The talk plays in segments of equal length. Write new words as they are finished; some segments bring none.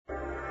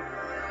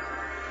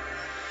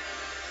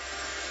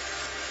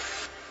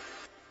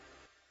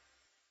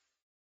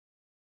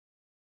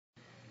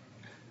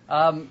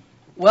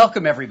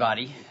Welcome,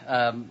 everybody.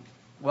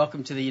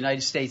 Welcome to the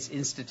United States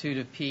Institute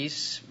of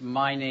Peace.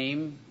 My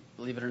name,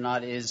 believe it or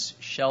not, is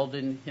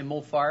Sheldon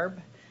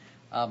Himmelfarb,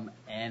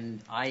 and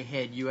I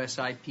head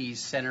USIP's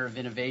Center of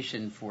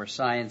Innovation for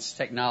Science,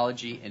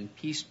 Technology, and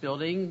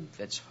Peacebuilding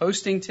that's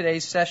hosting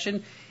today's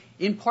session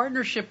in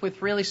partnership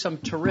with really some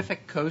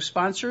terrific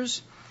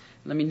co-sponsors.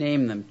 Let me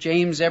name them: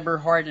 James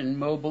Eberhardt and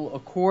Mobile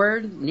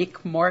Accord,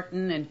 Nick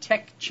Martin and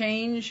Tech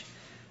Change,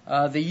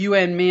 the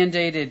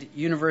UN-mandated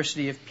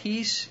University of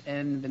Peace,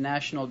 and the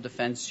National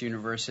Defense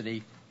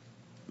University.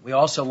 We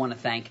also want to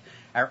thank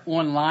our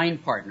online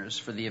partners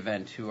for the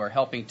event who are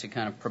helping to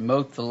kind of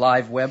promote the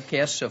live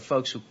webcast so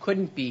folks who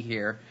couldn't be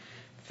here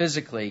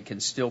physically can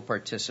still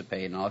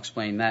participate, and I'll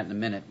explain that in a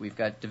minute. We've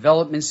got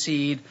Development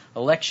Seed,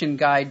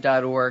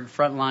 ElectionGuide.org,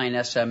 Frontline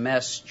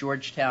SMS,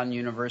 Georgetown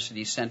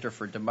University Center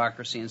for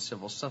Democracy and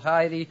Civil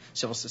Society,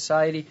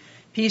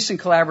 Peace and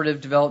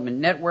Collaborative Development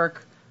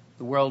Network,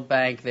 the World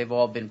Bank. They've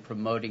all been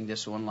promoting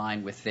this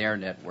online with their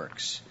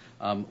networks.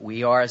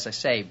 We are, as I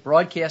say,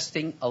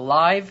 broadcasting a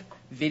live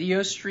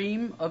video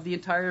stream of the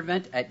entire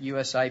event at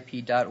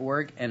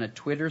usip.org and a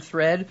Twitter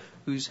thread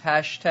whose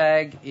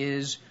hashtag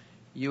is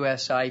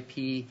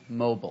USIP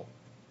Mobile.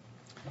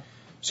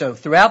 So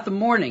throughout the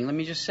morning, let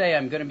me just say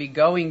I'm going to be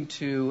going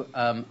to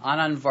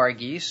Anand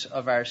Varghese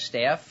of our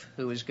staff,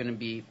 who is going to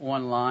be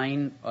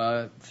online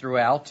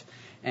throughout,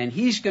 and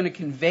he's going to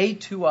convey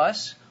to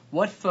us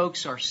what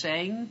folks are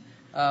saying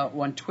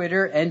on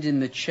Twitter and in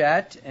the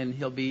chat, and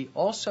he'll be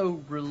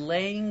also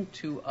relaying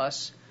to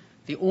us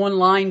the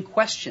online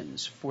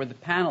questions for the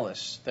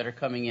panelists that are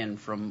coming in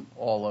from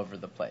all over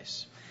the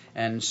place.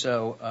 And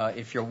so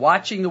if you're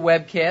watching the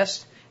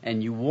webcast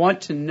and you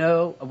want to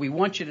know, we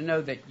want you to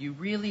know that you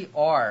really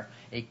are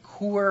a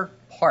core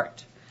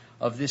part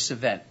of this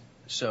event.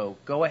 So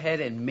go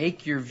ahead and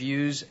make your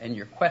views and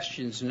your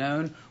questions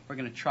known. We're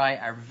going to try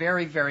our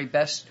very, very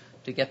best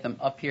to get them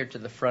up here to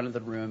the front of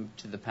the room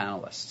to the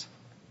panelists.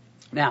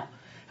 Now,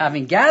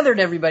 having gathered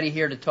everybody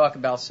here to talk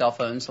about cell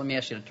phones, let me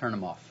ask you to turn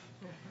them off.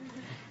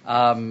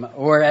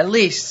 Or at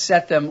least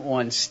set them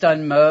on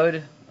stun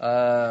mode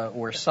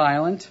or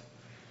silent.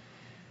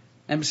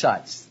 And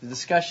besides, the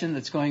discussion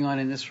that's going on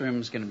in this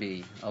room is going to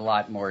be a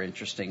lot more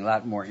interesting, a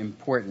lot more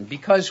important,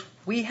 because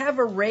we have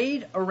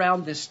arrayed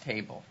around this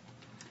table,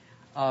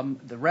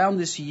 around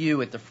this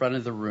U at the front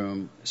of the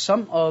room,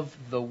 some of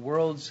the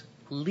world's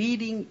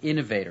leading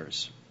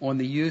innovators on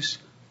the use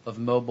of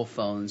mobile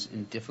phones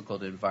in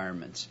difficult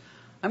environments.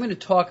 I'm going to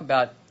talk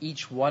about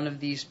each one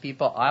of these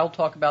people. I'll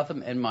talk about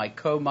them, and my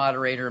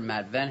co-moderator,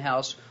 Matt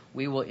Venhouse,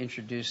 we will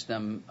introduce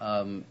them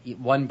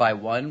one by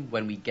one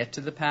when we get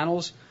to the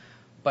panels.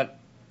 But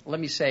let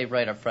me say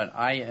right up front,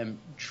 I am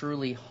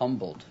truly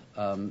humbled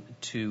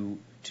to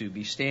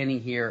be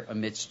standing here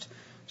amidst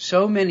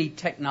so many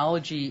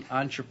technology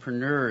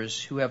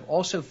entrepreneurs who have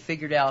also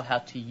figured out how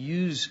to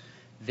use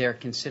their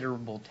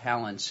considerable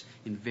talents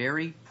in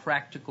very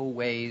practical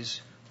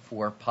ways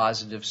for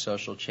positive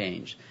social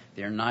change.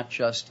 They're not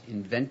just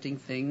inventing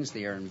things,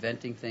 they are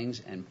inventing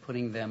things and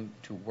putting them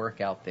to work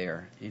out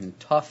there in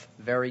tough,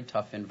 very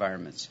tough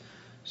environments.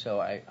 So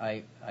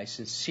I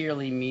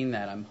sincerely mean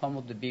that. I'm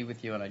humbled to be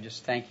with you, and I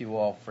just thank you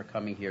all for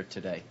coming here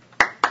today.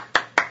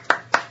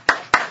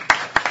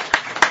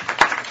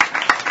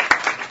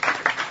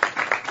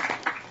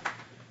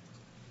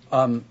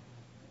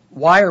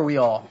 Why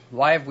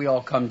have we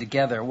all come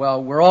together?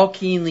 Well, we're all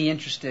keenly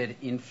interested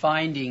in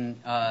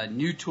finding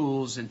new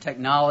tools and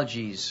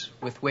technologies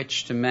with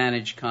which to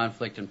manage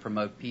conflict and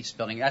promote peace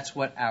building. That's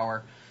what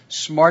our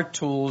Smart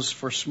Tools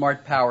for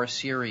Smart Power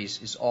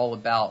series is all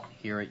about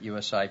here at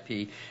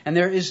USIP. And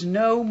there is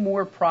no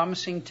more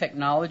promising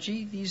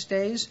technology these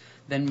days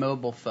than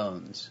mobile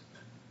phones.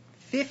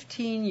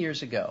 15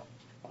 years ago,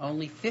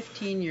 only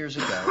 15 years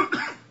ago,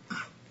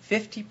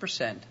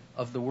 50%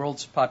 of the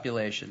world's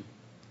population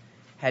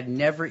had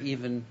never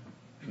even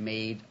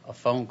made a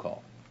phone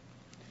call.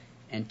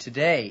 And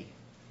today,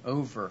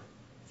 over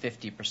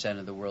 50%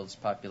 of the world's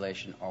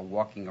population are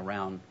walking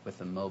around with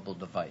a mobile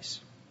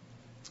device.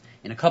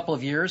 In a couple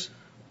of years,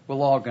 we're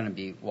all going to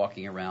be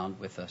walking around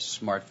with a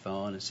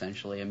smartphone,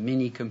 essentially a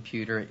mini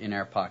computer in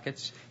our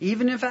pockets.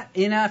 Even if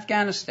in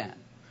Afghanistan,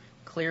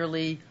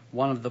 clearly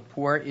one of the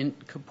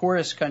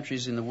poorest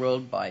countries in the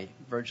world by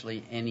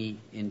virtually any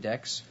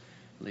index,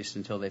 at least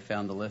until they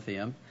found the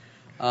lithium,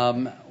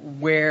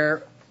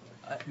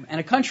 and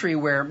a country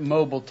where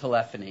mobile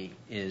telephony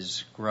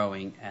is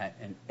growing at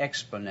an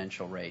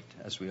exponential rate,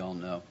 as we all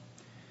know.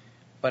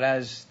 But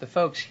as the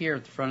folks here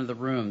at the front of the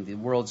room, the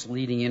world's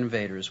leading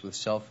innovators with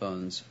cell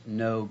phones,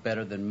 know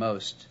better than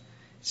most,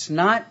 it's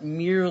not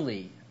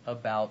merely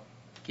about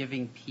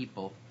giving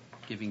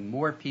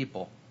more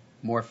people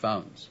more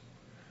phones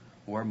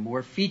or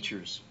more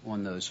features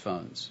on those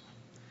phones.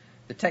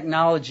 The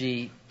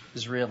technology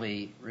is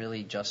really,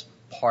 really just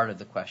part of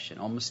the question,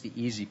 almost the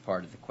easy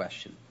part of the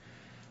question.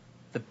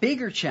 The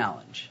bigger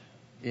challenge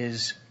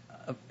is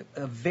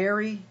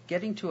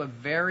getting to a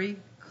very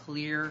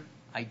clear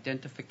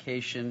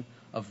identification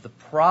of the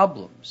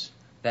problems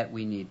that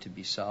we need to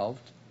be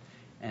solved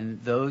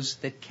and those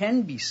that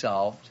can be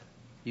solved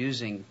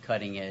using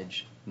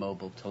cutting-edge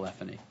mobile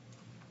telephony.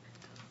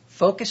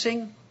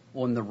 Focusing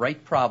on the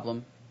right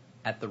problem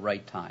at the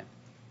right time.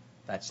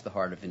 That's the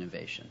heart of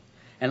innovation.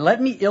 And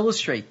let me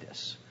illustrate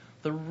this.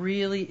 The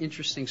really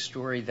interesting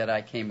story that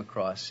I came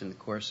across in the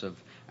course of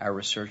our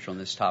research on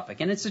this topic.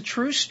 And it's a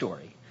true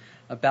story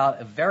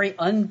about a very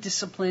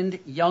undisciplined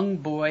young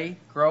boy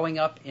growing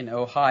up in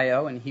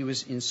Ohio, and he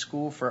was in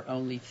school for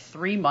only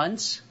 3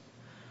 months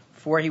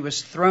before he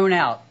was thrown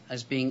out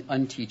as being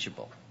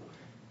unteachable.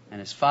 And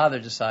his father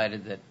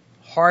decided that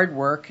hard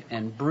work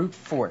and brute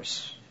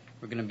force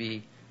were going to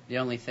be the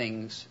only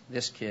things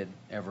this kid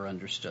ever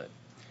understood.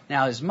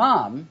 Now, his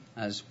mom,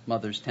 as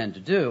mothers tend to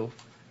do,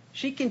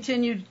 she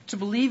continued to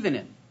believe in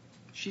him.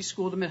 She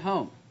schooled him at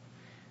home.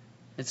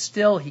 But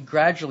still, he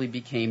gradually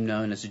became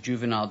known as a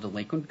juvenile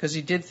delinquent because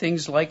he did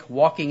things like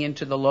walking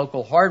into the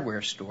local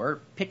hardware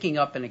store, picking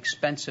up an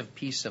expensive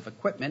piece of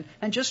equipment,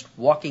 and just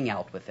walking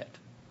out with it.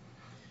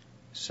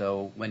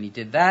 So when he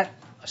did that,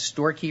 a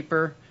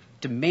storekeeper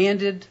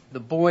demanded the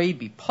boy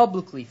be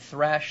publicly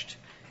thrashed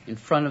in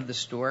front of the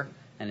store,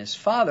 and his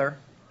father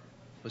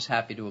was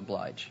happy to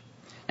oblige.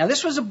 Now,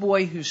 this was a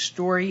boy whose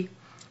story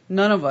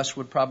none of us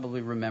would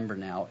probably remember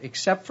now,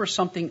 except for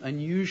something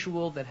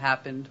unusual that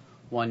happened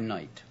one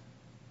night.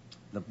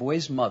 The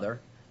boy's mother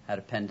had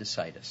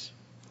appendicitis.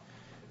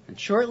 And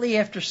shortly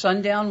after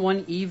sundown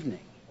one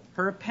evening,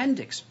 her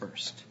appendix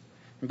burst.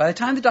 And by the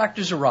time the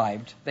doctors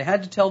arrived, they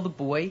had to tell the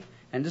boy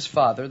and his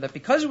father that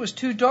because it was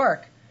too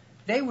dark,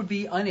 they would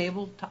be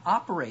unable to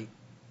operate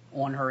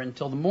on her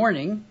until the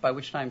morning, by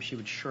which time she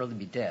would surely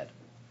be dead.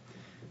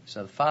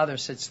 So the father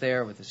sits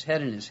there with his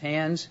head in his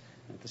hands.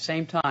 At the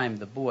same time,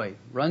 the boy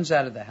runs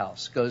out of the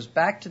house, goes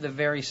back to the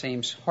very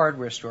same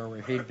hardware store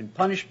where he had been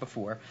punished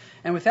before,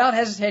 and without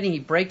hesitating, he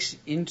breaks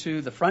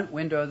into the front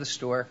window of the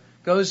store,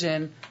 goes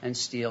in, and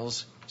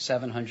steals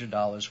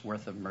 $700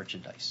 worth of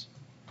merchandise.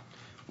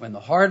 When the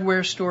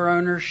hardware store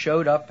owner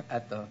showed up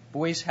at the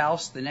boy's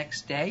house the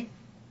next day,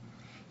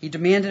 he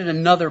demanded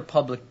another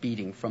public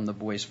beating from the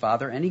boy's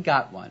father, and he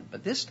got one.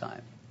 But this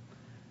time,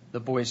 the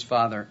boy's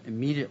father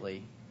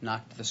immediately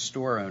knocked the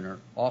store owner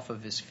off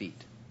of his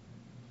feet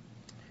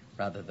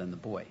rather than the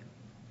boy.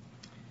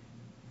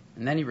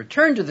 And then he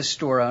returned to the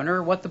store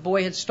owner what the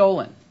boy had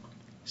stolen,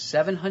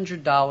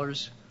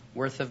 $700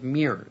 worth of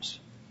mirrors,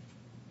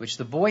 which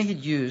the boy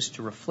had used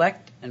to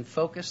reflect and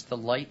focus the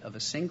light of a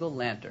single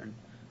lantern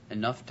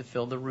enough to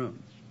fill the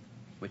room,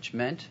 which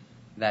meant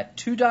that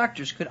 2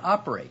 doctors could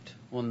operate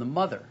on the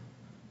mother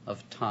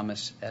of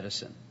Thomas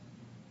Edison.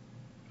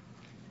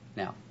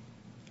 Now,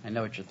 I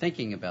know what you're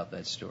thinking about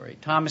that story.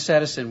 Thomas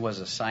Edison was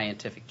a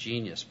scientific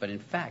genius, but in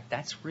fact,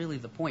 that's really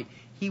the point.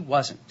 He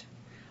wasn't.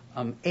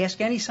 Ask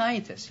any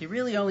scientist. He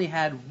really only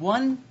had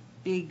one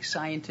big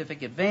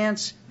scientific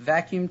advance,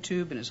 vacuum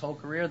tube, in his whole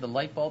career. The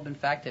light bulb, in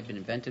fact, had been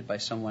invented by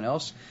someone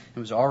else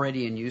and was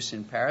already in use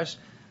in Paris.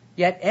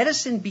 Yet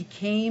Edison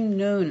became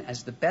known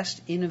as the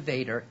best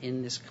innovator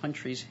in this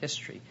country's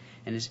history.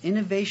 And his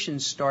innovation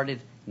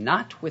started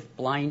not with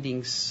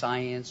blinding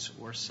science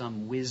or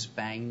some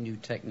whiz-bang new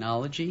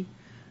technology,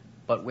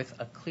 but with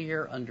a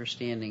clear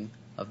understanding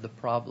of the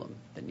problem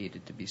that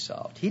needed to be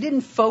solved. He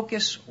didn't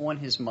focus on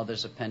his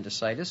mother's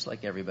appendicitis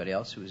like everybody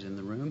else who was in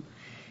the room.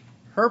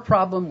 Her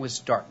problem was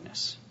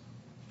darkness.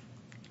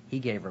 He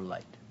gave her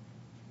light.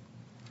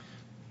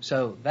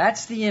 So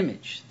that's the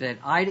image that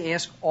I'd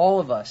ask all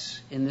of us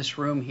in this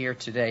room here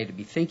today to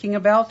be thinking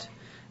about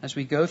as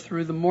we go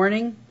through the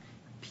morning.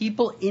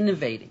 People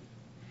innovating,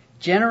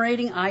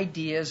 generating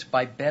ideas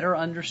by better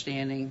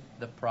understanding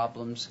the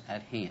problems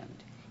at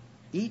hand.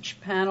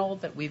 Each panel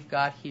that we've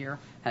got here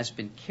has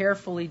been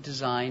carefully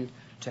designed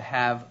to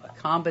have a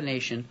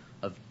combination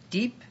of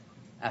deep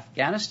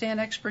Afghanistan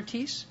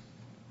expertise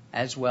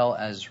as well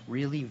as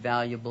really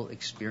valuable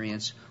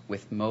experience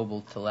with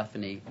mobile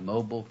telephony,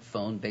 mobile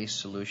phone-based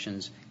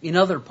solutions in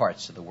other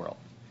parts of the world.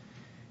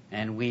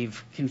 And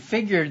we've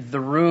configured the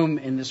room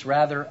in this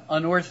rather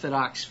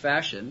unorthodox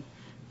fashion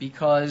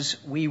because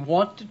we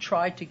want to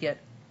try to get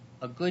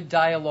a good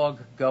dialogue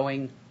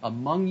going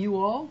among you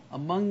all,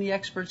 among the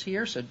experts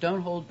here, so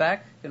don't hold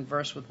back,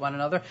 converse with one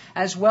another,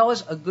 as well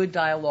as a good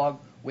dialogue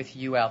with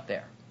you out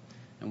there.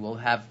 And we'll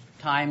have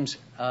times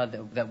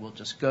that we'll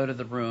just go to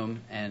the room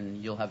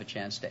and you'll have a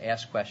chance to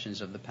ask questions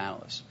of the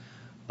panelists.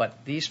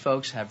 But these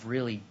folks have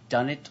really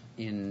done it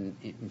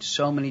in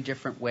so many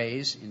different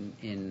ways,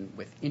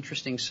 with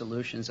interesting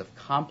solutions of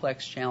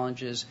complex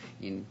challenges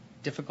in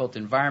difficult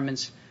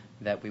environments,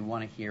 that we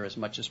want to hear as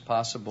much as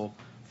possible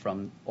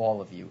from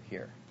all of you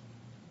here.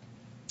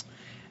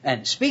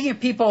 And speaking of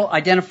people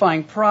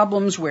identifying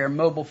problems where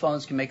mobile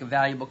phones can make a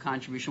valuable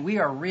contribution, we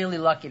are really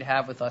lucky to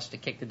have with us to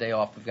kick the day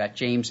off. We've got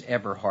James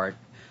Eberhardt,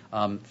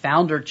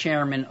 founder,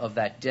 chairman of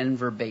that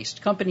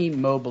Denver-based company,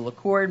 Mobile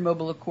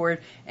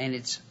Accord, and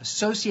its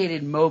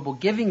associated mobile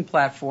giving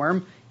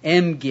platform,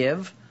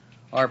 MGive,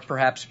 are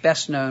perhaps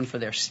best known for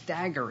their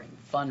staggering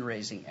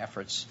fundraising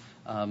efforts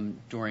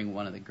during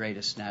one of the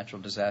greatest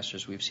natural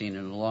disasters we've seen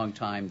in a long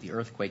time, the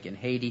earthquake in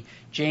Haiti.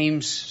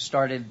 James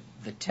started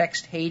the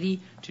Text Haiti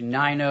to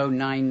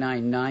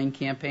 90999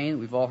 campaign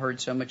we've all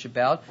heard so much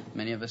about.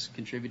 Many of us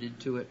contributed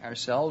to it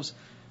ourselves.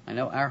 I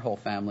know our whole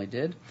family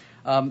did.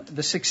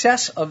 The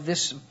success of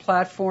this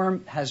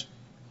platform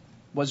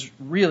was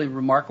really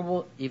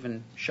remarkable,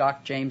 even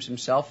shocked James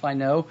himself, I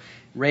know.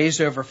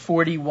 Raised over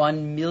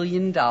 $41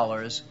 million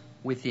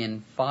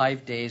within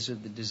 5 days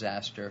of the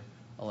disaster,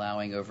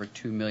 allowing over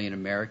 2 million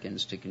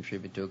Americans to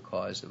contribute to a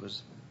cause that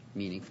was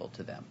meaningful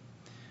to them.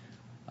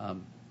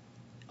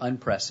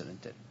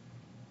 Unprecedented.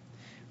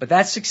 But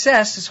that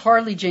success is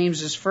hardly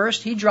James's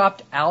first. He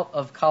dropped out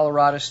of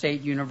Colorado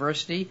State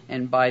University,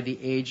 and by the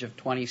age of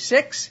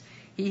 26,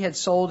 he had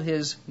sold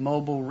his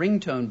mobile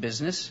ringtone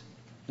business,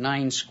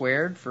 9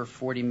 squared, for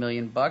 $40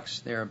 million,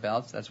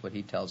 thereabouts. That's what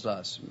he tells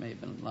us. It may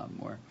have been a lot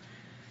more.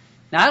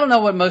 Now, I don't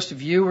know what most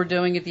of you were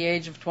doing at the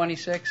age of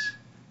 26,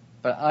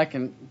 but I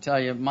can tell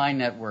you my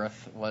net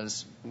worth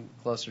was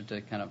closer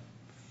to kind of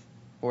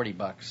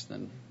 $40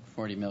 than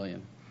 $40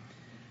 million.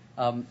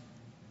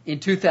 In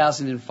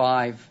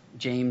 2005,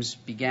 James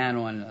began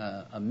on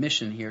a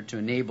mission here to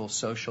enable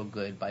social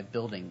good by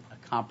building a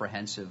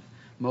comprehensive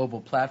mobile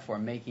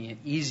platform, making it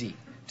easy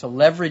to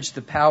leverage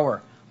the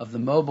power of the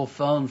mobile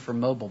phone for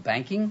mobile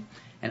banking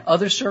and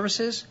other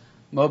services.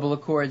 Mobile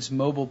Accord's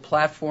mobile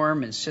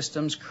platform and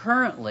systems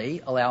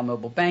currently allow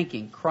mobile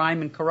banking,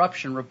 crime and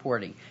corruption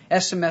reporting,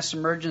 SMS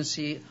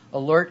emergency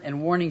alert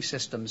and warning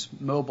systems,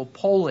 mobile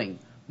polling,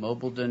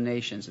 mobile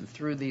donations, and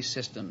through these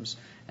systems,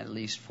 at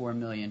least 4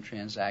 million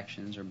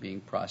transactions are being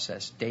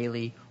processed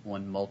daily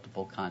on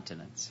multiple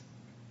continents.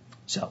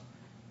 So,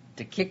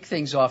 to kick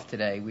things off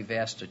today, we've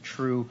asked a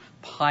true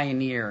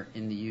pioneer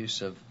in the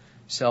use of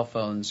cell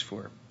phones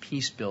for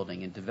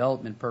peacebuilding and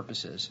development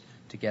purposes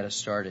to get us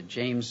started.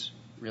 James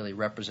really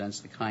represents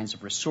the kinds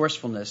of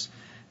resourcefulness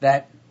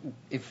that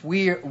if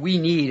we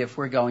need if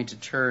we're going to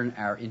turn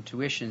our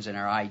intuitions and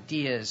our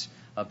ideas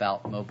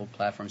about mobile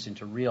platforms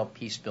into real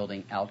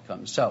peace-building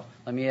outcomes. So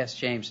let me ask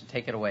James to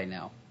take it away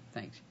now.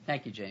 Thanks.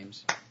 Thank you,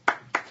 James.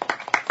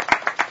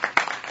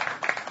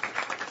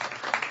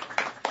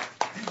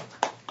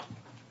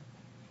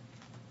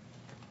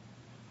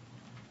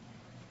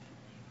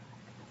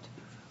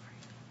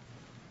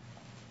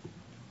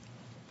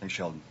 Thanks,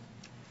 Sheldon.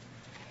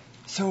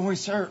 So when we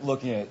start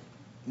looking at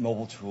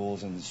mobile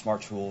tools and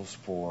smart tools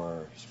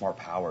for smart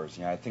powers,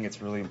 I think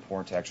it's really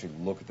important to actually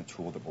look at the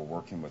tool that we're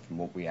working with and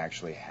what we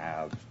actually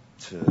have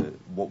the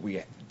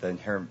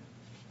inherent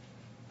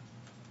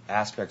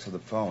aspects of the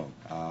phone.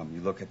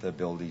 You look at the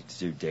ability to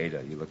do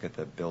data. You look at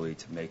the ability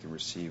to make and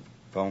receive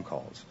phone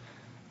calls.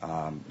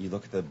 You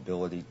look at the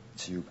ability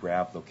to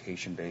grab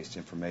location-based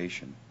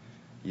information.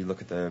 You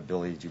look at the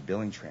ability to do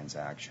billing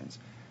transactions.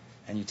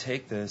 And you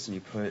take this and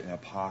you put it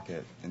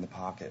in the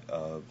pocket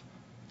of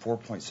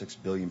 4.6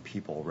 billion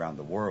people around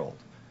the world.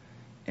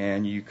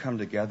 And you come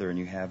together and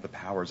you have the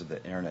powers of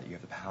the internet, you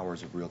have the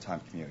powers of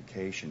real-time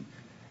communication,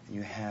 and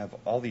you have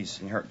all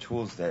these inherent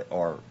tools that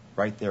are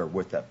right there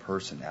with that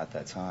person at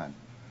that time.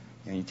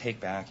 And you take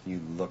back and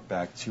you look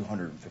back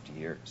 250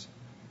 years.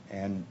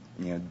 And,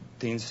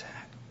 things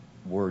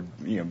were,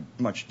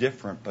 much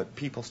different, but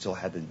people still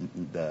had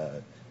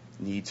the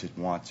need to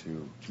want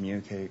to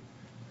communicate,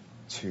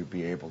 to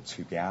be able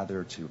to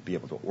gather, to be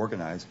able to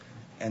organize.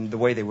 And the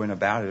way they went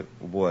about it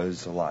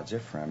was a lot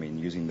different.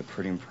 Using the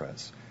printing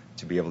press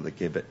to be able to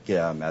get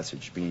out a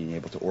message, being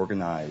able to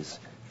organize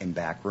in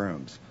back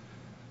rooms.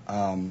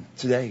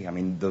 Today,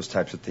 those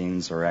types of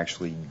things are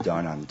actually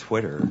done on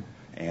Twitter,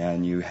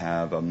 and you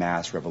have a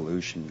mass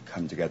revolution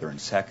come together in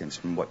seconds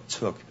from what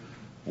took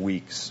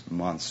weeks,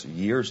 months,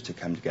 years to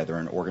come together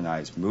and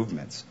organize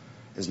movements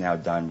is now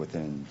done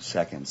within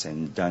seconds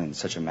and done in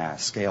such a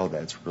mass scale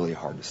that it's really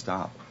hard to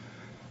stop.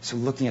 So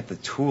looking at the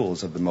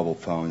tools of the mobile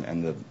phone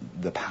and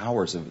the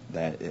powers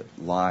that it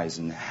lies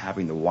in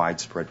having the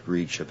widespread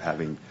reach of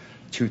having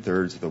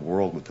 2/3 of the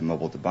world with the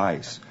mobile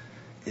device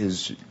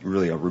is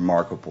really a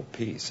remarkable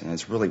piece. And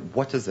it's really,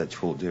 what does that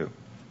tool do?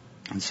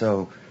 And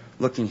so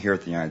looking here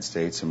at the United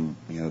States and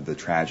the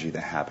tragedy that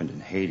happened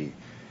in Haiti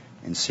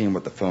and seeing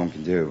what the phone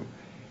can do,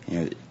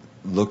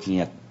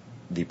 looking at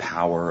the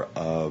power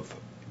of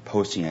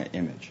posting an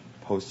image,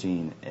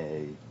 posting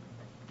a...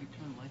 You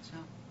turn the lights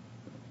out?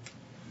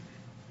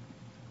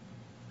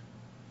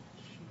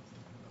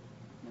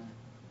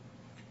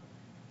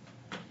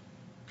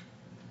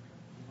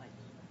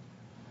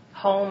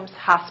 Homes,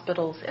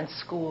 hospitals, and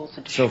schools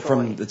destroyed. So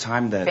from the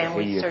time that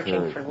families Haiti searching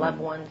occurred, for loved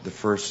ones, within the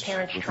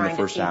trying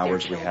first to feed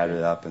hours their we had it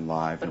children. up and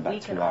live But in about we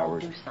 2 can all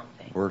hours. do something.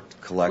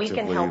 Worked collectively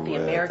We can help the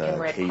with American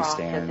Red Cross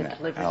K-Stan, as it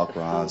delivers the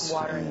Alcross, food,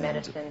 water, and and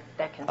medicine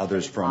that can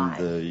others save from lives.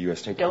 the U.S.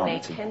 State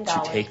Donate Department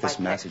 $10 to take this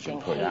by message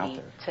and texting put it out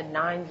Haiti there. to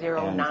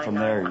 90999. And from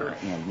there,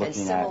 And looking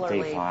similarly,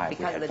 at day 5, we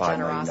because had of the $5 million.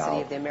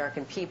 generosity of the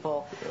American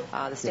people,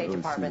 the State really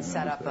Department see the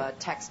set up numbers a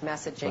text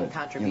messaging But,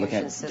 contribution looking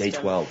at system. day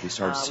 12, we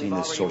started seeing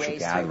this social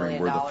gathering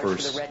where the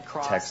first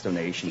text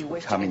donations were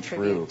coming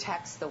through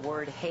text the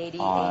word Haiti,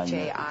 on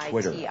Haiti,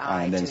 Twitter,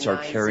 and then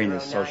start carrying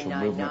this social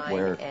movement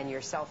where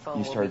you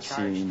start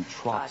seeing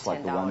trucks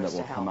like the one that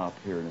will come up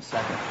here in a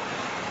second,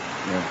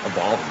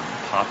 evolving,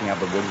 popping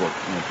out of the woodwork,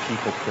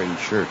 people creating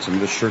shirts.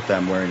 And the shirt that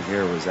I'm wearing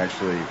here was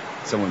actually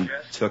someone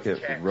took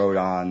it, wrote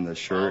on the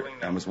shirt,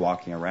 and was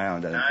walking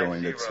around and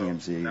going to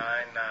TMZ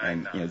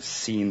and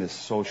seeing this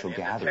social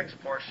gathering.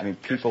 I mean,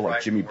 people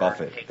like Jimmy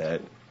Buffett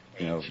that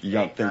you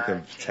don't think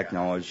of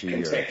technology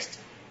or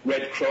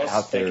Red Cross,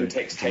 out there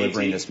text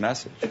delivering Haiti this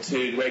message.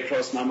 To Red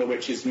Cross number,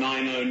 which is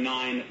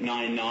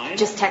 90999.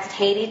 Just text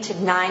Haiti to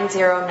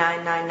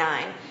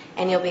 90999,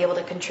 and you'll be able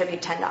to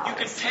contribute $10. You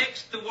can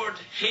text the word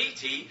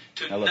Haiti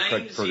to I love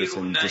Craig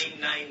Ferguson, just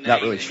 90999.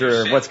 not really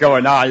sure what's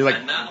going on. You're like,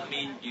 and that'll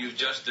mean you've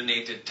just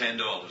donated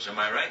 $10. Am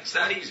I right? It's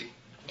that easy.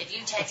 If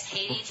you text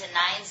Haiti to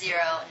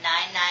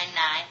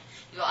 90999,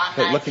 you'll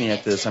automatically but looking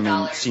at this, I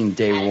mean, seeing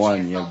day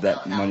one,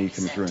 that money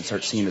coming through and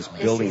start seeing this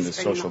building, this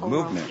social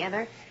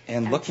movement.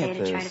 And looking at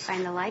this,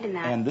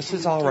 and this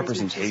is all a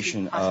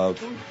representation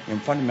of,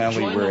 and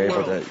fundamentally we're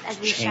able to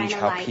change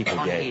how people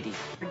get.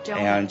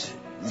 And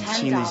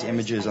seeing these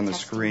images on the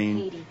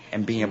screen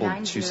and being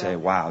able to say,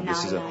 wow,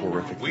 this is a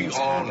horrific thing that's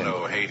happened. We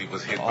all know Haiti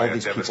was hit all by a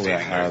these people that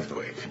devastating have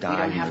earthquake.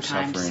 died and are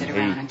suffering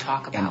in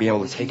Haiti, and be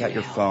able to take out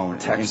your phone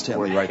and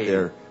instantly right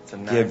there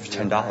give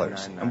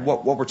 $10. And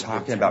what we're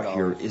talking about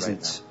here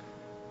isn't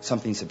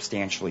something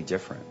substantially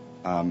different.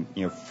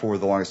 For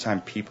the longest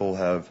time, people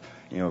have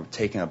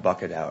taken a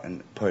bucket out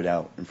and put it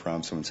out in front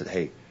of someone and said,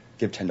 hey,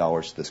 give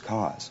 $10 to this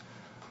cause.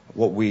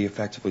 What we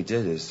effectively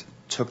did is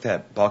took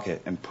that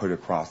bucket and put it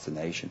across the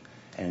nation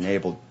and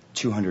enabled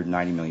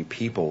 290 million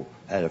people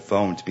that had a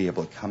phone to be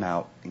able to come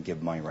out and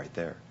give money right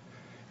there.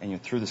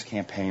 And through this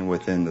campaign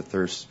within the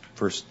first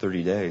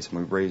 30 days,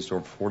 we raised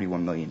over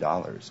 $41 million.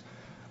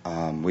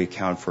 We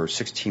account for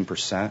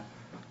 16%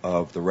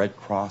 of the Red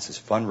Cross's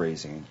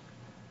fundraising.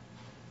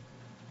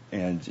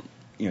 And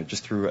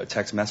just through a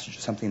text message,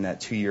 something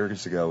that 2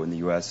 years ago in the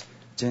U.S.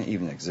 didn't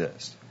even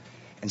exist.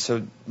 And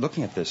so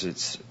looking at this,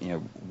 it's,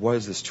 what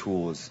is this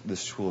tool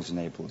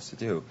enable us to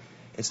do?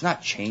 It's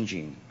not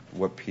changing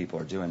what people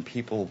are doing.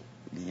 People,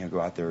 go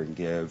out there and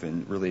give,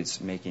 and really it's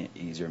making it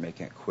easier,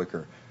 making it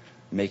quicker,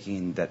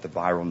 making that the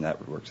viral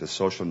networks, the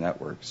social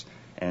networks,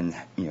 and,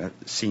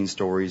 seeing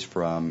stories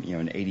from,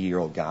 an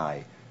 80-year-old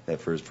guy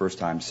that for his first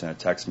time sent a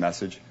text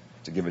message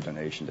to give a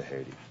donation to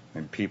Haiti.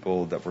 And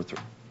people that were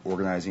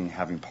organizing,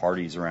 having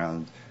parties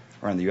around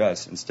the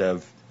U.S., instead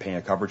of paying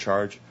a cover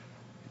charge,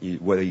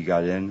 whether you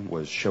got in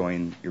was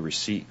showing your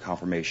receipt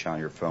confirmation on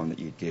your phone that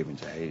you gave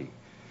into Haiti.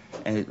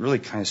 And it really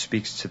kind of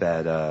speaks to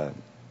that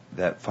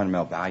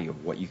fundamental value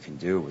of what you can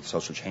do with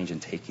social change and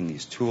taking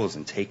these tools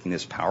and taking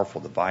this powerful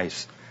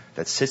device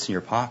that sits in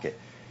your pocket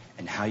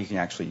and how you can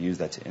actually use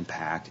that to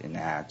impact,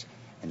 enact,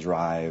 and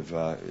drive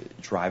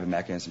a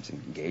mechanism to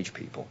engage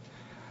people.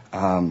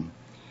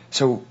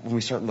 So when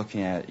we start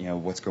looking at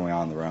what's going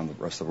on around the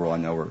rest of the world, I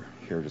know we're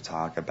here to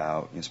talk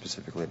about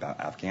specifically about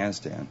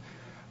Afghanistan.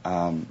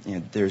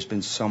 There's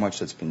been so much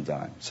that's been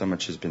done, so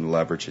much has been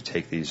leveraged to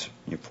take these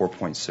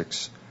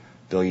 4.6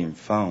 billion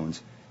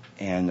phones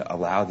and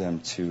allow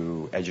them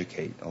to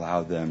educate,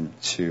 allow them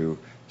to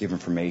give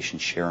information,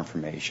 share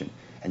information,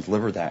 and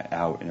deliver that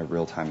out in a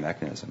real-time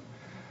mechanism.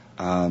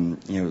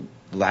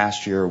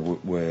 Last year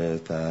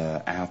with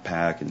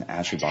AFPAC and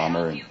Ashley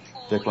Bomber and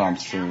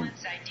Vikram's team,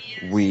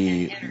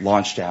 we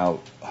launched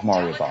out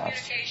Hamaria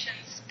Box.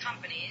 Telecommunications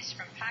companies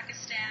from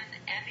Pakistan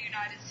and the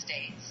United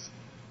States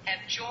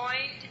have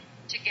joined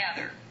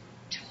together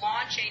to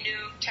launch a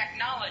new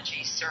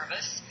technology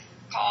service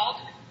called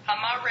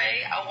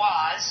Hamare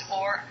Awaz,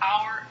 or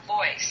Our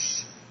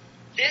Voice.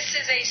 This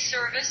is a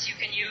service you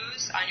can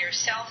use on your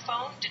cell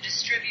phone to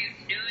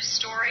distribute news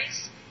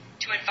stories,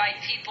 to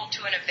invite people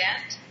to an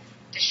event,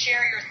 to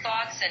share your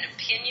thoughts and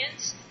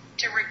opinions,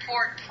 to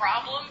report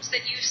problems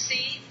that you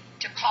see,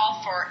 to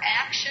call for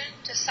action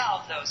to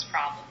solve those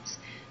problems.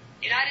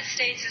 The United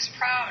States is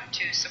proud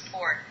to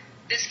support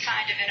this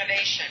kind of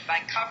innovation by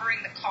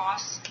covering the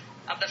costs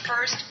of the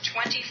first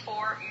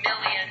 24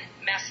 million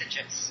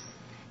messages.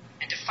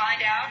 And to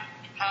find out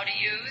how to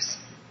use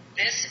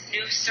this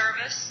new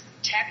service,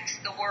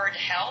 text the word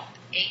HELP,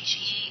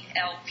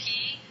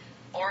 H-E-L-P,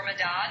 or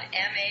Madad,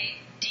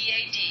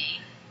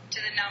 M-A-D-A-D, to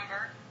the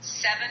number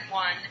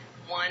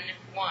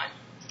 7111.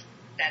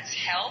 That's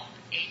HELP,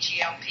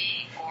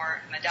 H-E-L-P,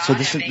 or Madad. So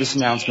this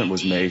announcement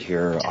was made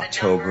here at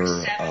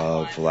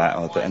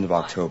the end of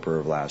October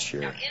of last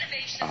year,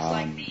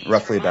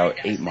 roughly about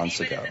 8 months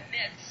ago.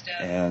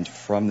 And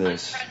from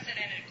this,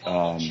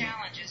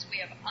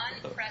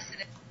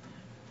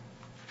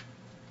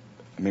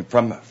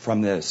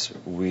 from this,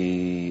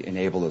 we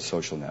enabled a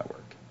social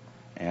network,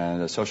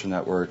 and a social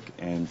network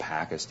in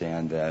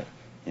Pakistan that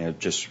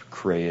just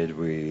created.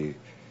 We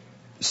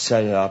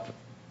set it up,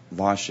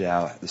 launched it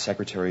out. The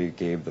secretary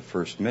gave the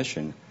first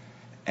mission,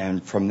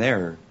 and from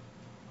there,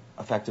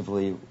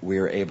 effectively, we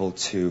were able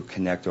to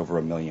connect over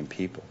 1 million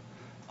people.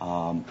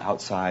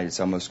 Outside, it's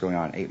almost going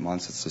on 8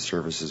 months since the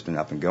service has been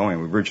up and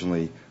going. We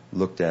originally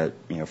looked at,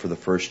 for the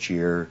first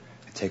year,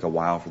 it'd take a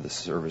while for the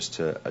service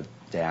to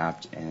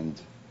adapt and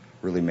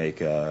really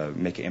make an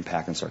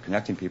impact and start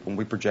connecting people. And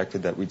we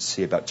projected that we'd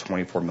see about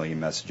 24 million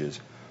messages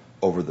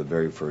over the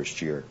very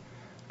first year.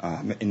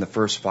 In the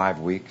first 5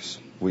 weeks,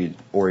 we'd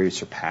already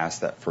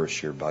surpassed that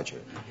first year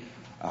budget.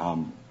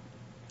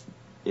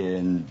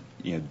 In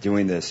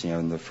doing this,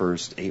 in the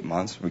first 8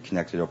 months, we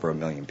connected over 1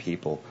 million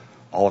people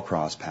all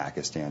across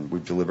Pakistan.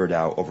 We've delivered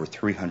out over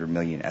 300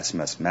 million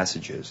SMS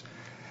messages.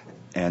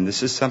 And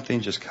this is something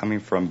just coming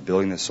from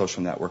building this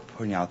social network,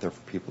 putting it out there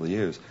for people to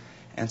use.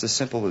 And it's as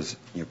simple as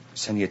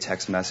sending a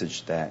text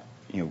message that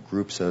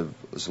groups of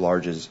as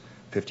large as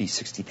 50,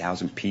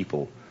 60,000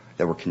 people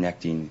that were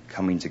connecting,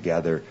 coming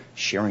together,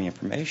 sharing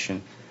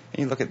information. And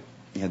you look at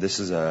this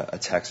is a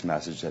text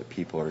message that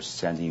people are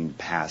sending,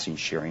 passing,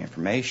 sharing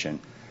information,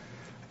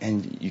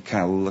 and you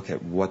kind of look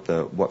at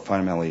what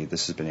fundamentally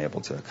this has been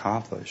able to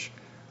accomplish.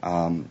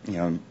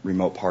 In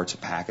remote parts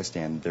of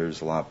Pakistan,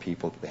 there's a lot of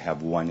people that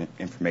have one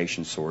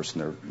information source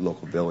in their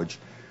local village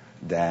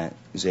that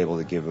is able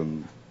to give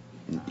them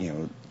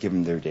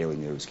their daily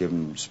news, give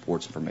them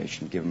sports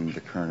information, give them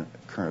the current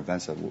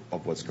events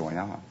of what's going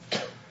on.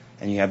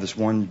 And you have this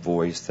one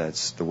voice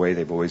that's the way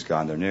they've always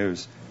gotten their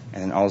news.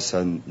 And then all of a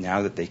sudden,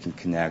 now that they can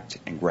connect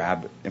and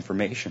grab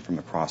information from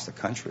across the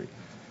country.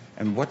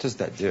 And what does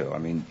that do? I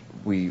mean,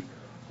 we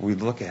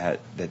look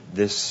at that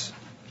this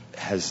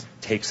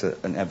takes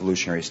an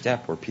evolutionary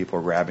step where people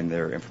are grabbing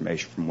their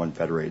information from one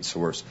federated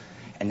source.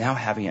 And now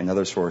having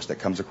another source that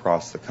comes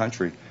across the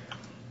country,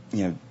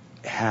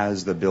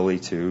 has the ability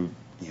to,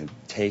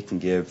 take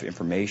and give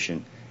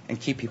information and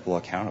keep people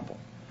accountable.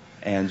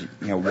 And,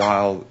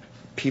 while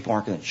people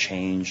aren't going to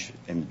change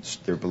and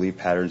their belief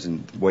patterns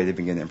and the way they've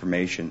been getting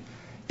information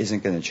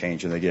isn't going to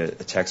change, and they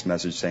get a text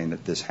message saying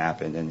that this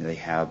happened and they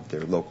have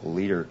their local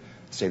leader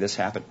say this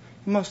happened,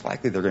 most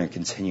likely they're going to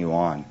continue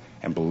on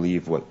and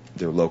believe what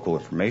their local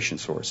information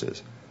source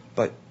is.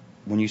 But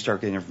when you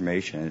start getting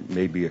information, it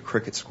may be a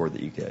cricket score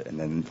that you get, and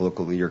then the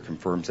local leader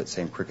confirms that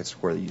same cricket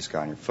score that you just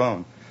got on your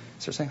phone.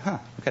 So they're saying,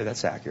 okay,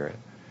 that's accurate.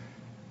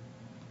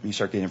 When you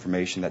start getting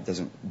information that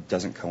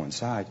doesn't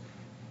coincide,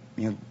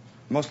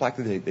 most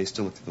likely they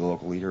still look at the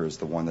local leader as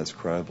the one that's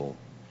credible,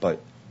 but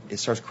it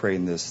starts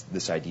creating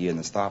this idea and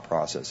this thought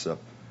process of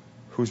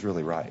who's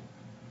really right,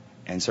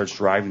 and starts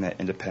driving that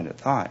independent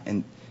thought.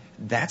 And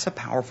that's a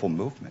powerful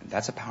movement.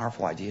 That's a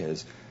powerful idea,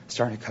 is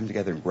starting to come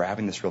together and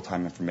grabbing this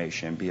real-time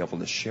information and be able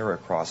to share it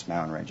across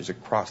mountain ranges,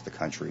 across the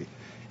country,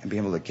 and be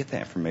able to get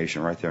that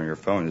information right there on your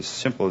phone, as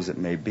simple as it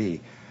may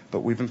be. But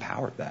we've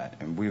empowered that,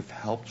 and we've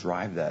helped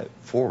drive that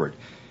forward.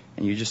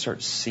 And you just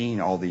start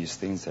seeing all these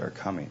things that are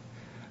coming.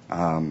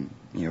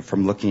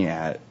 From looking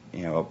at,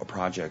 a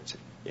project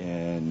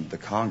in the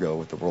Congo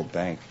with the World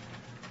Bank,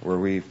 where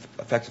we've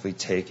effectively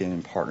taken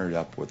and partnered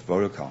up with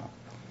Vodacom.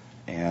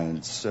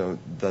 And so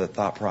the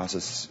thought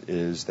process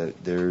is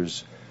that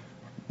there's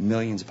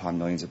millions upon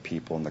millions of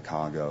people in the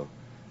Congo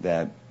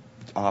that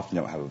often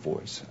don't have a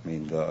voice. I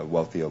mean, the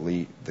wealthy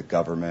elite, the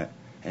government,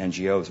 and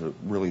NGOs are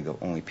really the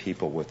only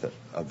people with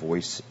a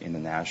voice on the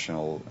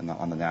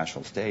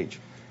national stage.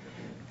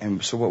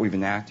 And so what we've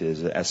enacted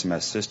is an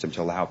SMS system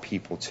to allow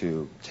people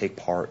to take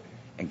part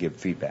and give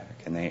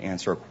feedback. And they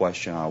answer a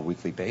question on a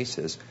weekly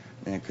basis,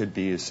 and it could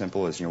be as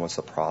simple as, what's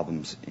the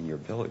problems in your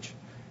village?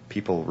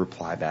 People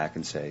reply back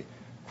and say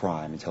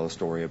crime, and tell a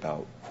story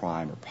about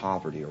crime or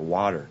poverty or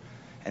water.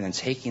 And then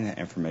taking that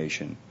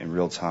information in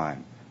real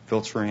time,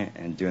 filtering it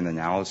and doing the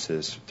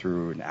analysis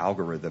through an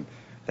algorithm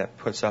that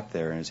puts up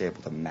there and is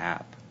able to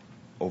map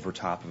over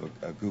top of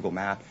a Google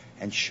map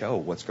and show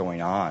what's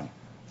going on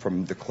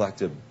from the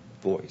collective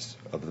voice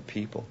of the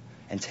people,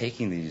 and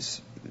taking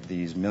these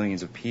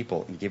millions of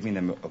people and giving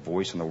them a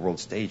voice on the world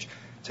stage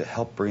to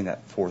help bring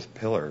that fourth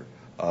pillar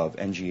of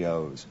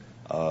NGOs,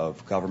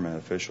 of government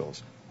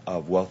officials,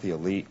 of wealthy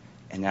elite,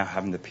 and now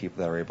having the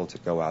people that are able to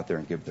go out there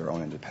and give their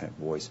own independent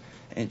voice.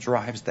 And it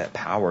drives that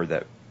power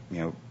that,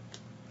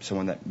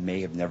 someone that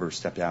may have never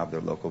stepped out of their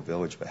local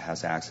village but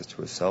has access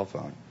to a cell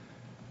phone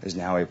is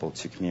now able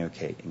to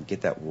communicate and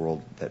get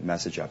that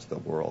message out to the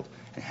world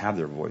and have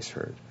their voice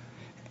heard.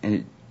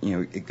 And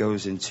it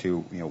goes into,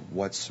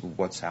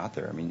 what's out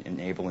there. I mean,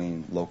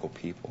 enabling local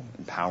people,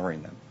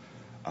 empowering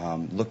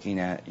them, looking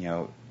at,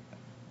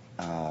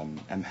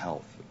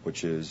 mHealth,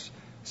 which is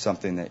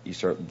something that you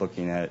start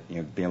looking at,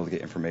 being able to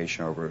get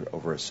information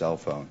over a cell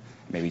phone,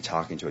 maybe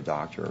talking to a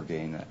doctor or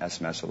getting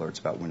SMS alerts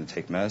about when to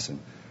take medicine,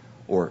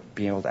 or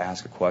being able to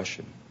ask a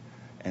question,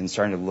 and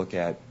starting to look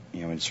at,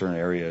 in certain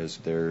areas,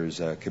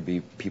 could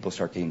be people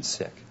start getting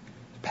sick,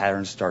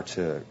 patterns start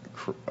to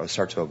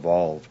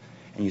evolve.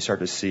 And you start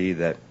to see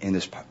that in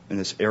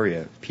this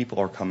area, people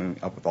are coming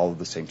up with all of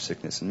the same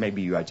sickness. And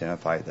maybe you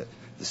identify that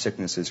the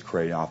sickness is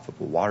created off of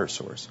a water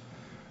source.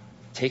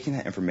 Taking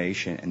that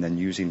information and then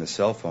using the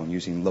cell phone,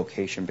 using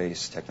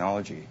location-based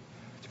technology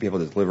to be able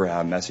to deliver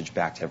out a message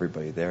back to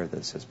everybody there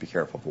that says, be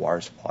careful of the water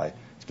supply.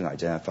 It's been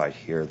identified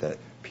here that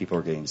people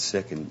are getting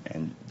sick,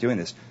 and doing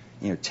this,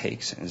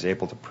 takes and is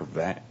able to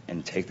prevent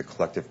and take the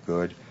collective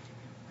good,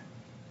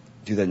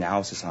 do the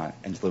analysis on it,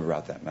 and deliver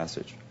out that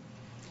message.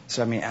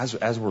 So I mean,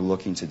 as we're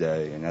looking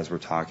today, and as we're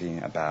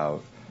talking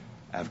about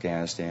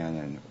Afghanistan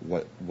and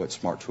what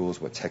smart tools,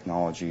 what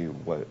technology,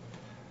 what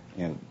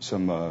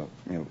some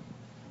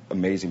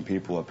amazing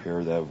people up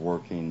here that are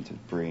working to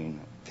bring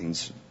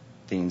things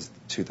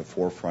to the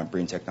forefront,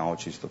 bring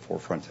technologies to the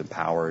forefront to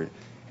empower,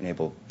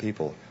 enable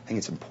people. I think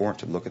it's important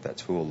to look at that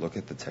tool, look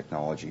at the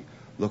technology,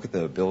 look at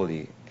the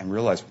ability, and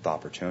realize what the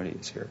opportunity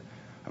is here.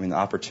 I mean, the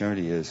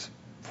opportunity is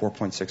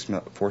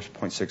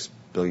 4.6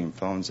 billion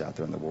phones out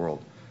there in the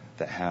world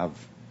that have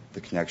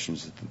the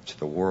connections to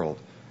the world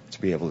to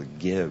be able to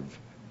give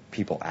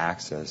people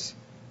access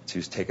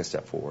to take a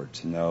step forward,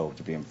 to know,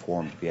 to be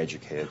informed, to be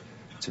educated,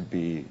 to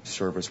be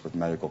serviced with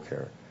medical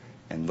care.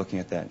 And looking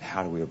at that,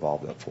 how do we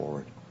evolve that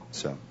forward?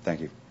 So, thank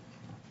you.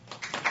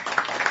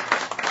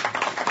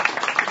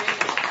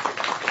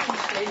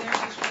 Stay there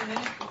just for a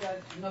minute. We've got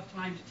enough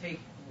time to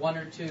take one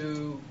or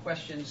two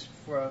questions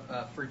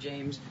for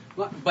James.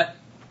 But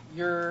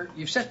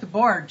you've set the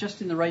bar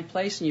just in the right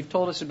place, and you've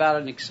told us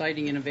about an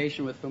exciting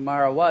innovation with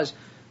Humara Was.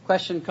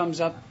 Question comes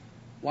up,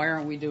 why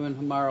aren't we doing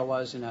Humara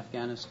Was in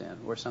Afghanistan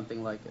or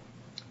something like it?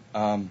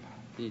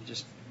 You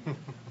just...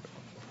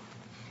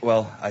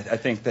 Well, I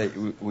think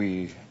that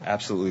we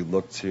absolutely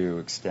look to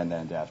extend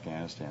that into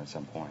Afghanistan at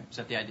some point. Is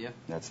that the idea?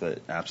 That's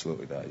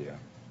absolutely the idea.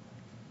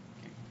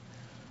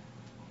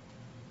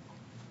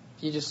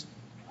 Can you just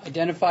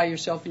identify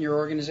yourself and your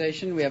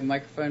organization? We have a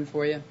microphone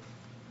for you.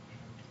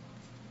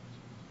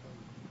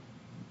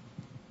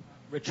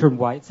 Richard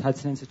White's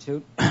Hudson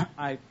Institute.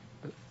 I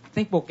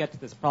think we'll get to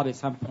this probably at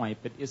some point,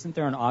 but isn't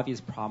there an obvious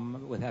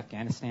problem with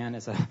Afghanistan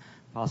as a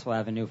possible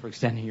avenue for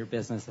extending your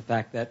business? The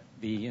fact that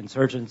the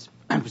insurgents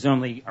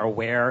presumably are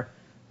aware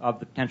of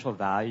the potential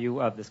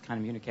value of this kind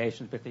of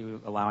communication, particularly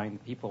allowing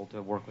people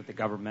to work with the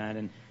government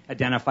and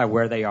identify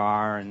where they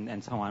are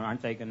and so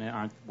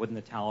on.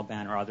 Wouldn't the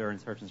Taliban or other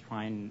insurgents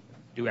try and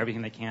do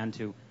everything they can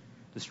to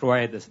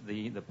destroy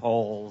the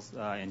polls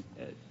and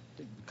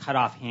cut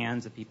off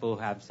hands of people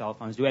who have cell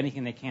phones, do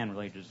anything they can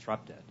really to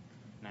disrupt it?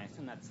 And I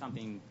assume that's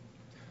something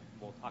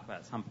we'll talk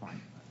about at some point.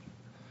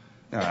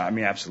 No, I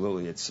mean,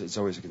 absolutely. It's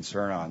always a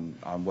concern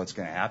on what's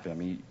going to happen. I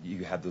mean,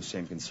 you have those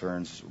same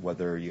concerns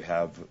whether you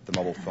have the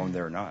mobile phone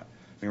there or not.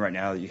 I mean, right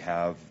now you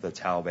have the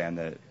Taliban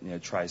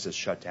that tries to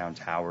shut down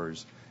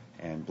towers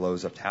and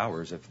blows up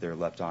towers if they're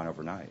left on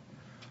overnight.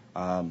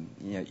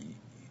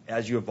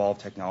 As you evolve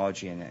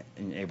technology and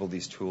enable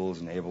these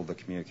tools, enable the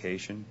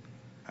communication,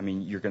 I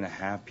mean, you're going to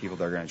have people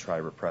that are going to try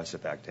to repress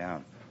it back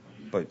down.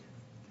 But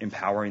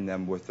empowering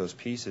them with those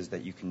pieces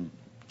that you can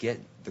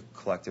get the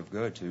collective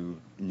good to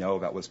know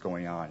about what's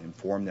going on,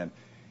 inform them,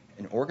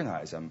 and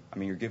organize them. I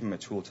mean, you're giving them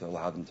a tool to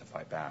allow them to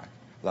fight back,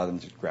 allow them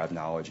to grab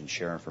knowledge and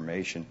share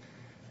information,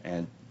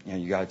 and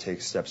you got to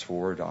take steps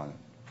forward on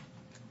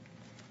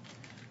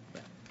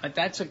it.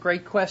 That's a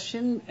great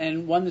question,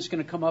 and one that's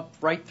going to come up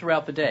right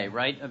throughout the day,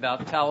 right,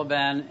 about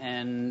Taliban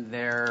and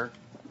their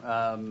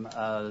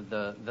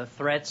the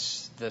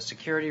threats, the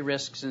security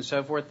risks, and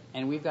so forth.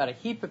 And we've got a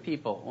heap of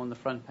people on the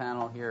front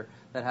panel here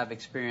that have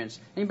experience.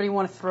 Anybody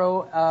want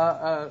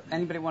to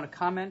anybody want to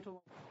comment?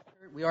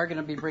 We are going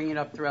to be bringing it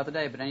up throughout the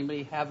day, but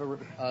anybody have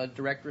a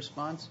direct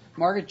response?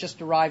 Margaret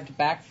just arrived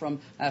back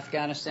from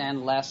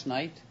Afghanistan last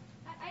night.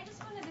 I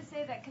just wanted to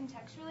say that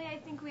contextually, I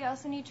think we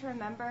also need to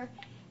remember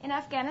in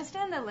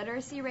Afghanistan, the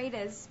literacy rate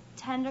is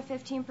 10 to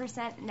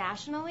 15%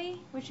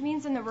 nationally, which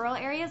means in the rural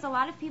areas, a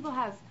lot of people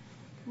have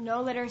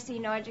no literacy,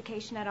 no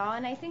education at all,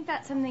 and I think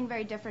that's something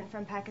very different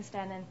from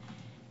Pakistan.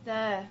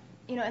 And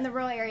in the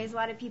rural areas, a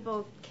lot of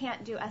people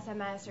can't do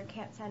SMS or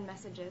can't send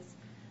messages.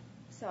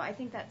 So I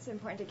think that's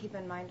important to keep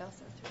in mind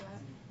also through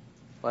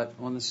that.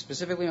 But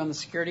specifically on the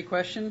security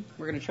question,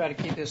 we're going to try to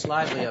keep this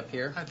lively up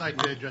here. I'd like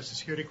to address the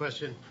security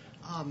question.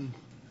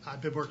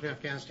 I've been working in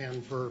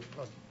Afghanistan for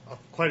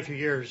quite a few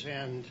years,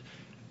 and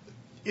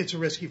it's a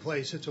risky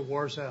place. It's a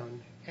war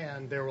zone,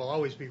 and there will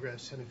always be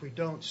risks. And if we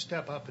don't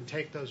step up and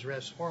take those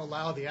risks or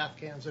allow the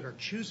Afghans that are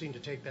choosing to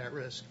take that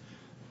risk,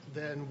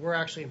 then we're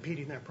actually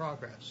impeding their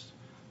progress.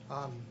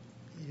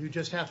 You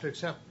just have to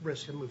accept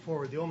risk and move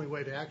forward. The only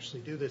way to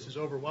actually do this is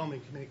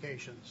overwhelming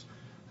communications.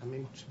 I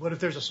mean, what if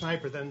there's a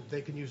sniper? Then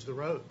they can use the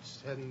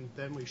roads, and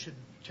then we should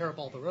tear up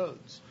all the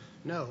roads.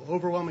 No,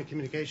 overwhelming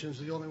communications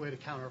is the only way to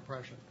counter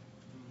oppression.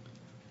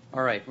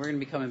 All right, we're going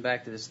to be coming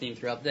back to this theme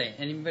throughout the day.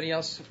 Anybody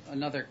else?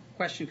 Another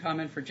question,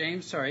 comment for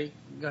James? Sorry,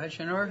 go ahead,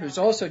 Shanor, who's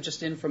also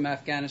just in from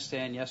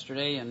Afghanistan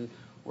yesterday and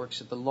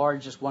works at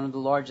one of the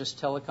largest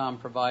telecom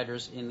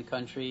providers in the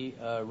country,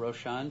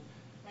 Roshan.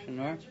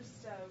 Shanor? I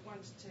just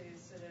wanted to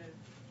sort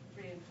of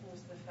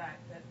reinforce the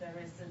fact that there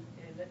is an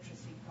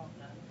illiteracy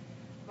problem,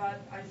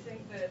 but I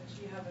think that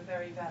you have a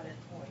very valid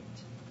point.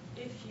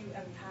 If you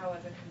empower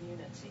the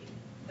community,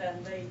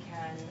 then they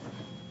can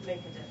make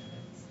a difference.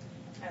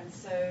 And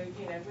so,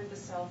 with the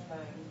cell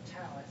phone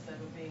towers that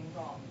were being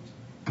bombed,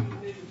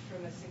 we moved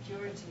from a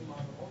security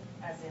model,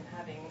 as in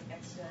having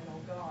external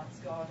guards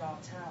guard our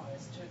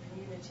towers, to a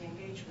community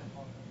engagement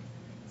model.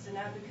 So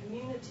now the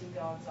community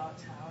guards our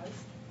towers.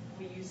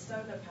 We use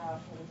solar power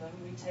for them.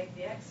 We take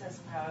the excess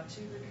power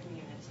to the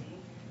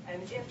community.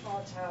 And if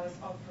our towers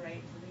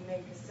operate and we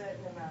make a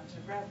certain amount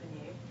of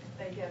revenue,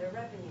 they get a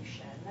revenue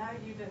share. Now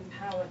you've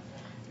empowered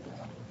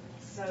them.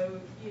 So,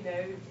 you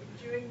know,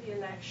 during the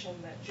election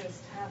that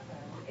just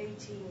happened,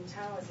 18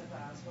 towers of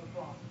ours were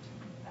bombed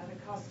at a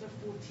cost of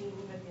 $14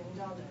 million.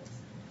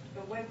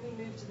 But when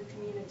we moved to the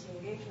community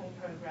engagement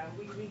program,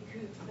 we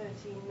recouped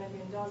 $13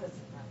 million of that.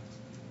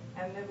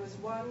 And there was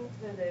one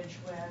village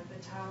where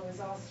the tower was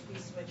asked to be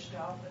switched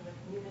off and the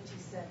community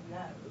said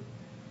no.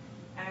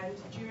 And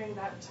during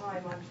that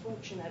time,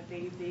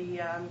 unfortunately,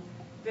 the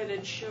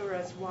village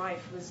shura's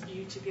wife was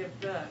due to give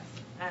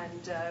birth,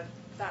 and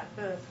that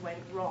birth went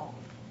wrong.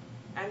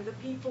 And the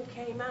people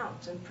came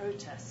out and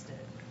protested.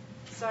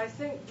 So I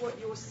think what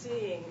you're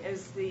seeing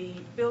is the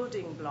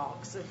building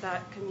blocks of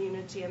that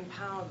community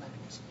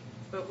empowerment.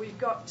 But we've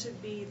got to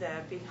be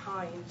there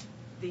behind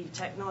the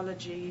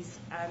technologies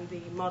and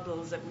the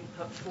models that we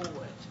put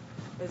forward.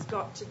 There's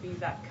got to be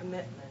that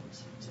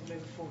commitment to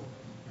move forward.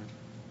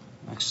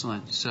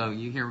 Excellent. So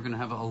you hear we're going to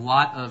have a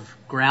lot of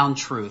ground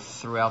truth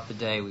throughout the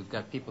day. We've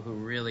got people who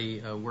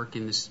really work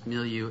in this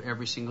milieu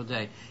every single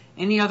day.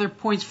 Any other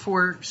points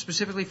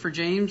specifically for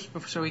James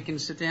so he can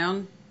sit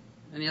down?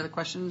 Any other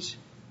questions?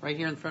 Right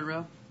here in the front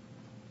row.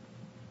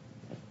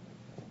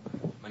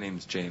 My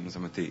name's James.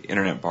 I'm with the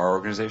Internet Bar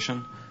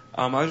Organization.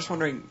 I was just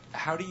wondering,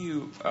 how do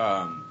you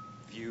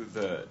view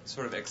the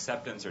sort of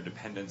acceptance or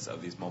dependence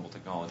of these mobile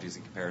technologies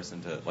in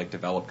comparison to, like,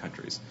 developed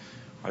countries?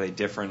 Are they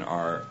different?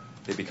 Are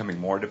they becoming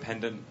more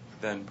dependent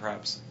than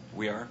perhaps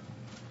we are?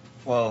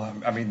 Well,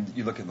 I mean,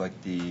 you look at,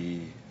 like, the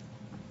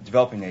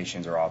developing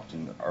nations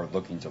are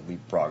looking to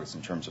leapfrog us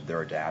in terms of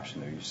their adaptation,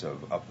 their use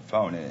of the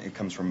phone. And it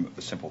comes from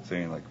a simple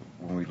thing, like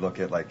when we look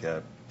at, like,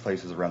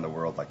 places around the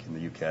world, like in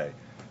the UK, I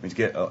mean, to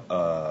get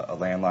a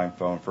landline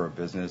phone for a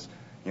business,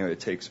 you know, it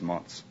takes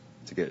months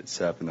to get it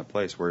set up in a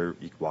place where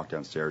you can walk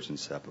downstairs and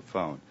set up a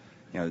phone.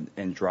 You know,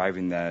 and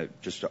driving that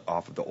just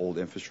off of the old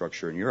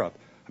infrastructure in Europe,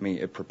 I mean,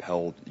 it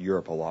propelled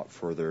Europe a lot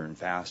further and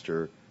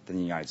faster than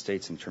the United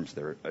States in terms of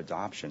their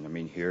adoption. I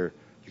mean, here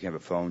you can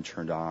have a phone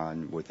turned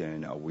on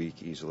within a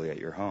week easily at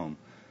your home.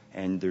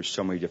 And there's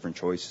so many different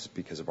choices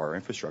because of our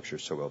infrastructure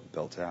so well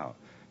built out.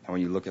 And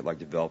when you look at, like,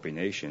 developing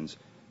nations,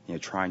 you know,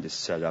 trying to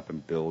set up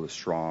and build a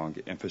strong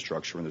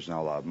infrastructure when there's not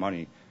a lot of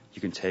money,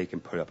 you can take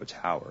and put up a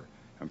tower.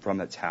 And from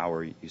that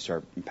tower, you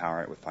start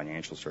empowering it with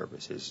financial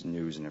services,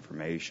 news and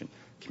information,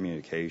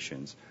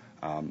 communications,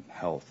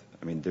 health.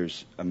 I mean,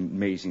 there's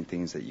amazing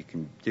things that you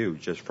can do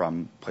just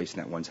from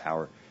placing that one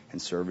tower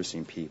and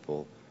servicing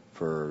people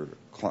for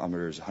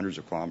kilometers, hundreds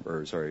of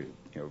kilometers,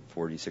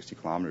 40, 60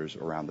 kilometers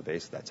around the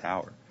base of that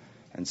tower.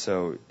 And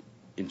so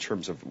in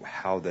terms of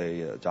how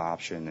they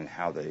adoption and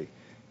how they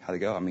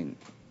go, I mean,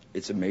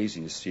 it's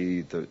amazing to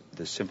see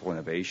the simple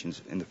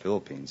innovations in the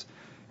Philippines.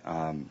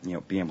 You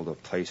know, being able to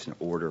place an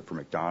order for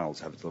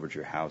McDonald's, have it delivered to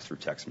your house through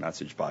text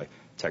message by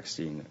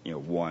texting, you know,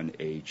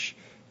 1H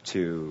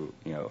to,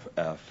 you know,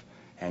 F,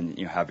 and,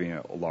 you know, having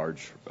a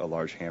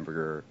large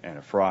hamburger and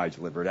a fry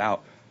delivered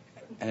out.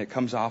 And it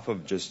comes off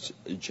of just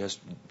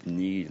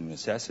need and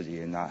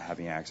necessity and not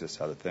having access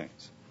to other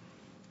things.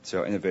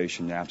 So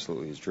innovation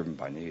absolutely is driven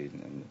by need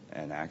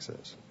and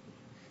access.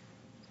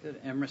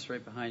 Good. Emrys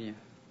right behind you.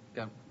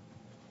 Got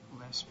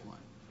last one.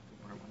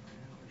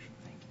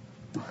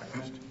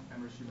 Thank you.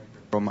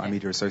 From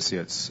iMedia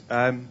Associates.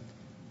 I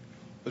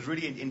was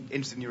really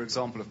interested in your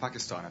example of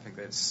Pakistan. I think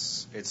that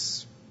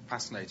it's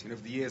fascinating.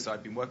 Over the years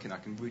I've been working, I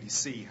can really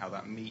see how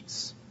that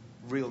meets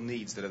real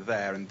needs that are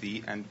there and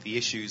the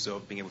issues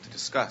of being able to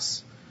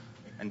discuss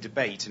and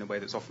debate in a way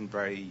that's often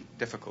very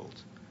difficult.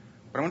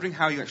 But I'm wondering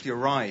how you actually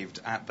arrived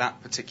at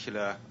that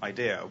particular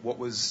idea. What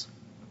was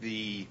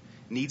the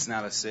needs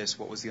analysis?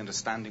 What was the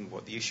understanding of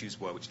what the issues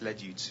were which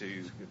led you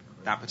to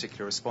that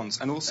particular response?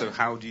 And also,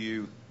 how do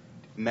you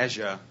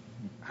measure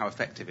how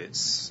effective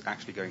it's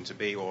actually going to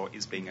be or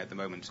is being at the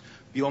moment,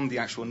 beyond the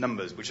actual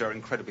numbers, which are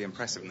incredibly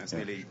impressive, and there's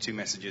nearly 2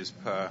 messages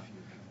per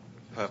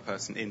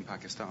person in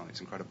Pakistan.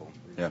 It's incredible.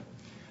 Yeah.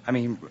 I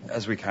mean,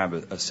 as we kind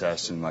of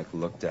assessed and, like,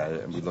 looked at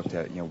it, and we looked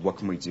at, you know, what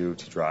can we do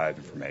to drive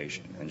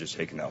information, and just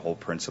taking that whole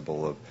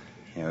principle of,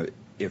 you know,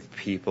 if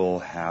people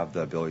have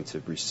the ability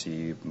to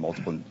receive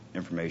multiple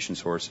information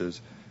sources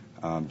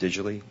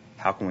digitally,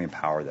 how can we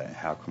empower that?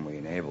 How can we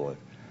enable it?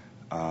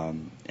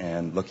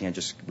 And looking at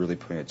just really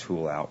putting a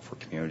tool out for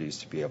communities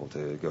to be able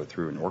to go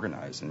through and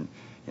organize, and,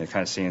 you know,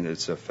 kind of seeing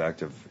its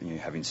effect of, you know,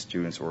 having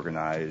students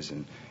organize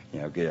and, you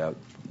know, get out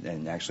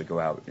and actually go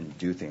out and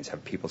do things,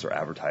 have people start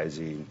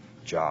advertising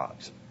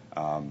jobs,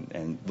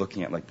 and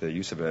looking at, like, the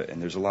use of it.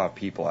 And there's a lot of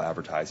people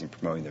advertising,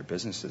 promoting their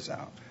businesses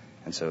out.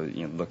 And so,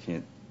 you know, looking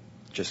at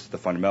just the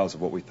fundamentals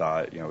of what we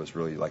thought, you know, was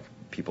really like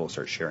people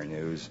start sharing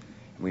news,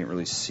 and we didn't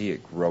really see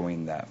it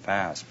growing that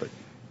fast, but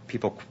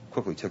people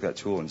quickly took that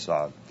tool and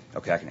saw,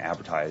 okay, I can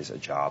advertise a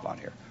job on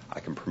here. I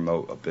can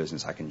promote a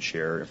business. I can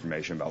share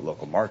information about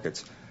local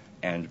markets.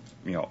 And,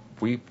 you know,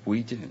 we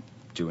didn't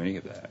do any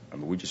of that. I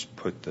mean, we just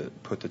put the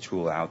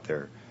tool out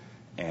there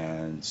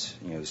and,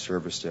 you know,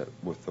 serviced it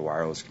with the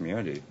wireless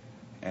community.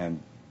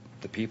 And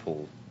the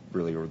people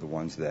really were the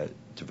ones that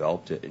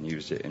developed it and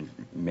used it and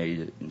made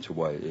it into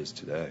what it is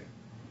today.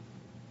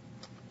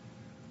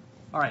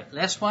 All right,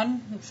 last one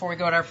before we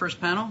go to our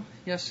first panel.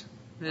 Yes,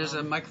 there's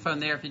a microphone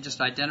there. If you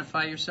just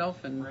identify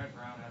yourself and. Brad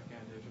Brown, Afghan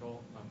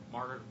Digital.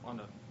 Margaret, on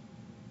to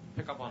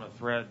pick up on a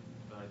thread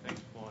that I think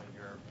is flowing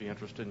here. Be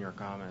interested in your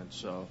comments.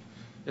 So,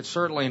 it's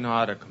certainly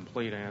not a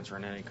complete answer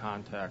in any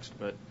context,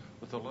 but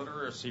with the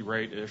literacy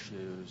rate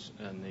issues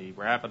and the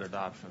rapid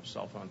adoption of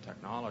cell phone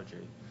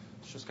technology,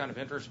 it's just kind of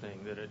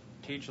interesting that it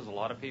teaches a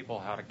lot of people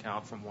how to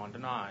count from 1 to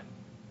 9,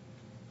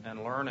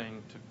 and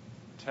learning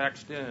to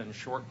text in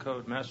short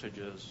code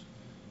messages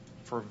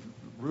for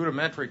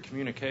rudimentary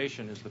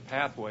communication is the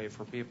pathway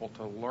for people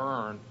to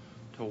learn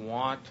to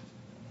want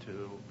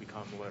to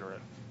become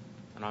literate.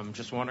 And I'm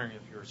just wondering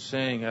if you're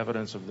seeing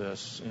evidence of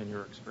this in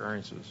your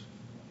experiences.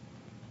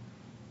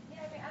 Yeah,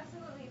 I mean,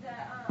 absolutely.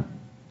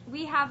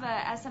 We have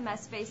a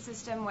SMS-based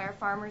system where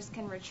farmers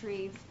can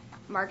retrieve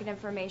market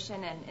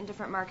information in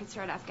different markets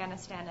throughout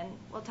Afghanistan, and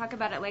we'll talk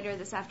about it later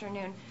this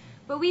afternoon.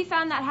 But we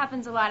found that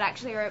happens a lot,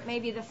 actually, or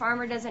maybe the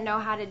farmer doesn't know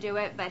how to do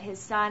it, but his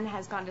son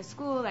has gone to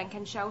school and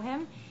can show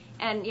him.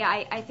 And,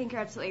 yeah, I think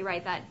you're absolutely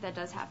right. That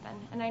does happen.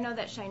 And I know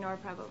that Shainor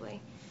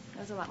probably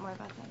knows a lot more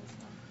about that as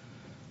well.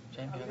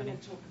 James, I'm going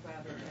to talk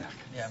about it now.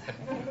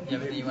 Yeah,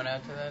 but you want to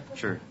add to that?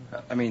 Sure.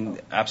 I mean,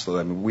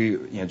 absolutely. I mean, we,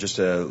 just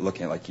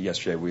looking at like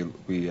yesterday, we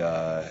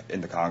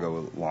in the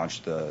Congo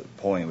launched the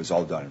polling. It was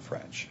all done in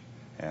French,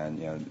 and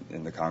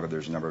in the Congo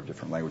there's a number of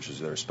different languages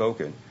that are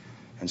spoken,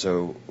 and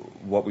so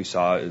what we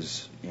saw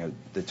is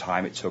the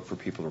time it took for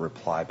people to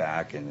reply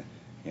back and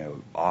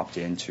opt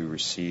in to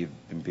receive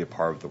and be a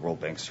part of the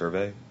World Bank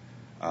survey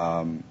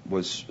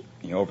was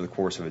over the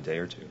course of a day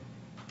or two.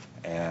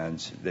 And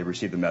they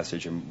received the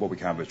message, and what we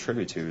kind of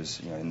attribute to is,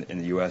 in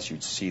the U.S.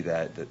 you'd see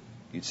that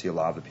you'd see a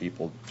lot of the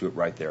people do it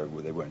right there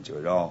where they wouldn't do it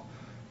at all.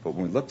 But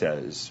when we looked at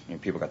it, is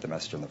people got the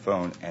message on the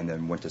phone and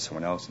then went to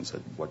someone else and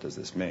said, "What does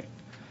this mean?"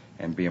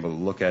 And being able to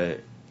look at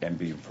it and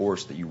be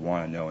forced that you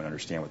want to know and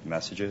understand what the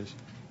message is,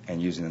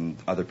 and using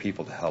other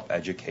people to help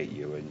educate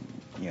you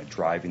and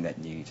driving that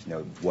need to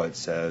know what it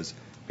says,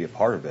 be a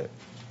part of it,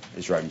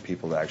 is driving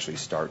people to actually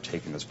start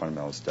taking those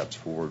fundamental steps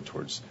forward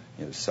towards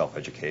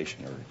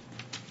self-education.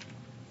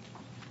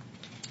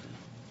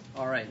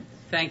 All right.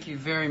 Thank you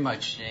very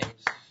much, James.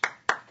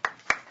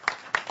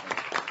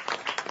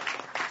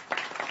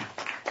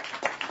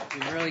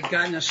 You've really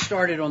gotten us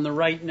started on the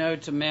right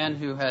note. A man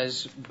who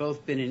has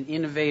both been an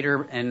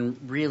innovator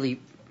and really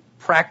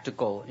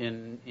practical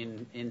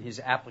in his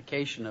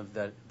application of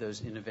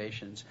those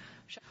innovations.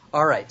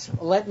 All right.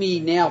 Let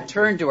me now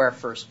turn to our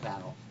first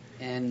panel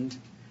and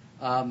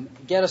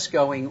get us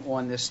going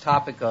on this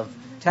topic of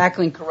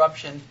tackling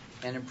corruption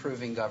and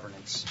improving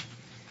governance.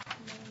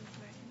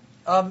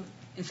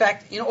 In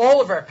fact, in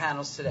all of our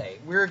panels today,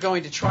 we're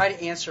going to try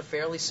to answer a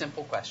fairly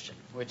simple question,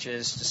 which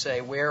is to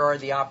say, where are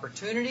the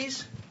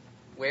opportunities?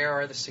 Where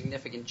are the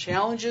significant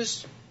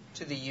challenges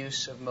to the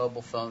use of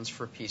mobile phones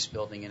for peace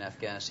building in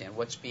Afghanistan?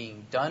 What's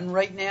being done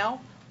right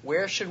now?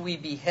 Where should we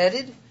be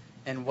headed?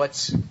 And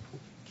what's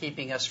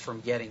keeping us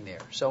from getting there?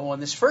 So on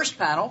this first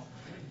panel,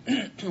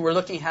 we're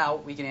looking how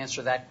we can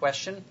answer that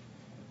question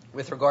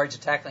with regard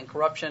to tackling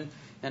corruption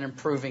and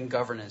improving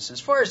governance. As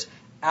far as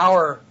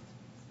our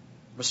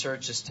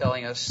research is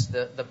telling us,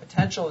 the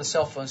potential of the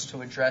cell phones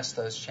to address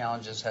those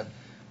challenges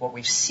what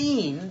we've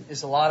seen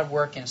is a lot of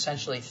work in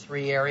essentially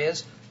 3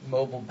 areas.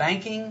 Mobile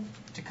banking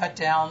to cut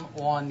down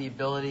on the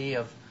ability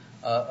of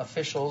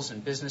officials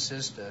and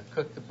businesses to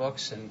cook the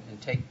books and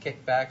take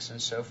kickbacks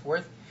and so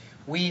forth.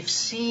 We've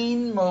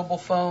seen mobile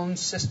phone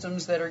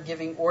systems that are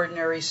giving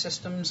ordinary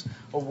systems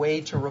a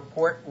way to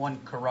report on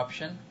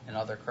corruption and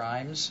other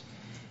crimes.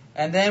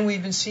 And then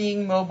we've been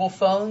seeing mobile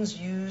phones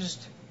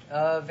used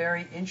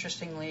very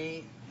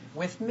interestingly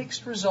with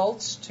mixed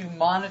results to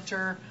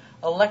monitor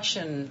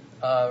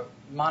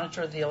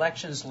the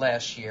elections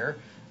last year,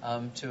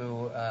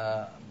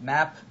 to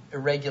map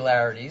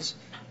irregularities.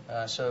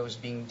 So it was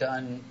being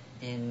done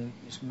in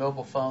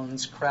mobile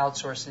phones,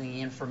 crowdsourcing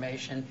the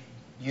information,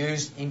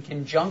 used in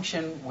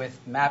conjunction with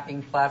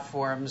mapping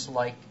platforms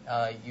like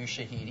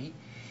Ushahidi.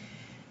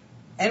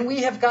 And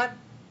we have got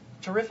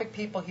terrific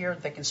people here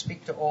that can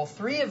speak to all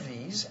 3 of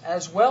these,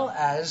 as well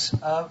as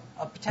a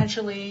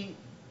potentially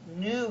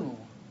new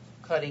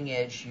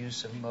cutting-edge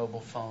use of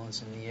mobile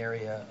phones in the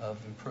area of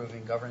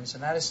improving governance,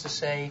 and that is to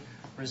say,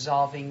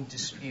 resolving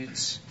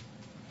disputes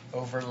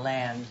over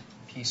land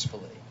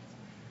peacefully.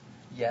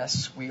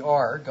 Yes, we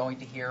are going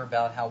to hear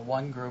about how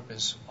one group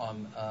is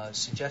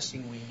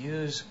suggesting we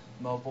use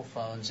mobile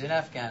phones in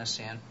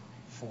Afghanistan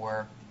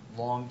for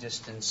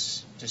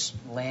long-distance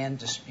land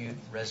dispute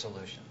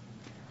resolution.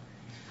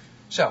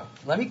 So,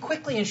 let me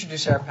quickly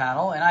introduce our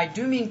panel, and I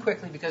do mean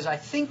quickly because I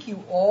think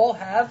you all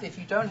have, if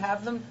you don't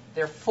have them,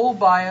 their full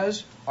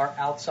bios are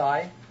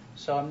outside,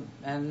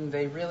 and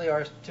they really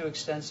are too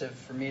extensive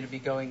for me to be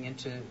going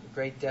into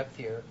great depth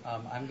here.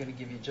 I'm going to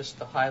give you just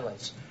the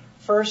highlights.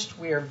 First,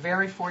 we are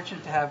very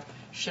fortunate to have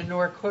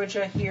Shainor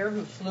Khoja here,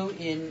 who flew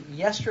in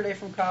yesterday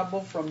from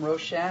Kabul, from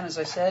Roshan, as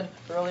I said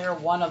earlier,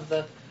 one of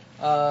the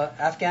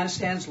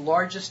Afghanistan's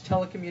largest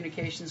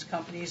telecommunications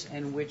companies,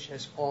 and which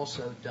has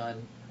also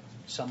done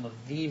some of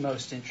the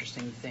most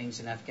interesting things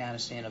in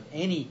Afghanistan of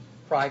any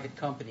private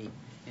company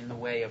in the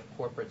way of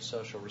corporate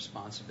social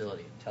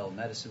responsibility. A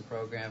telemedicine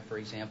program, for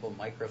example,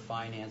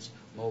 microfinance,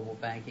 mobile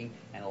banking,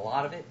 and a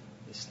lot of it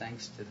is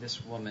thanks to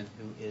this woman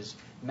who is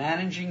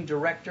managing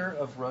director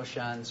of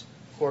Roshan's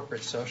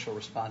corporate social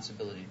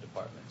responsibility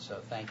department. So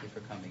thank you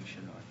for coming,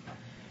 Shanor.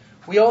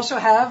 We also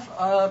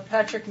have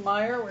Patrick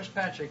Meyer. Where's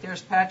Patrick?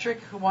 There's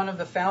Patrick, one of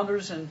the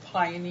founders and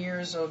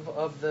pioneers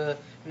of the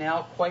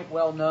now quite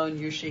well-known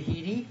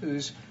Ushahidi,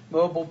 whose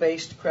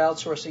mobile-based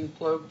crowdsourcing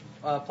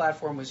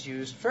platform was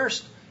used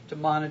first to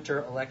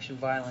monitor election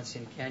violence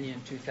in Kenya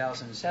in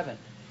 2007,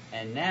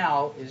 and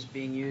now is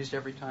being used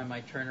every time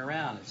I turn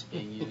around. It's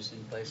being used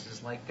in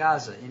places like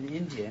Gaza, in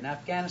India, in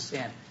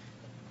Afghanistan.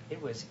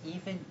 It was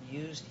even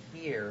used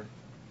here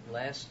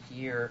last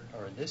year,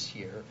 or this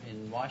year,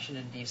 in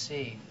Washington,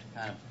 D.C., to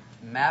kind of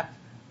map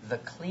the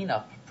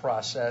cleanup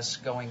process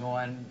going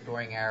on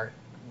during our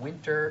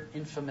winter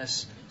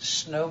infamous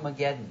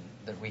Snowmageddon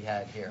that we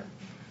had here.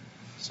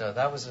 So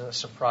that was a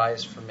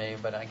surprise for me,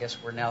 but I guess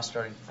we're now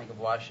starting to think of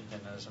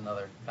Washington as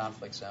another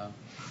conflict zone.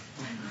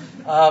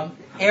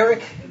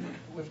 Eric,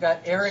 we've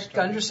got Eric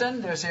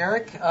Gunderson. There's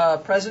Eric,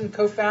 president,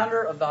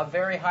 co-founder of the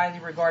very highly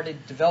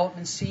regarded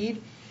Development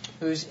Seed,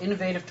 whose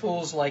innovative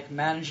tools like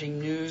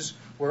managing news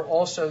were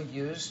also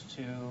used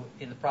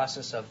in the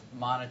process of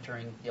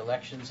monitoring the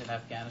elections in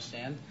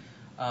Afghanistan.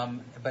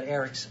 But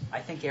I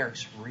think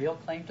Eric's real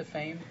claim to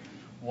fame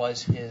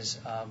was his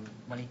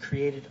when he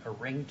created a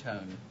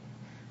ringtone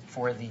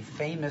for the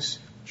famous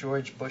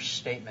George Bush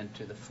statement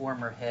to the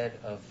former head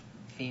of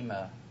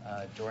FEMA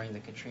during the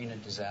Katrina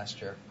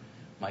disaster,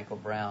 Michael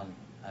Brown.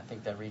 I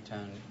think that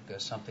ringtone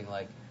goes something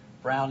like,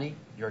 "Brownie,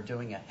 you're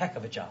doing a heck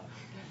of a job."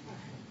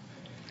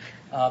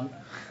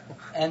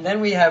 And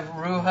then we have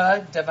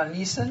Ruha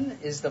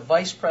Devanisan, is the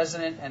vice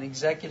president and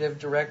executive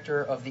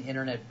director of the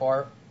Internet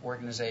Bar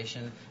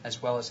Organization,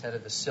 as well as head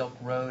of the Silk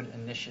Road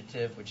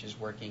Initiative, which is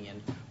working in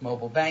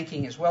mobile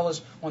banking, as well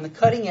as on the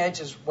cutting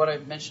edge, is what I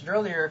mentioned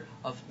earlier,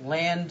 of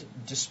land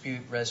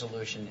dispute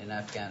resolution in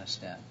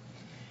Afghanistan.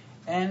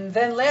 And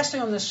then lastly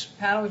on this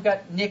panel, we've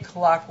got Nick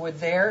Lockwood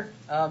there.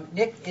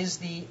 Nick is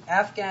the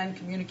Afghan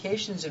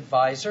communications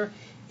advisor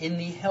in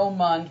the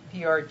Helmand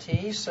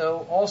PRT,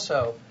 so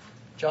also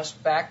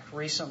just back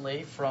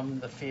recently from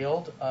the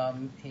field.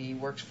 He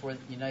works for the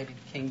United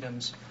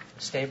Kingdom's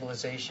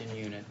Stabilization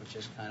Unit, which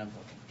is kind of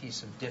a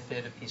piece of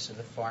DFID, a piece of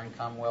the Foreign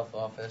Commonwealth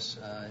Office.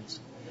 It's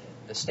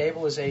the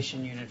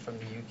Stabilization Unit from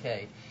the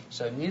UK.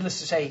 So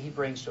needless to say, he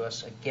brings to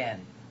us, again,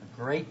 a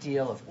great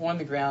deal of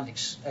on-the-ground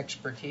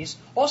expertise.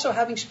 Also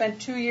having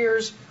spent 2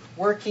 years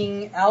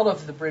working out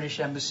of the British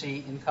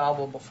Embassy in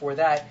Kabul before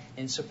that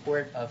in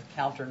support of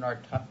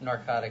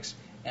counter-narcotics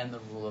and the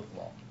rule of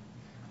law.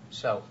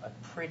 So a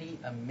pretty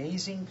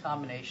amazing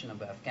combination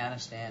of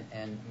Afghanistan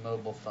and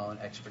mobile phone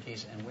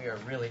expertise, and we are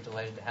really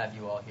delighted to have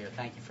you all here.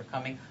 Thank you for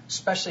coming,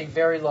 especially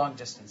very long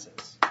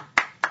distances.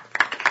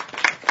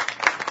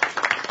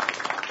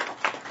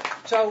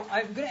 So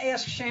I'm going to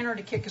ask Shanor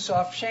to kick us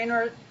off.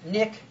 Shanor,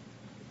 Nick,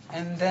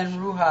 and then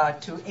Ruha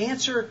to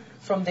answer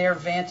from their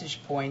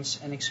vantage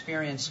points and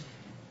experience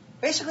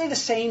basically the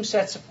same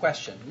sets of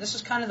questions. This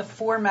is kind of the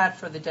format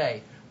for the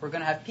day. We're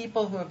going to have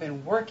people who have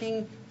been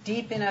working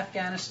deep in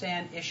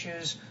Afghanistan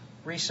issues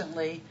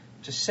recently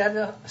to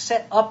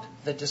set up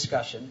the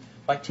discussion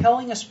by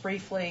telling us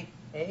briefly,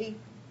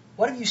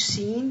 what have you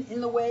seen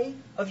in the way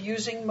of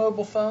using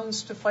mobile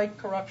phones to fight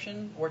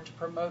corruption or to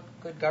promote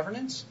good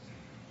governance?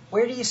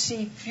 Where do you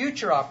see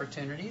future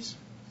opportunities?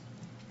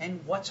 And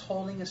what's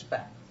holding us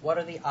back? What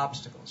are the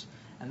obstacles?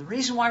 And the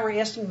reason why we're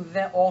asking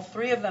all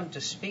three of them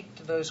to speak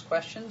to those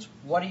questions,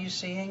 what are you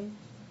seeing?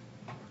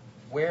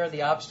 Where are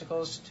the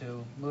obstacles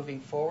to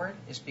moving forward,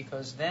 is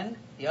because then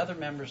the other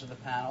members of the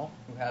panel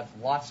who have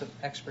lots of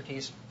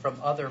expertise from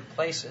other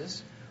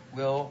places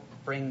will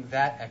bring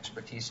that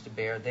expertise to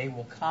bear. They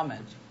will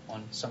comment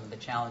on some of the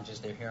challenges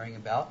they're hearing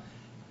about.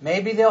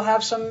 Maybe they'll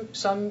have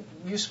some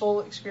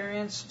useful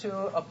experience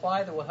to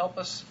apply that will help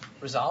us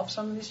resolve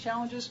some of these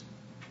challenges.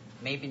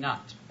 Maybe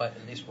not, but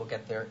at least we'll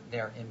get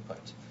their input.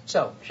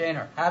 So,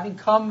 Shanor, having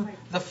come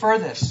the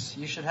furthest,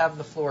 you should have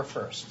the floor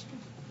first.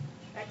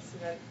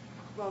 Excellent.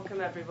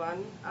 Welcome,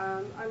 everyone.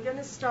 I'm going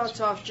to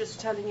start off just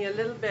telling you a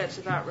little bit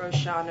about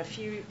Roshan, a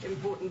few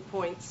important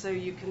points so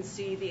you can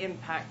see the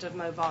impact of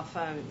mobile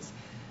phones.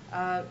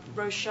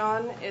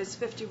 Roshan is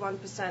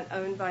 51%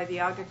 owned by the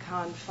Aga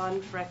Khan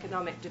Fund for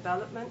Economic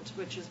Development,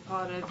 which is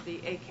part of the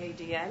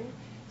AKDN.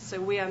 So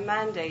we are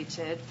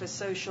mandated for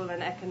social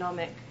and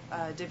economic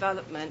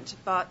development,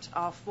 but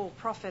our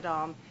for-profit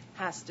arm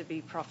has to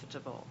be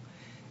profitable.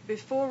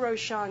 Before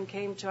Roshan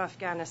came to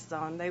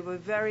Afghanistan, there were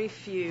very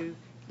few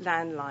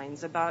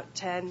landlines, about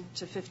 10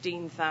 to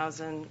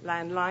 15,000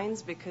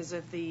 landlines because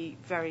of the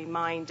very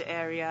mined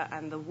area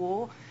and the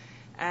war.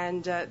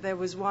 And there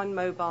was one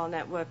mobile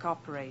network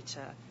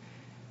operator.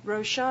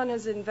 Roshan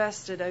has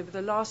invested over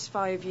the last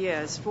 5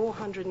 years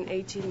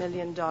 $480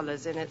 million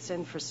in its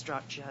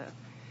infrastructure.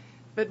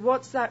 But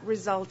what's that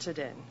resulted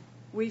in?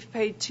 We've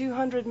paid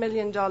 $200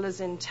 million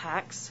in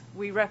tax.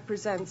 We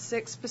represent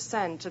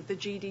 6% of the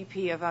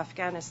GDP of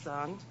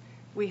Afghanistan.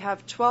 We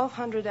have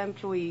 1,200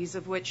 employees,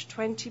 of which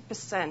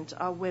 20%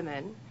 are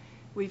women.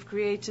 We've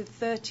created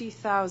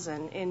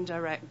 30,000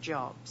 indirect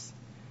jobs.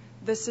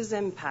 This is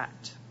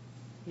impact.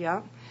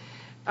 Yeah?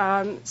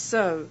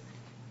 So,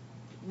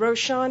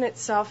 Roshan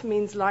itself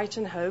means light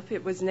and hope.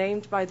 It was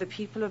named by the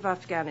people of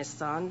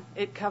Afghanistan.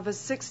 It covers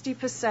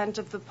 60%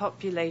 of the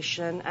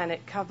population, and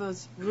it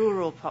covers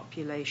rural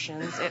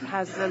populations. It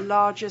has the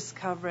largest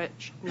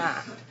coverage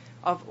map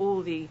of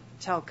all the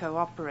telco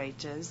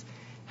operators,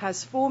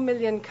 has 4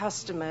 million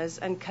customers,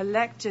 and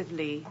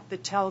collectively the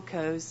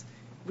telcos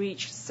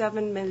reach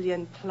 7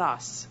 million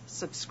plus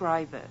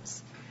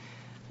subscribers.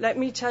 Let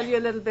me tell you a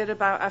little bit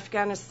about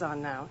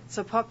Afghanistan now. It's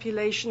a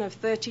population of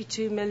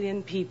 32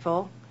 million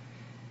people.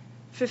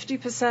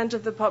 50%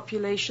 of the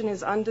population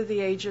is under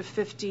the age of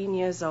 15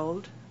 years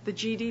old. The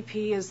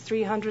GDP is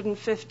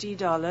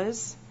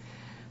 $350.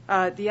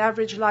 The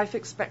average life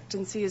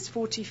expectancy is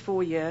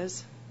 44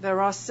 years. There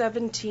are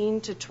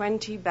 17 to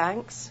 20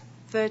 banks,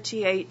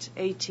 38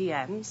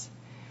 ATMs.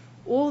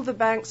 All the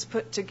banks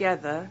put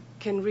together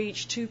can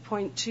reach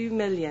 2.2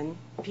 million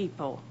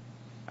people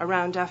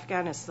around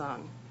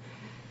Afghanistan.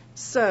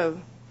 So,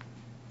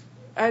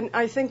 and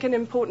I think an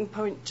important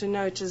point to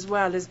note as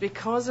well is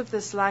because of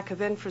this lack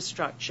of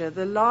infrastructure,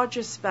 the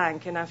largest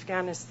bank in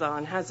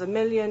Afghanistan has 1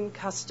 million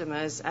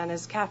customers and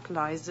is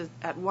capitalized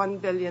at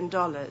 $1 billion.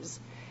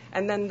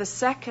 And then the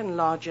second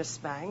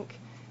largest bank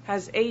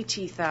has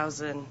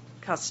 80,000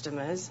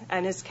 customers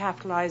and is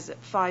capitalized at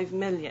 5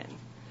 million.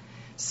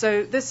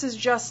 So this is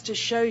just to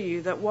show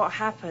you that what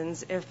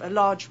happens if a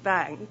large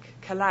bank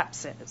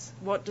collapses.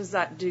 What does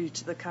that do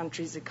to the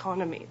country's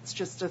economy? It's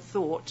just a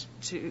thought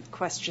to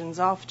questions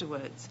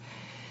afterwards.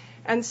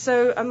 And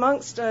so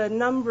amongst a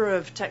number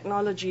of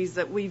technologies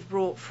that we've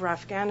brought for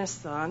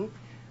Afghanistan,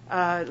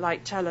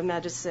 like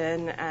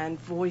telemedicine and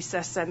voice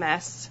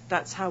SMS,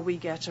 that's how we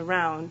get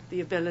around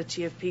the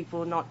ability of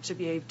people not to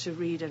be able to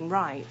read and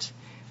write.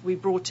 We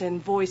brought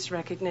in voice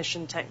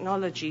recognition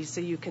technology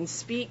so you can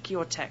speak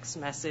your text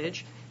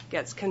message,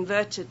 gets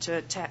converted to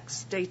a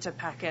text data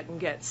packet and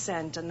gets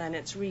sent, and then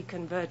it's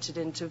reconverted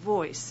into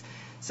voice.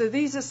 So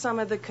these are some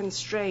of the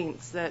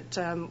constraints that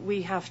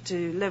we have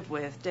to live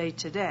with day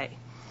to day.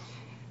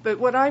 But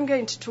what I'm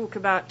going to talk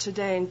about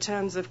today in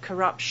terms of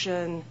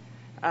corruption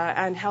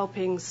and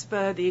helping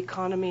spur the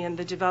economy and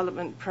the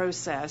development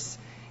process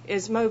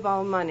is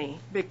mobile money,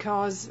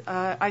 because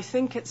I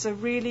think it's a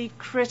really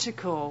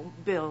critical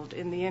build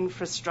in the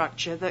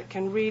infrastructure that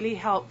can really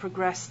help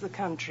progress the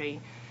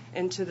country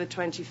into the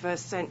 21st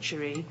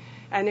century,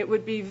 and it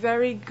would be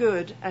very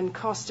good and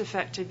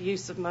cost-effective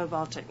use of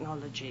mobile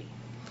technology.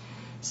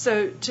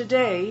 So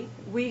today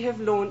we have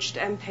launched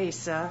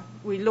M-Pesa.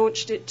 We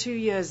launched it 2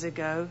 years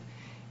ago.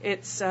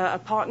 It's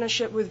a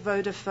partnership with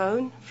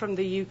Vodafone from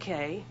the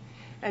UK.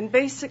 And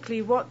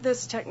basically what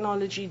this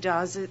technology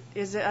does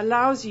is it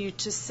allows you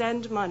to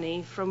send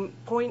money from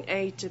point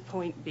A to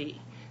point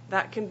B.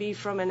 That can be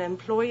from an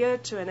employer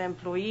to an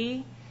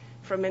employee,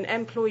 from an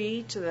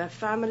employee to their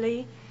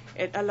family.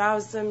 It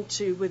allows them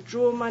to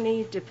withdraw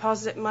money,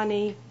 deposit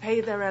money,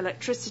 pay their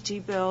electricity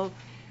bill,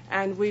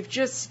 and we've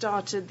just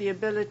started the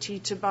ability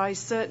to buy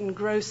certain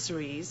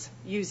groceries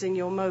using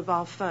your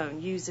mobile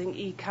phone, using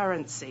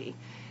e-currency.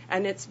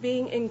 And it's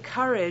being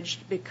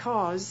encouraged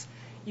because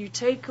you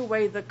take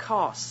away the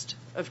cost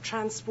of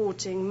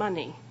transporting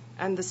money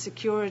and the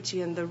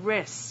security and the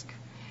risk.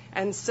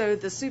 And so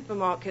the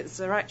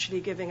supermarkets are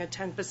actually giving a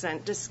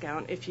 10%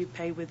 discount if you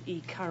pay with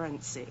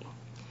e-currency.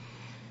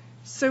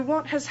 So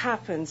what has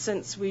happened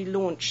since we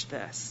launched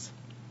this?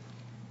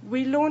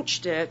 We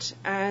launched it,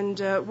 and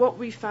what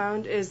we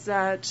found is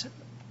that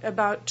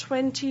about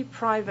 20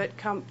 private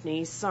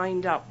companies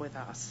signed up with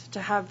us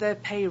to have their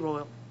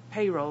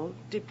payroll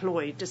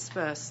deployed,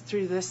 dispersed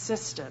through this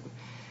system.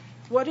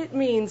 What it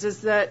means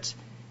is that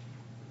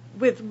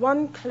with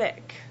one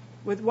click,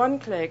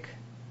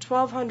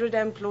 1,200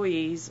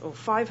 employees or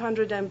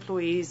 500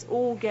 employees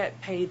all get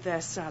paid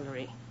their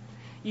salary.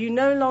 You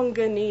no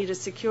longer need a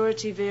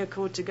security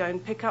vehicle to go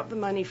and pick up the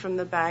money from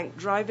the bank,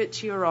 drive it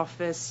to your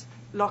office,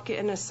 lock it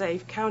in a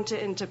safe, count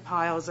it into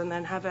piles, and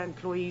then have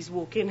employees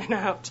walk in and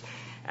out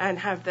and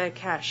have their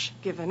cash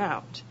given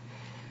out.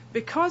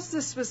 Because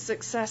this was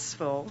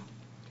successful,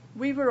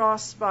 we were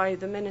asked by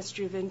the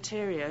Ministry of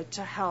Interior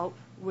to help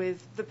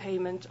with the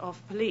payment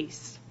of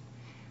police.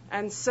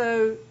 And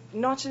so,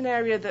 not an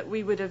area that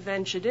we would have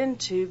ventured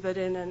into, but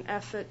in an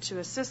effort to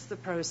assist the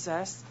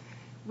process,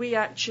 we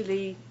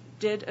actually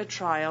did a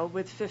trial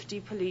with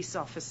 50 police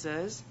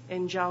officers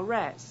in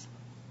Jalrez.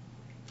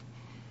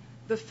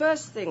 The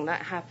first thing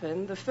that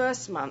happened, the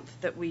first month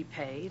that we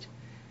paid,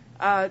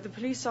 the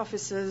police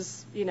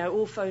officers,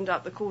 all phoned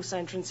up the call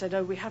center and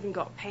said, we haven't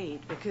got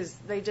paid, because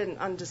they didn't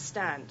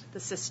understand the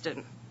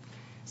system.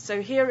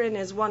 So herein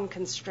is one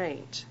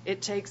constraint.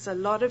 It takes a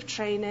lot of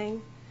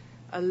training,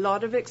 a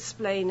lot of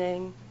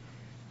explaining,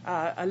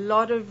 a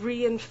lot of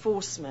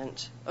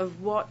reinforcement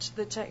of what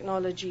the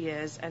technology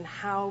is and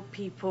how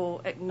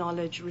people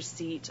acknowledge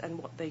receipt and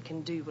what they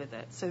can do with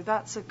it. So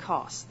that's a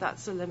cost.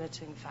 That's a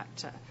limiting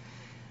factor.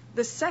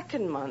 The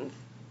second month,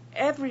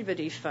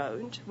 everybody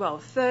phoned, well,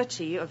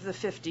 30 of the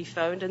 50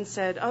 phoned and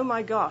said, oh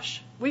my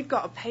gosh, we've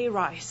got a pay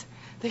rise.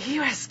 The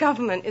US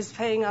government is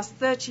paying us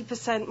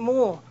 30%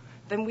 more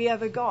than we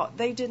ever got.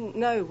 They didn't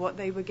know what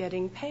they were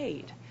getting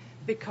paid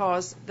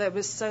because there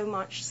was so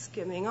much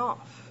skimming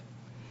off.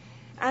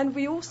 And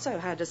we also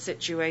had a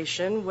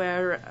situation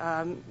where,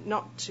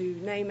 not to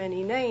name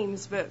any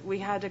names, but we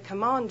had a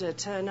commander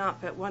turn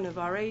up at one of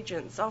our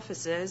agents'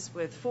 offices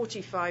with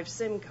 45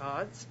 SIM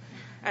cards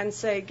and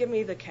say, give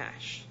me the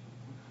cash,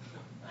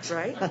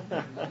 right?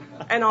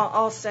 And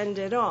I'll send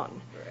it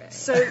on.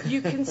 So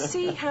you can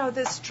see how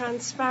this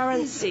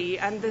transparency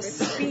and this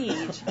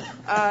speed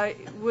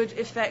would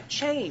affect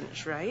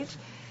change, right?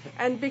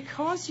 And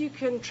because you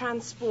can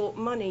transport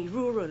money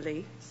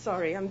rurally,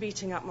 sorry, I'm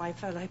beating up my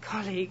fellow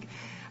colleague,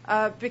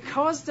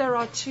 because there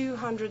are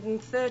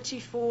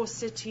 234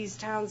 cities,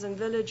 towns, and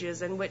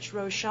villages in which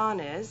Roshan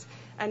is,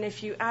 and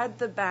if you add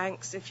the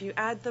banks, if you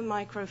add the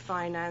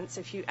microfinance,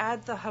 if you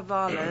add the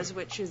havalas,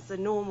 which is the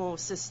normal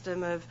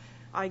system of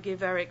I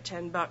give Eric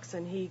 $10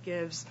 and he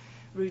gives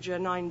Ruja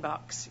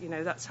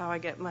 $9, that's how I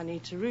get money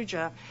to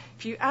Ruja.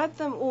 If you add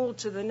them all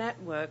to the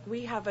network,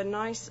 we have a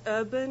nice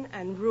urban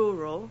and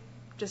rural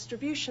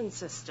distribution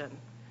system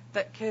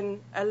that can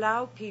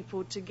allow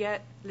people to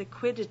get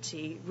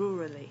liquidity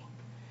rurally.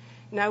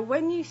 Now,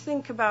 when you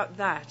think about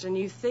that and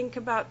you think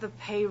about the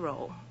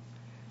payroll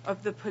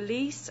of the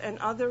police and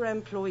other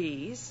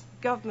employees,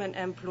 government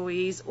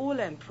employees, all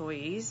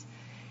employees,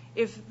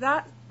 if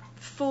that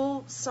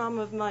full sum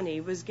of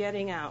money was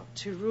getting out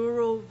to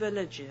rural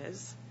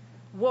villages,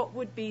 what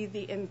would be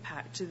the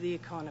impact to the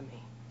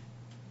economy?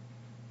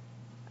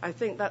 I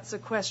think that's a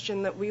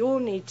question that we all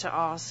need to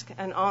ask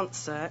and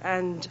answer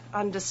and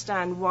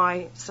understand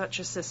why such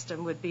a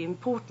system would be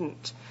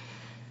important.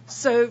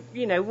 So,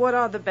 what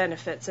are the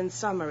benefits in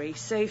summary?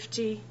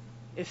 Safety,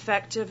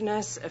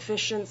 effectiveness,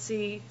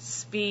 efficiency,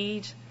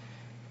 speed,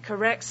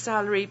 correct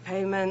salary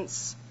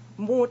payments,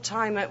 more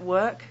time at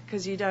work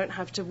because you don't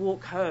have to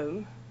walk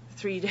home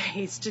 3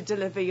 days to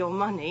deliver your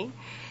money,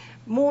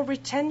 more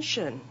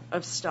retention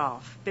of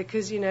staff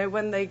because,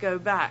 when they go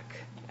back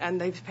and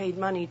they've paid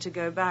money to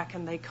go back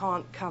and they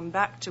can't come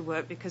back to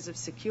work because of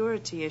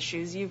security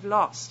issues, you've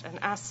lost an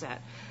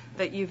asset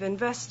that you've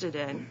invested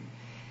in.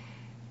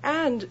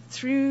 And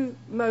through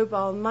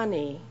mobile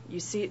money, you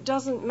see, it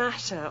doesn't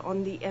matter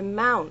on the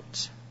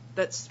amount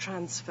that's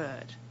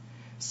transferred.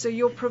 So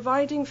you're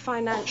providing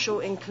financial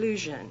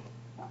inclusion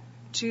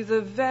to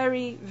the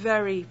very,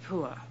 very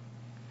poor.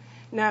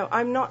 Now,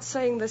 I'm not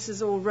saying this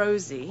is all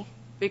rosy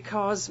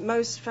because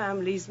most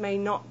families may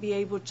not be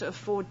able to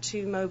afford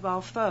 2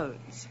 mobile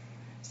phones.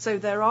 So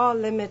there are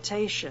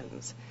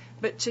limitations.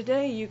 But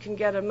today you can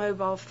get a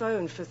mobile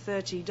phone for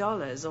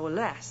 $30 or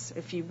less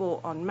if you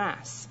bought en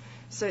masse.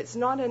 So it's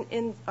not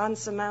an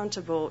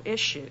unsurmountable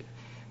issue.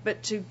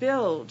 But to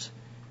build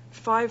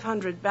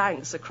 500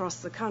 banks across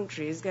the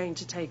country is going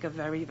to take a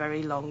very,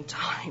 very long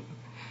time.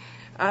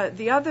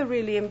 The other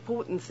really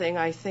important thing,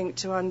 I think,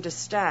 to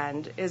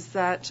understand is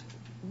that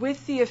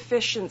with the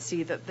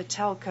efficiency that the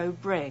telco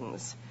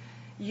brings,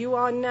 you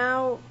are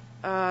now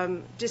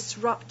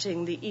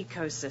disrupting the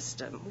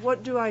ecosystem.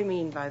 What do I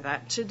mean by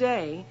that?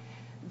 Today,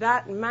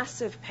 that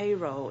massive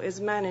payroll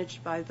is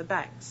managed by the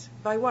banks,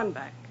 by one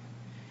bank.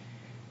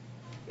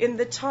 In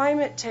the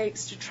time it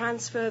takes to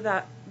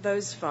transfer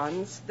those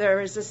funds, there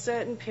is a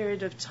certain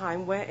period of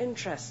time where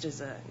interest is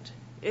earned.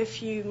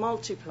 If you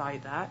multiply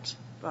that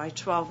by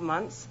 12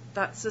 months,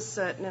 that's a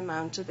certain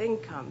amount of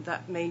income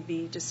that may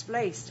be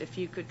displaced. If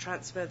you could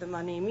transfer the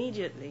money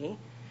immediately,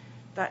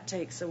 that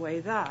takes away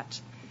that.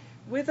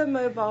 With a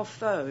mobile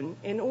phone,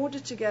 in order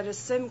to get a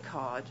SIM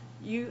card,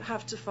 you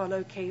have to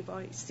follow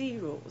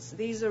KYC rules.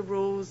 These are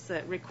rules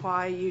that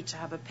require you to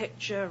have a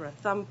picture, a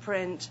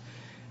thumbprint,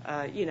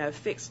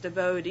 fixed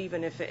abode,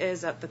 even if it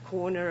is at the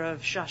corner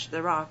of Shash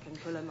Darak and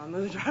Pula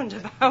Mahmud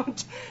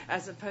roundabout,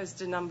 as opposed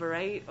to number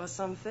 8 or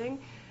something.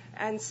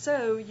 And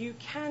so you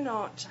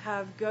cannot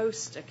have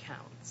ghost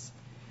accounts.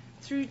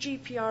 Through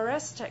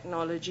GPRS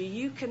technology,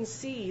 you can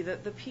see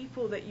that the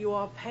people that you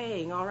are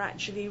paying are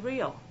actually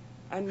real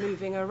and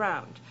moving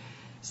around.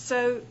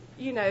 So,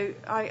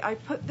 I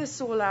put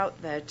this all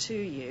out there to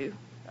you,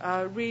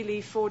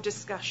 really for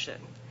discussion.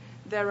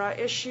 There are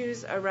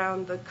issues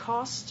around the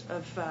cost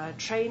of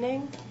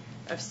training,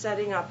 of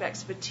setting up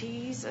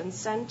expertise and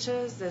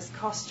centers. There's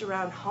cost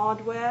around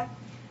hardware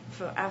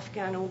for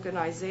Afghan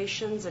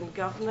organizations and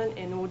government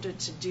in order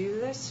to do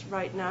this.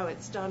 Right now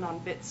it's done on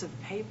bits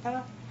of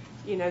paper.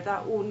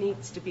 That all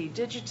needs to be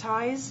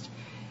digitized.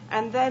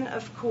 And then,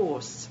 of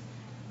course,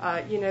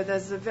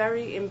 there's a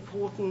very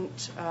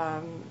important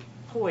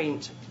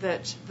point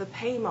that the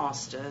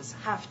paymasters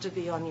have to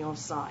be on your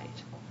side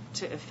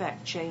to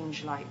effect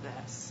change like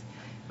this.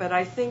 But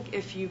I think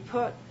if you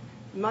put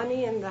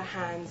money in the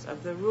hands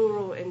of the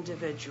rural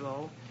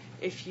individual,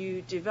 if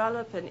you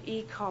develop an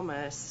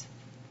e-commerce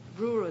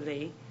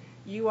rurally,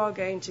 you are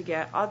going to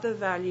get other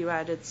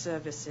value-added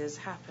services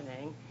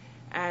happening,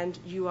 and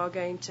you are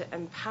going to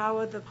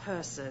empower the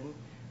person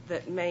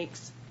that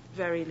makes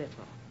very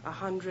little,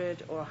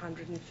 $100 or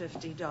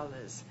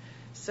 $150.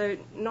 So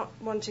not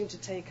wanting to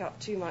take up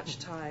too much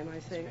time, I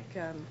think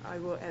I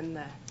will end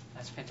there.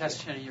 That's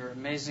fantastic, Jenny. You're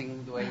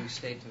amazing the way you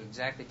stayed to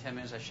exactly 10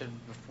 minutes. I should,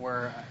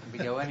 before we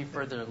go any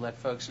further, let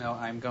folks know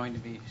I'm going to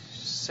be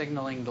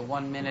signaling the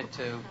 1 minute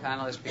to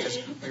panelists because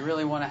we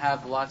really want to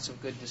have lots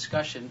of good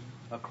discussion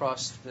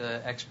across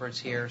the experts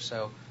here.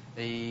 So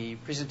the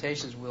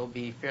presentations will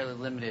be fairly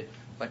limited,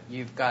 but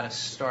you've got us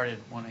started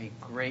on a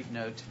great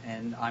note.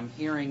 And I'm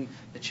hearing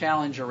the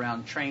challenge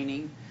around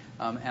training.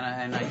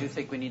 And I do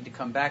think we need to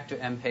come back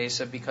to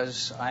M-PESA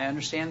because I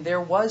understand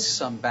there was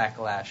some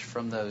backlash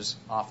from those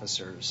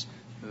officers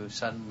who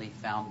suddenly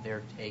found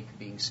their take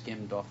being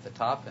skimmed off the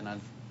top, and I'd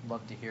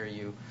love to hear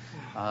you.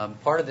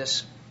 Part of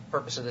this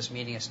purpose of this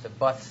meeting is to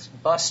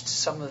bust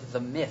some of the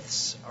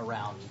myths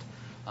around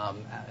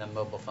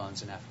mobile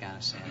phones in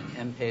Afghanistan.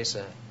 And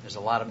M-PESA, there's a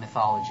lot of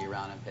mythology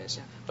around M-PESA.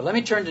 But let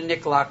me turn to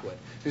Nick Lockwood,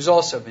 who's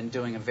also been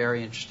doing a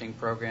very interesting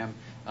program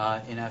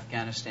in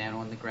Afghanistan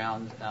on the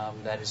ground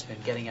that has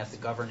been getting at the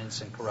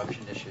governance and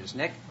corruption issues.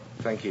 Nick?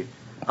 Thank you.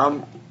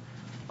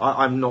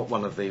 I'm not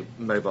one of the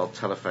mobile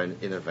telephone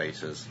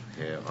innovators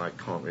here. I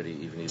can't really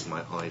even use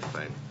my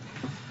iPhone.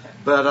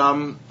 But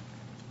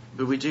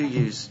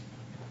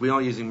we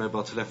are using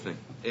mobile telephony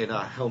in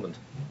Helmand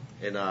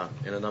in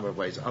a number of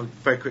ways.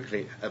 Very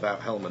quickly about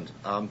Helmand.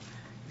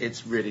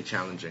 It's really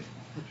challenging.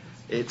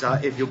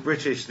 If you're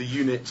British, the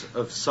unit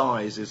of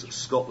size is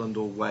Scotland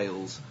or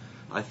Wales.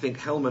 I think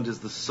Helmand is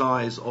the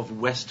size of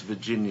West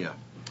Virginia.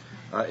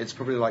 It's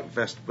probably like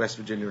West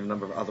Virginia in a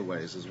number of other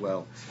ways as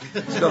well.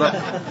 It's got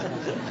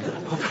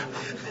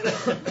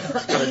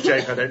a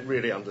joke I don't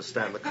really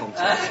understand the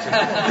context.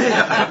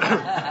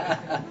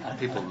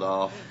 People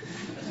laugh,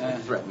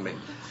 threaten me.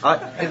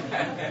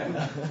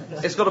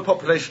 It's got a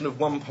population of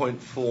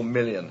 1.4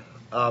 million,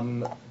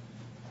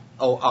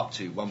 up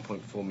to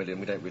 1.4 million.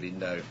 We don't really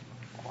know.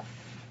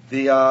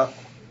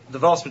 The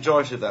vast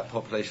majority of that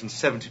population,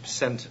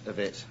 70% of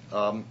it,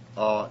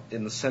 are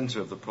in the centre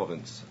of the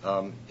province,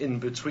 in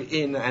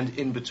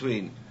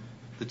between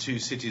the two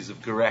cities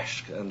of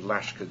Gereshk and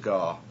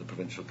Lashkar, the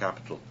provincial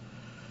capital.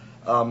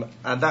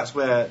 And that's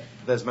where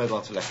there's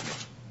mobile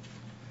telephony,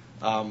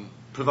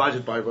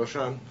 provided by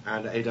Roshan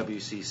and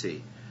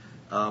AWCC.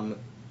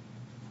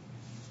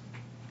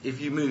 If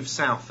you move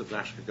south of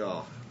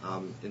Lashkar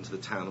into the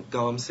town of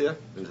Garmsir,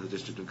 into the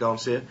district of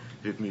Garmsir,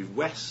 if you move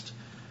west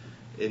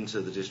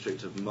into the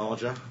district of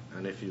Marja,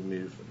 and if you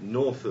move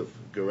north of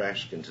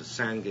Gereshk into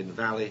Sangin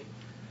Valley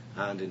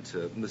and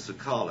into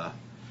Musakala,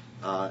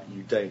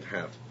 you don't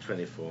have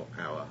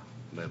 24-hour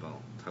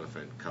mobile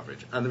telephone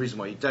coverage. And the reason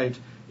why you don't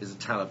is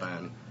the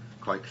Taliban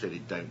quite clearly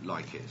don't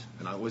like it.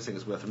 And I always think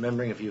it's worth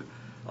remembering, if you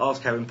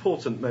ask how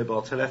important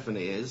mobile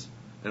telephony is,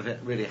 and if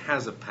it really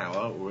has a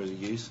power or a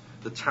use,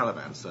 the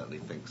Taliban certainly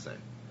think so.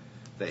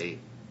 They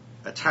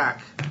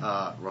attack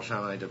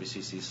Roshan and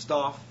AWCC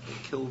staff, they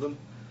kill them,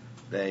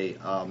 they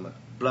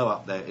blow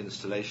up their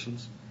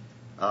installations,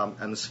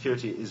 and the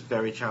security is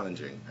very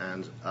challenging.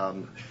 And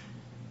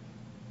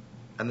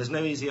there's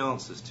no easy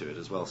answers to it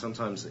as well.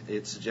 Sometimes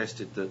it's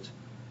suggested that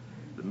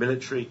the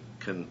military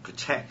can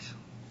protect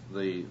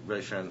the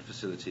Roshan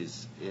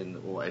facilities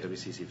or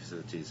AWCC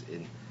facilities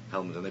in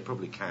Helmand, and they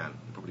probably can,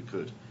 they probably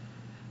could.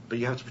 But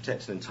you have to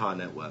protect an entire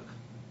network.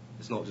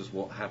 It's not just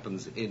what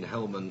happens in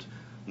Helmand,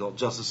 not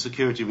just the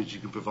security which you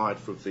can provide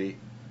for the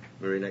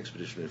Marine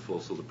Expeditionary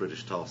Force or the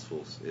British Task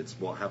Force. It's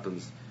what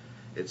happens,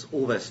 it's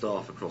all their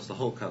staff across the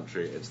whole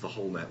country, it's the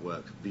whole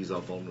network. These are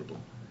vulnerable,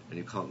 and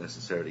you can't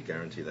necessarily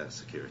guarantee that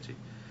security.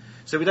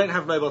 So we don't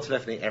have mobile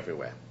telephony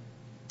everywhere,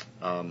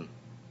 but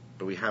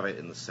we have it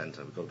in the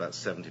centre. We've got about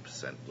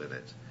 70% with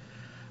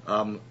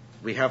it.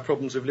 We have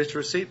problems with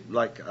literacy,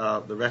 like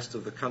the rest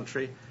of the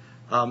country.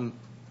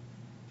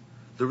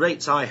 The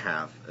rates I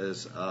have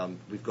is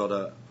we've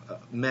got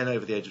men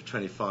over the age of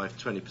 25,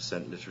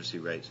 20% literacy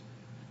rate.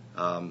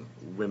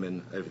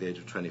 Women over the age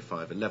of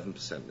 25,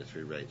 11%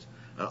 literary rate.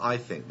 And I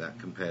think that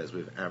compares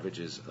with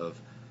averages of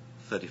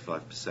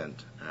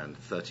 35% and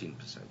 13%.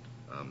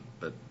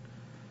 But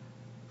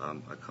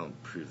I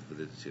can't prove the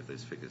validity of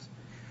those figures.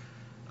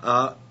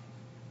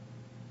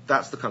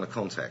 That's the kind of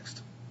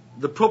context.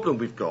 The problem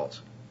we've got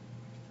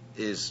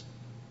is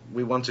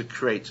we want to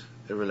create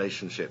a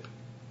relationship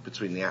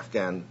between the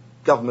Afghan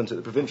government at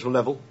the provincial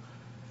level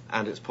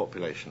and its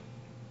population.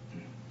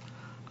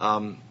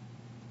 A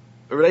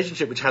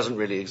relationship which hasn't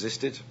really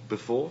existed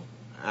before,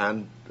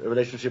 and a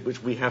relationship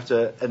which we have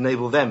to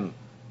enable them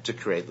to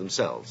create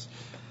themselves.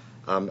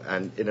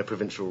 And in a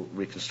provincial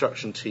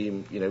reconstruction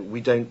team,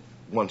 we don't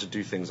want to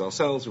do things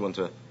ourselves. We want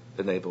to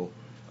enable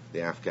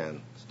the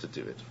Afghans to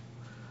do it,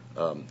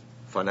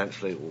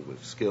 financially or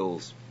with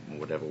skills, in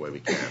whatever way we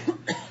can.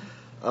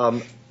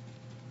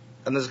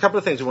 And there's a couple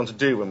of things we want to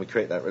do when we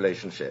create that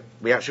relationship.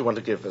 We actually want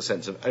to give a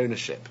sense of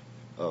ownership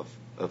of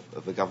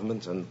the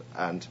government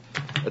and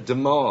a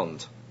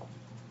demand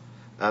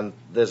And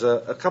there's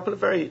a couple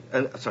of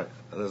and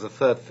there's a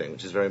third thing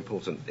which is very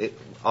important.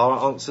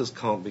 Our answers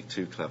can't be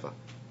too clever.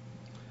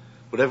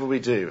 Whatever we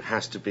do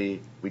has to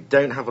be, we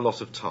don't have a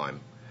lot of time,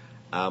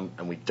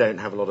 and we don't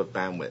have a lot of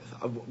bandwidth.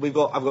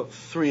 I've got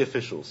 3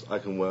 officials I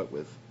can work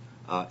with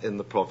in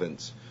the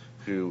province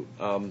who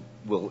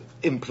will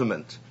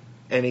implement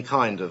any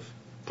kind of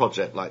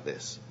project like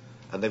this.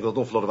 And they've got an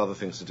awful lot of other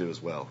things to do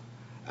as well.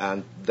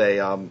 And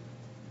they're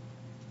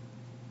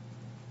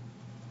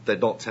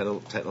not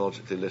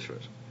technologically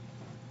literate.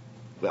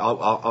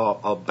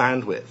 Our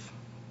bandwidth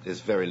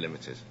is very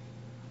limited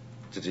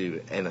to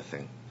do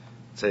anything.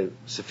 So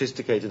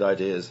sophisticated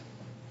ideas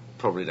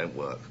probably don't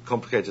work.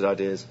 Complicated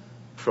ideas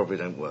probably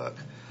don't work.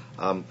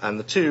 And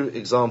the 2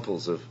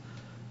 examples of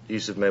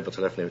use of mobile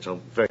telephony, which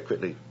I'll very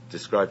quickly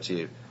describe to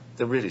you,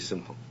 they're really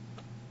simple.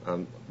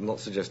 I'm not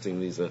suggesting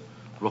these are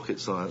rocket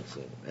science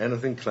or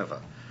anything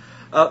clever.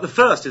 The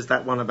first is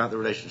that one about the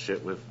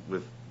relationship with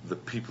the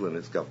people in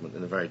its government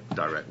in a very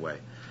direct way.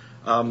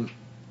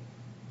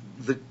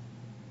 The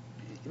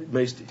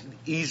most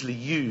easily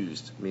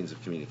used means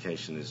of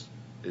communication is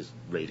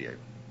radio in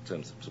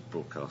terms of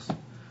broadcast.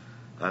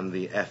 And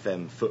the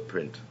FM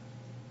footprint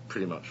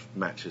pretty much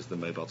matches the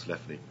mobile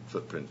telephony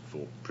footprint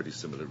for pretty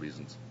similar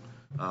reasons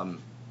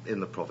in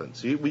the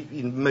province.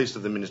 Most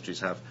of the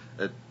ministries have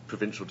a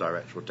provincial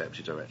director or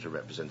deputy director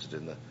represented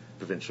in the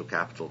provincial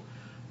capital,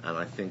 and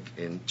I think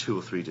in 2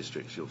 or 3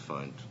 districts you'll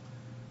find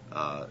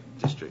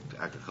district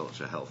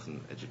agriculture, health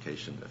and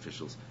education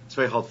officials. It's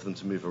very hard for them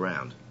to move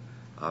around.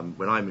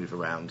 When I move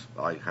around,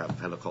 I have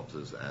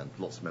helicopters and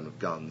lots of men with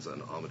guns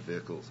and armoured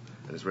vehicles,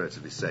 and it's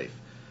relatively safe.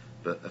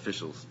 But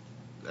officials,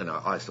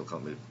 I still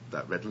can't move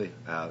that readily.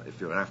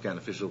 If you're an Afghan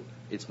official,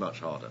 it's much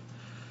harder.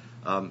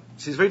 So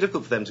it's very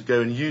difficult for them to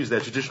go and use their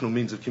traditional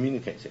means of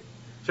communicating.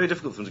 It's very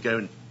difficult for them to go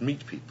and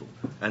meet people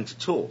and to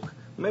talk.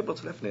 Mobile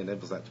telephony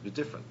enables that to be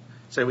different.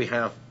 So we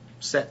have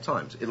set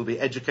times. It'll be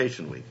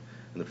Education Week,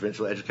 and the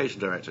provincial education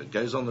director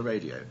goes on the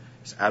radio.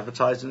 It's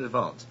advertised in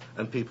advance,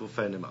 and people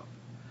phone him up.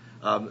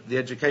 The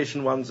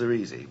education ones are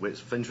easy.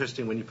 It's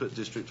interesting when you put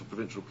district or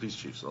provincial police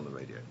chiefs on the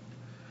radio.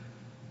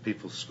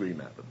 People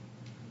scream at them.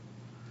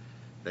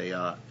 They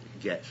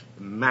get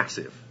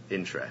massive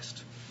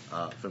interest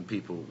from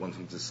people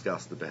wanting to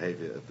discuss the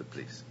behaviour of the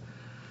police.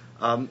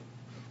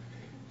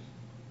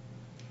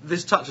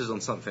 This touches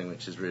on something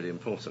which is really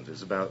important.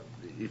 It's about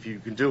if you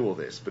can do all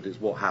this, but it's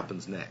what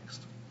happens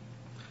next.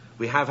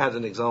 We have had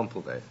an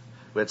example, though,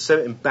 where so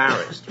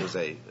embarrassed was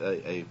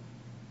a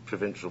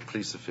provincial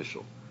police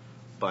official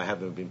by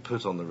having been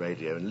put on the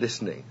radio and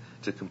listening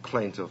to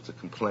complaint after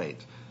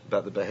complaint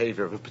about the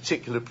behaviour of a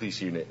particular police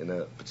unit in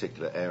a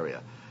particular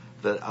area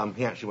that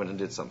he actually went and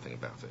did something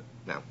about it.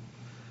 Now,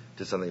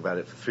 did something about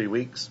it for 3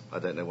 weeks. I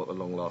don't know what the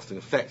long-lasting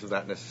effect of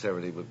that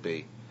necessarily would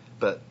be,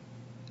 but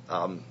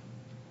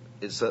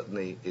it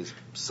certainly is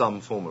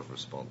some form of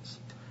response.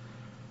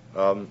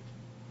 And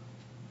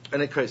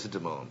it creates a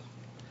demand.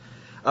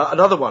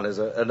 Another one is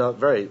a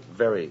very,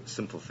 very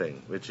simple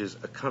thing, which is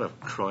a kind of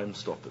Crime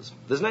Stoppers.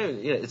 There's no,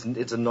 it's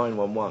a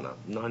 911, a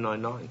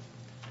 999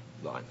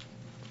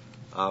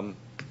 line.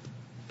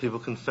 People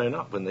can phone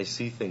up when they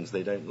see things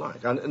they don't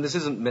like, and this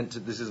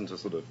isn't a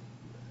sort of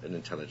an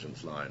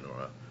intelligence line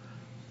or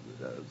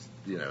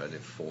an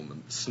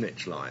informant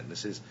snitch line.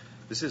 This is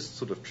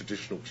sort of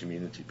traditional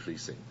community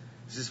policing.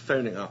 This is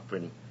phoning up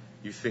when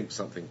you think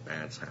something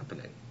bad's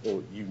happening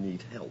or you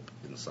need help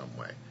in some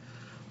way.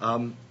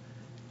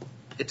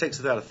 It takes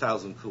about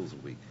 1,000 calls a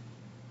week.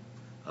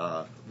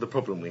 The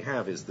problem we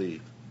have is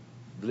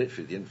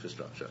literally the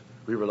infrastructure.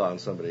 We rely on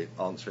somebody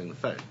answering the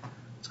phone.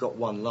 It's got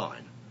one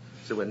line.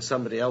 So when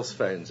somebody else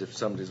phones, if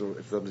somebody's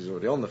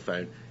already on the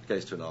phone, it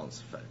goes to an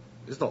answer phone.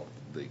 It's not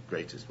the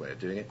greatest way of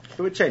doing it, but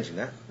we're changing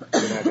that.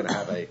 We're now going to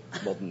have a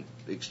modern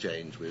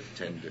exchange with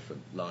 10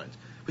 different lines.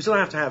 We still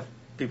have to have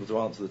people to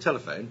answer the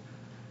telephone,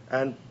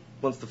 and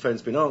once the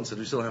phone's been answered,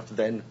 we still have to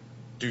then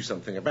do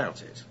something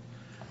about it.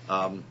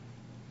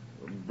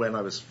 When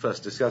I was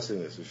first discussing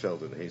this with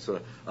Sheldon, he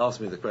sort of asked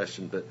me the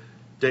question, but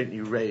don't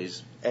you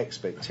raise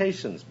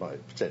expectations by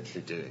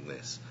potentially doing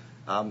this?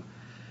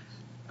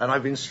 And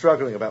I've been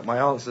struggling about my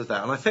answer to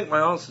that. And I think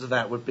my answer to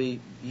that would be,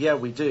 yeah,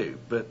 we do.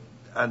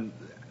 And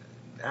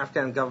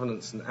Afghan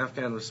governance and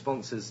Afghan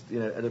responses,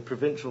 at a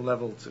provincial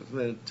level to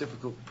a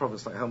typical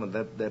province like Helmand,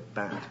 they're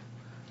bad.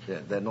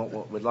 They're not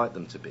what we'd like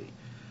them to be.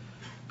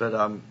 But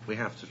we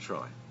have to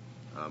try.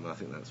 I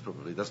think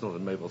that's not a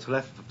mobile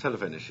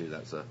telephone issue.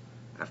 That's a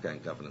Afghan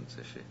governance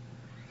issue.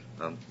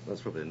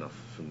 That's probably enough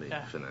for me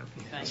for now.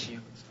 Thank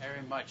you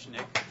very much,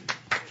 Nick.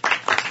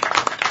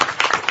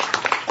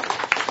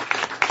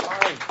 All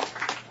right.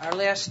 Our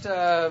last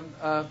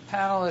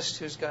panelist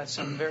who's got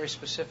some very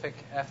specific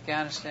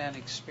Afghanistan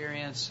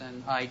experience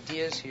and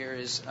ideas here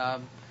is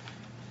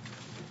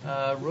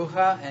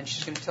Ruha, and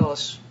she's going to tell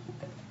us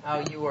how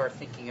you are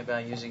thinking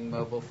about using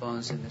mobile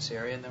phones in this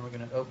area, and then we're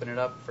going to open it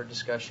up for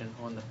discussion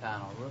on the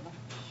panel. Ruha?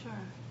 Sure.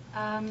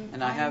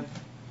 And I have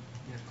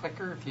your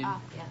clicker if you...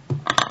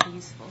 yeah,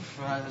 useful.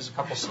 There's a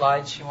couple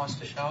slides she wants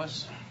to show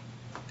us.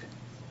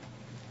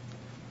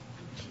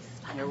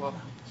 You're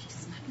welcome.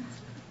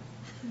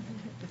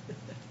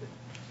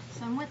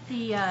 So I'm with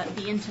the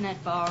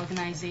Internet Bar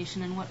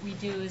Organization, and what we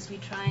do is we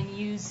try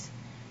and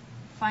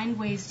find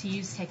ways to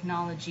use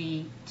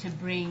technology to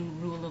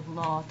bring rule of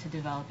law to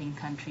developing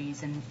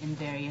countries in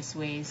various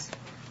ways.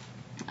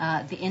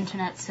 The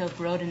Internet Silk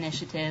Road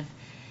Initiative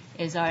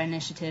is our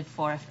initiative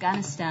for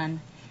Afghanistan,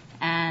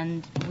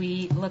 and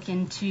we look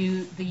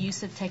into the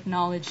use of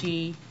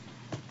technology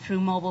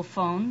through mobile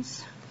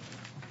phones.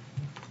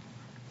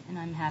 And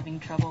I'm having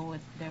trouble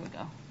with, there we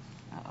go.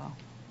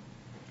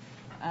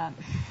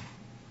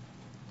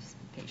 Just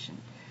be patient.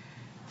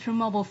 Through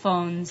mobile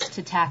phones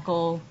to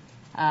tackle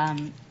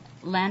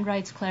land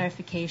rights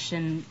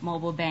clarification,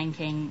 mobile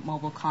banking,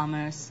 mobile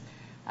commerce.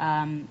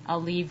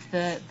 I'll leave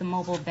the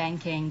mobile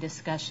banking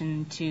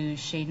discussion to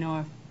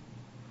Shaynor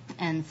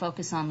and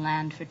focus on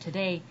land for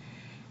today.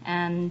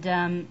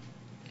 And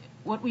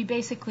what we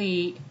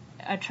basically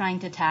are trying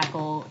to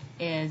tackle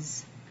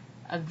is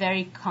a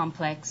very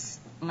complex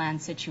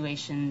land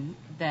situation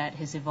that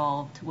has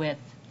evolved with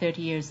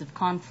 30 years of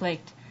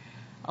conflict,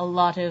 a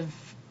lot of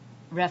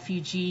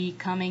refugee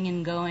coming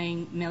and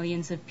going,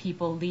 millions of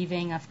people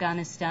leaving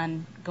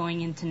Afghanistan, going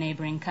into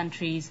neighboring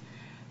countries,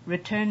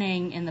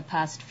 returning in the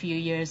past few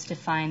years to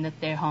find that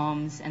their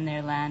homes and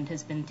their land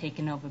has been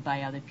taken over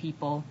by other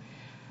people.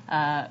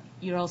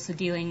 You're also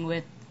dealing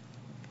with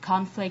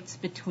conflicts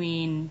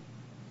between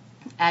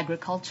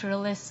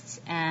agriculturalists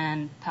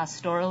and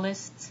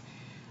pastoralists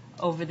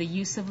over the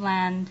use of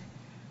land.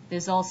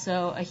 There's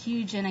also a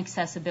huge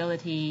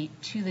inaccessibility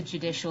to the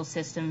judicial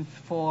system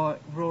for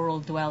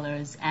rural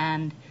dwellers.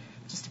 And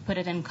just to put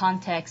it in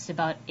context,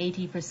 about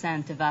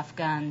 80% of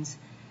Afghans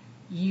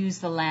use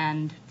the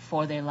land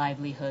for their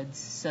livelihoods.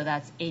 So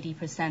that's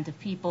 80% of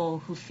people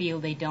who feel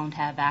they don't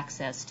have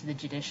access to the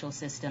judicial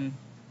system.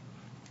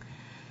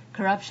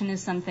 Corruption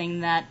is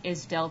something that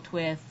is dealt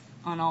with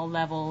on all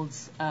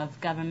levels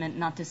of government.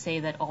 Not to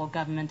say that all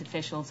government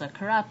officials are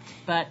corrupt,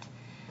 but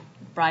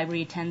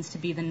bribery tends to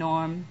be the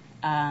norm.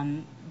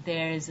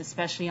 There's,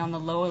 especially on the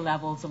lower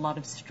levels, a lot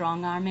of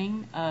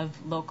strong-arming of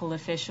local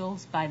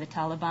officials by the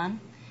Taliban.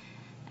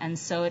 And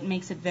so it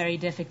makes it very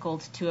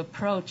difficult to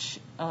approach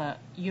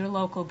your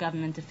local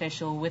government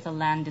official with a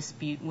land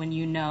dispute when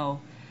you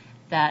know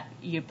that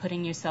you're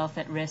putting yourself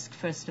at risk,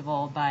 first of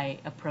all, by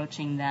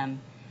approaching them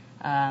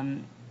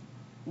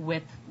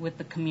with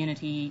the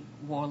community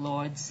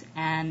warlords.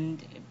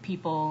 And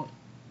people,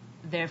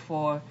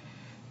 therefore,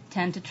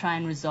 tend to try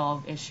and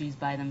resolve issues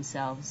by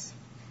themselves.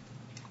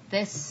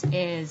 This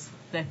is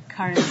the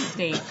current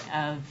state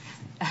of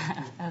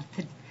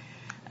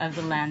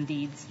the land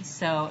deeds.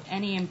 So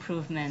any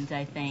improvement,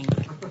 I think,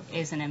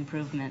 is an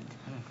improvement.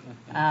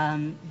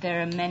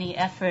 There are many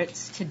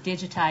efforts to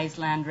digitize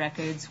land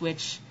records,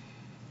 which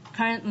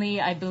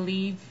currently, I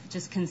believe,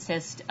 just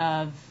consist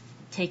of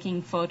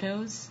taking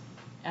photos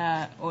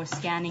or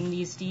scanning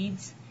these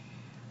deeds.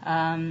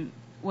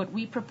 What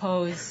we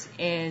propose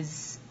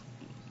is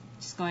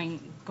just going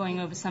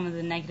over some of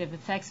the negative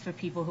effects for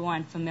people who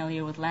aren't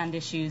familiar with land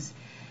issues.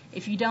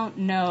 If you don't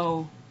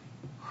know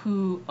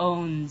who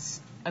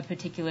owns a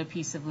particular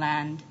piece of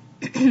land,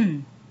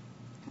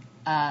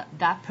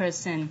 that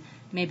person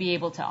may be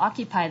able to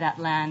occupy that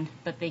land,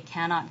 but they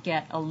cannot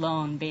get a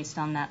loan based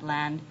on that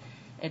land.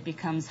 It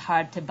becomes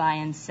hard to buy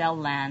and sell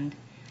land.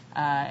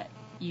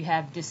 You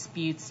have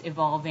disputes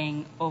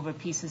evolving over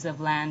pieces of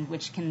land,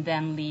 which can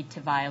then lead to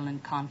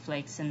violent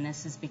conflicts, and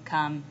this has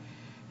become,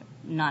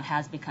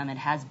 it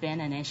has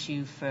been an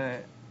issue for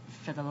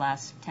the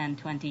last 10,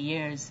 20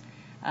 years.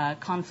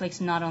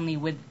 Conflicts not only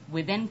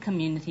within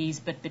communities,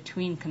 but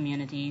between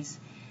communities.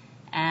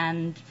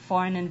 And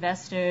foreign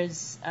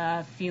investors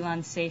feel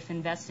unsafe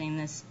investing.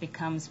 This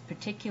becomes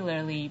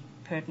particularly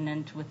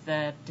pertinent with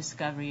the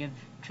discovery of $1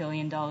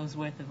 trillion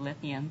worth of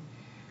lithium.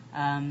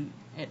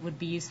 It would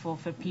be useful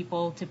for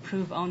people to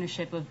prove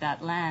ownership of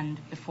that land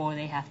before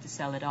they have to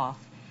sell it off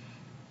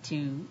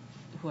to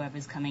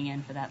whoever's coming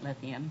in for that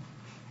lithium.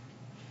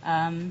 Go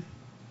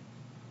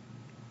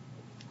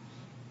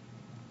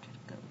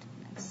to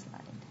the next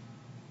slide.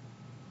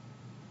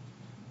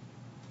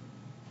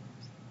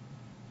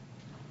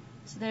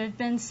 So there have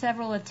been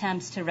several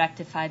attempts to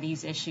rectify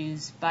these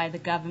issues by the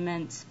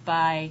government,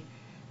 by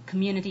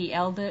community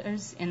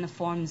elders in the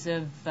forms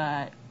of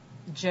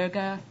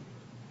jirga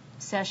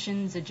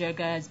sessions. A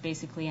jirga is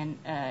basically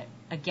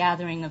a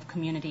gathering of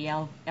community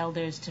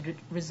elders to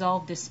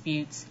resolve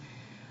disputes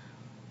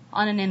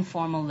on an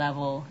informal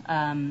level.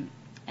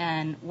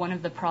 And one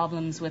of the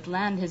problems with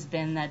land has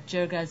been that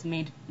jirgas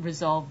may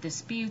resolve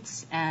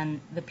disputes, and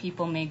the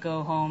people may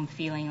go home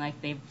feeling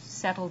like they've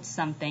settled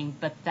something,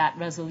 but that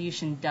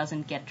resolution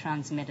doesn't get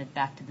transmitted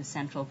back to the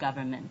central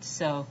government.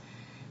 So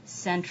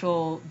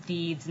central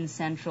deeds and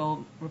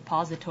central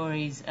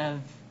repositories of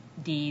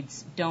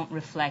deeds don't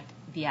reflect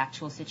the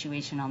actual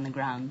situation on the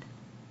ground.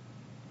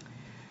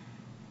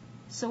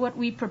 So what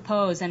we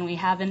propose, and we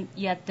haven't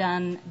yet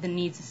done the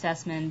needs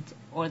assessment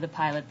or the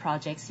pilot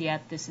projects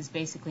yet, this is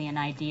basically an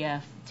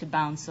idea to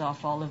bounce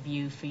off all of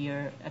you for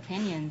your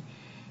opinion,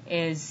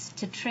 is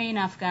to train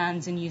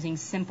Afghans in using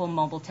simple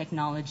mobile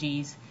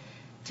technologies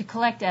to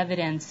collect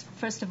evidence,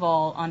 first of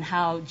all, on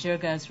how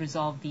jirgas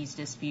resolve these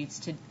disputes,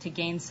 to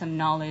gain some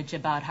knowledge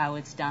about how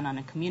it's done on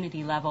a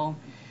community level,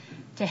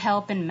 to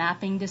help in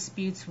mapping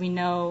disputes. We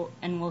know,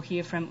 and we'll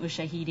hear from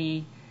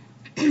Ushahidi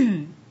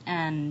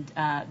and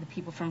the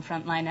people from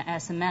Frontline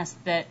SMS,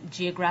 that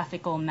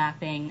geographical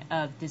mapping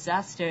of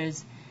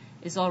disasters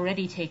is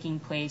already taking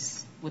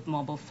place with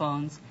mobile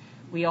phones.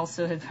 We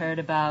also have heard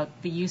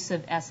about the use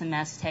of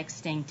SMS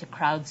texting to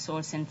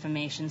crowdsource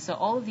information. So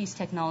all of these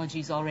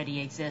technologies already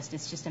exist.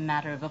 It's just a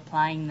matter of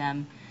applying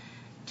them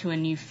to a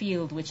new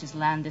field, which is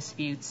land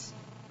disputes.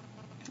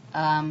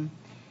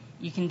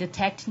 You can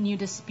detect new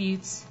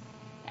disputes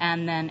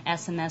and then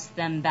SMS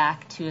them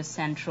back to a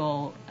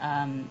central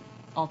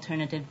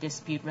alternative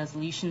dispute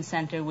resolution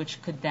center,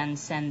 which could then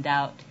send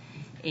out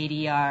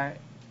ADR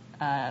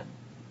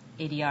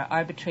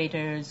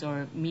arbitrators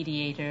or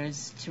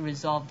mediators to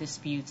resolve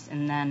disputes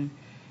and then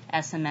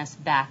SMS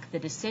back the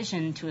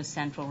decision to a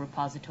central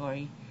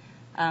repository.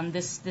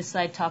 This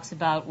slide talks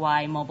about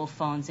why mobile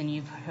phones, and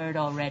you've heard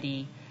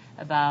already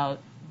about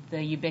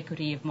the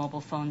ubiquity of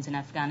mobile phones in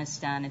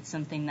Afghanistan. It's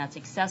something that's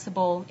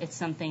accessible. It's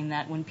something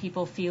that when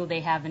people feel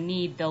they have a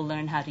need, they'll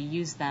learn how to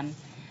use them.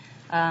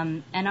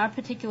 And our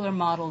particular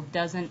model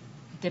doesn't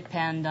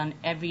depend on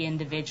every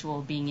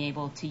individual being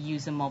able to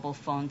use a mobile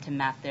phone to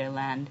map their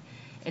land.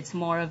 It's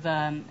more of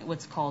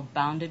what's called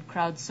bounded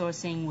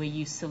crowdsourcing, where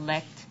you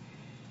select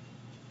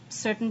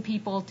certain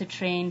people to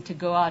train to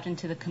go out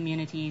into the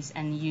communities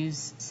and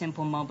use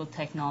simple mobile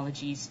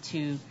technologies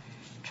to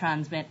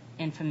transmit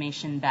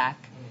information back.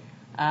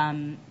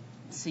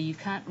 So you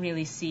can't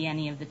really see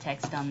any of the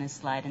text on this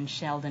slide, and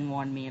Sheldon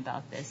warned me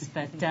about this,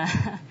 but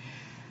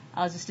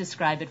I'll just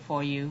describe it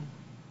for you.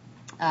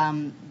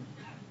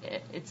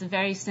 It's a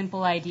very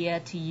simple idea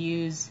to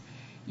use.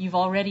 You've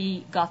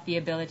already got the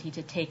ability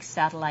to take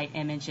satellite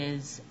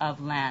images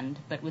of land,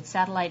 but with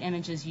satellite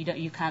images,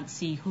 you can't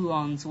see who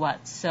owns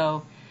what.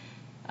 So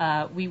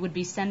we would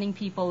be sending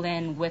people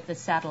in with a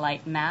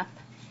satellite map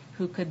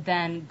who could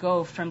then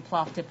go from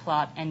plot to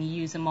plot and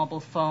use a mobile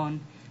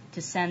phone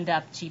to send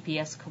up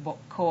GPS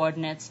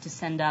coordinates, to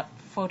send up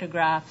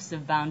photographs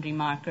of boundary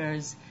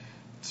markers,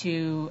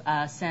 to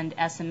send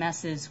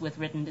SMSs with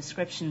written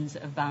descriptions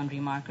of boundary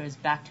markers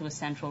back to a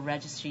central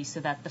registry, so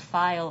that the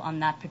file on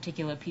that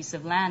particular piece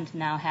of land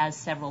now has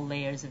several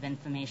layers of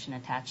information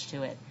attached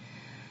to it.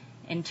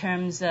 In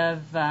terms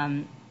of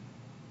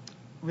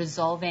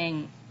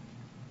resolving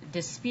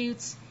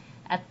disputes,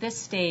 at this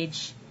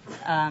stage,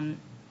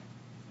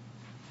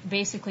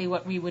 basically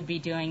what we would be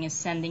doing is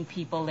sending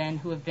people in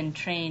who have been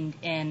trained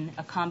in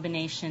a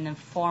combination of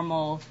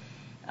formal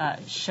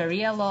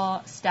Sharia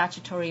law,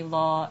 statutory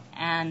law,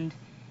 and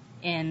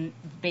in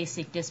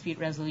basic dispute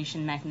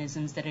resolution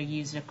mechanisms that are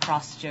used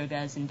across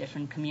jirgas in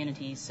different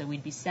communities. So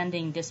we'd be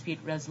sending dispute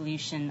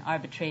resolution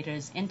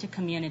arbitrators into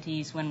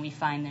communities when we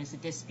find there's a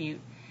dispute,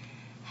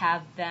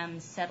 have them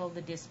settle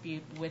the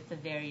dispute with the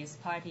various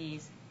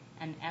parties,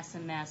 and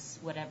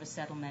SMS whatever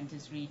settlement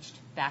is reached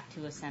back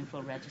to a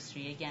central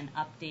registry, again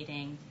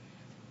updating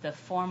the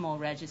formal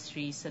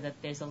registry so that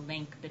there's a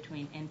link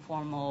between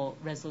informal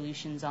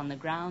resolutions on the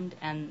ground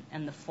and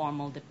the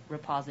formal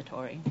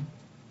repository.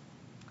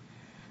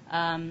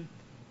 The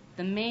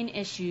main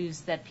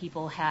issues that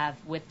people have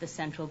with the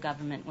central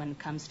government when it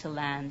comes to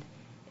land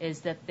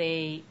is that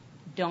they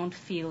don't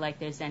feel like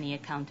there's any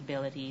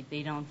accountability.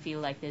 They don't feel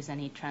like there's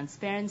any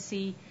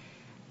transparency.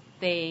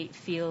 They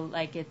feel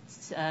like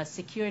it's a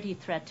security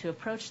threat to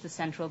approach the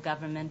central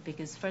government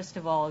because, first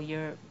of all,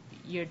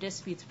 your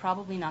dispute's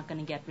probably not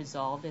going to get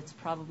resolved. It's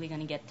probably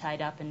going to get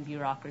tied up in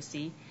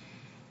bureaucracy.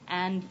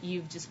 And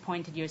you've just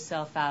pointed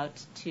yourself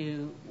out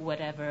to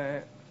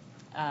whatever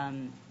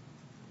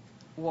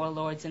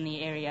warlords in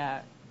the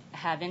area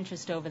have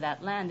interest over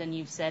that land, and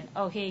you've said,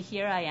 oh, hey,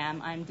 here I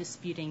am. I'm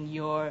disputing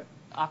your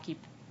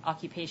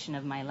occupation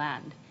of my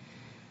land.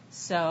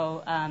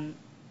 So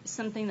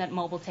something that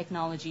mobile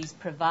technologies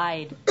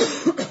provide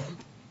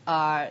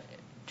are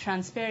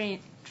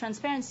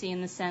transparency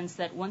in the sense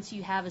that once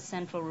you have a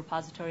central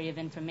repository of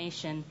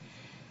information,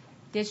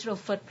 digital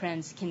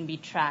footprints can be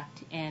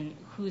tracked in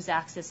who's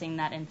accessing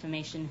that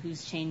information,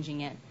 who's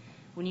changing it.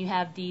 When you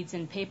have deeds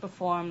in paper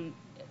form,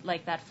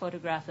 like that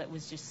photograph that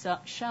was just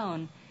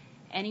shown,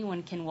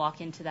 anyone can walk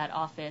into that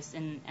office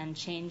and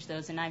change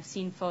those. And I've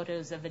seen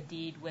photos of a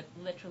deed with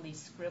literally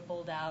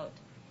scribbled out,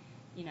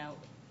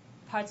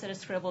 parts that are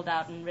scribbled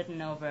out and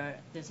written over.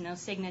 There's no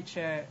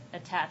signature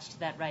attached to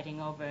that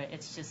writing over.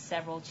 It's just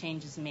several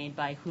changes made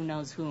by who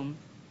knows whom.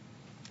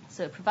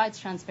 So it provides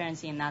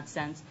transparency in that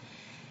sense.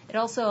 It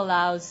also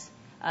allows,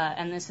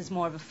 and this is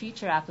more of a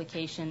future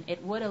application,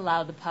 it would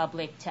allow the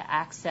public to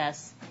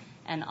access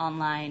an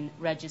online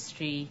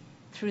registry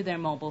through their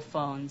mobile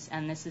phones.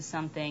 And this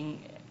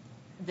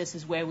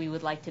is where we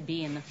would like to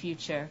be in the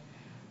future.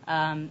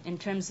 In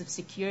terms of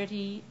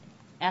security,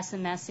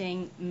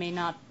 SMSing may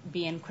not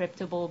be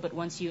encryptable, but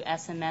once you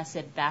SMS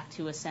it back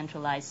to a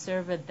centralized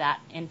server, that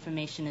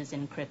information is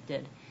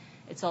encrypted.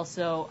 It's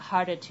also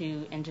harder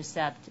to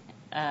intercept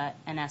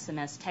an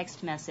SMS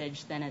text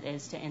message than it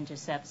is to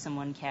intercept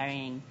someone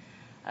carrying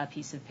a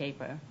piece of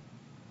paper.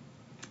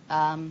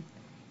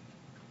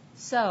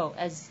 So,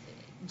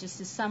 just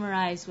to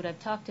summarize what I've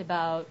talked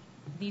about,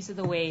 these are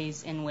the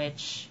ways in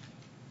which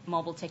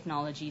mobile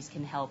technologies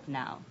can help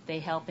now. They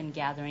help in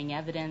gathering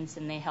evidence,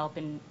 and they help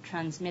in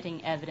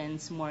transmitting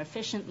evidence more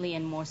efficiently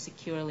and more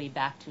securely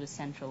back to a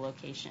central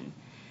location.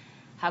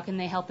 How can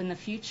they help in the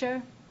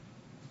future?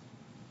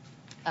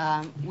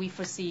 We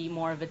foresee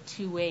more of a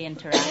two-way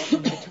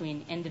interaction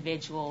between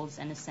individuals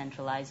and a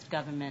centralized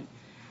government,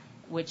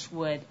 which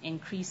would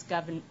increase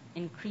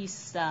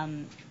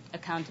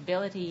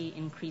accountability,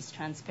 increase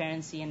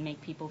transparency, and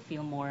make people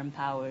feel more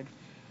empowered.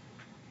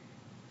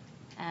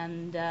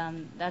 And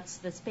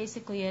that's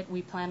basically it.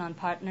 We plan on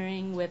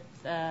partnering with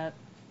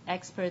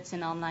experts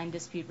in online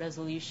dispute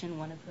resolution,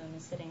 one of whom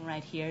is sitting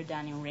right here,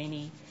 Daniel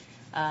Rainey,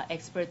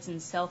 experts in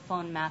cell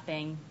phone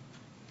mapping.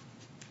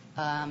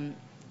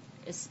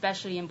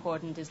 Especially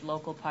important is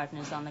local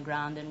partners on the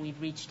ground, and we've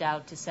reached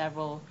out to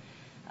several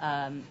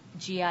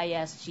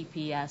GIS,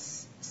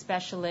 GPS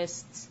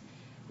specialists.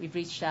 We've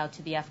reached out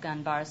to the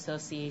Afghan Bar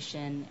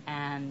Association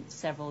and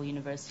several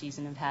universities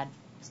and have had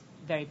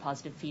very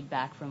positive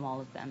feedback from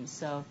all of them.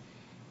 So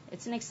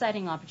it's an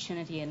exciting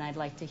opportunity, and I'd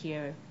like to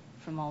hear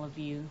from all of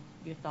you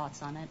your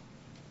thoughts on it.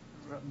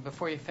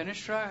 Before you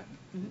finish,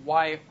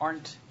 why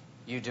aren't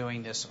you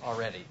doing this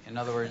already? In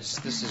other words,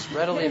 this is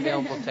readily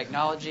available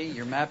technology.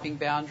 You're mapping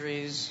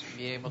boundaries,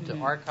 be able to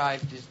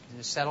archive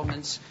the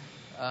settlements.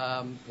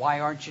 Why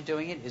aren't you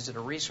doing it? Is it a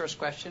resource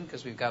question?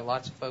 Because we've got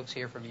lots of folks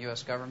here from the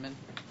U.S. government.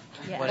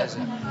 Yeah. What is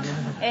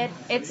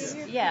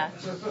it?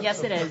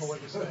 Yes, it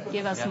is.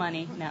 Give us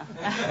money. No.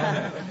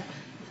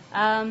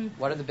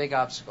 What are the big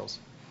obstacles?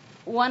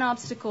 One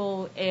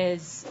obstacle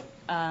is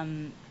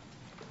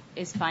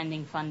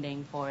finding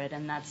funding for it,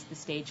 and that's the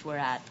stage we're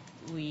at.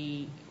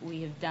 We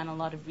have done a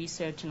lot of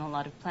research and a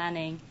lot of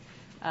planning.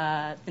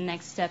 The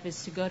next step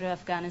is to go to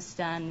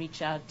Afghanistan,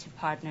 reach out to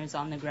partners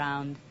on the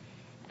ground,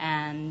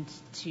 and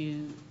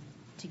to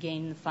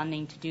gain the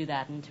funding to do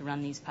that and to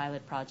run these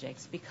pilot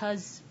projects.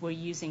 Because we're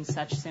using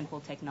such simple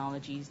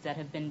technologies that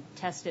have been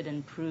tested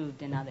and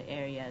proved in other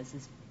areas,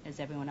 as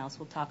everyone else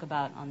will talk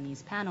about on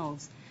these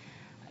panels,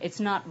 it's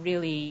not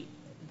really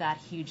that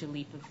huge a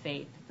leap of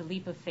faith. The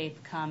leap of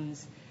faith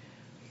comes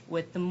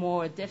with the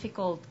more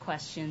difficult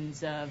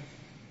questions of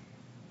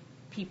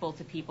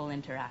people-to-people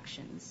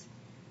interactions.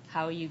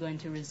 How are you going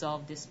to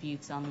resolve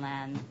disputes on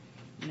land?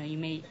 You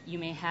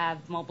may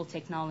have mobile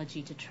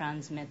technology to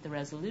transmit the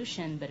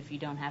resolution, but if you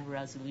don't have a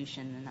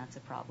resolution, then that's a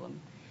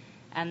problem.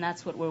 And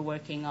that's what we're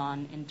working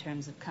on in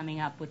terms of coming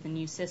up with a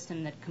new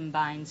system that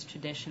combines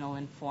traditional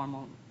and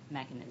formal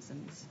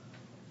mechanisms.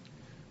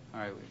 All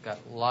right, we've got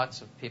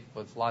lots of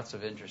people with lots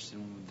of interest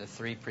in the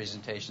three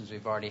presentations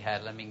we've already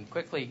had. Let me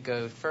quickly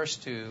go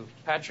first to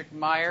Patrick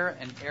Meyer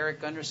and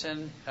Eric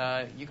Gunderson.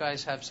 You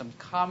guys have some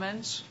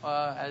comments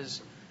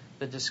as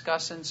the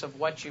discussants of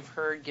what you've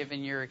heard,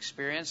 given your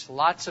experience.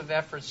 Lots of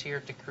efforts here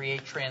to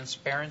create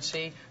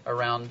transparency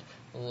around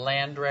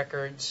land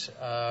records,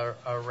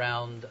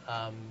 around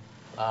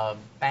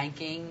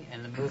banking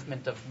and the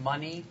movement of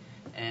money,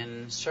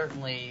 and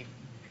certainly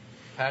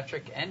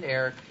Patrick and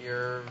Eric,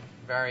 your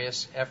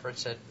various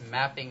efforts at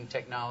mapping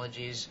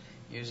technologies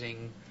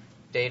using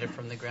data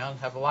from the ground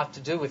have a lot to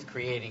do with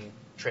creating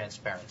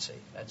transparency.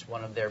 That's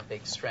one of their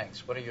big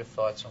strengths. What are your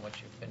thoughts on what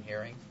you've been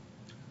hearing?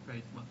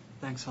 Great. Well,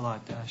 thanks a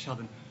lot,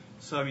 Sheldon.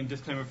 So,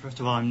 disclaimer, first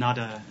of all, I'm not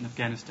an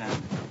Afghanistan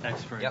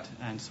expert,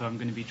 and so I'm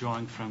going to be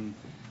drawing from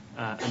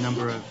a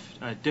number of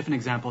different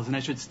examples. And I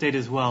should state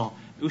as well,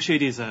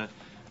 Ushahidi is a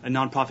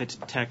nonprofit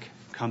tech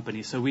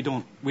company, so we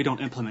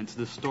don't implement. So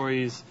the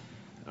stories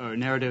or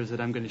narratives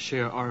that I'm going to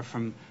share are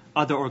from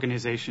other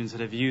organizations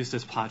that have used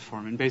this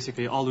platform. And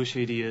basically, all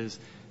Ushahidi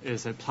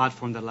is a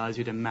platform that allows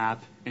you to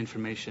map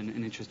information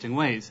in interesting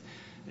ways.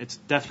 It's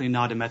definitely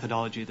not a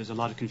methodology. There's a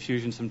lot of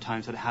confusion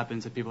sometimes that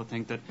happens that people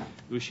think that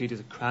Ushahidi is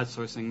a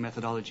crowdsourcing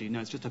methodology. No,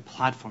 it's just a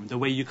platform. The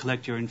way you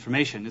collect your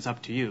information is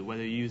up to you.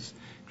 Whether you use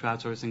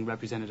crowdsourcing,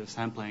 representative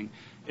sampling,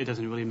 it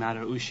doesn't really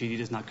matter. Ushahidi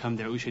does not come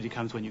there. Ushahidi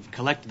comes when you've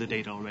collected the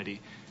data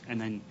already, and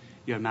then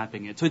you're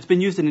mapping it. So it's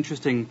been used in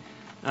interesting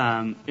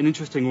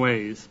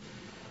ways.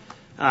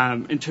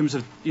 In terms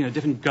of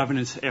different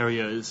governance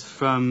areas,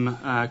 from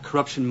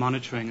corruption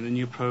monitoring and the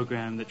new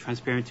program that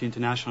Transparency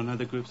International and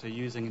other groups are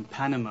using in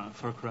Panama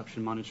for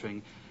corruption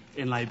monitoring.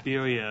 In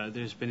Liberia,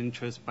 there's been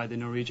interest by the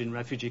Norwegian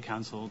Refugee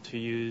Council to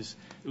use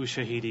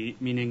Ushahidi,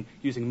 meaning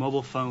using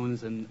mobile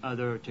phones and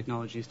other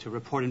technologies to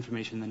report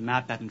information and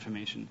map that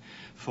information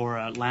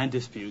for land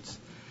disputes.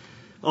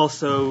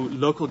 Also,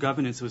 local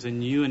governance was a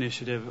new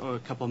initiative a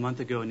couple of months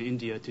ago in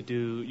India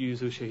to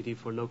use Ushahidi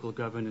for local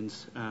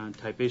governance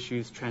type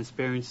issues,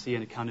 transparency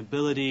and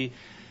accountability.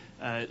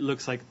 It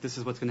looks like this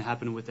is what's going to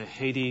happen with the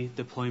Haiti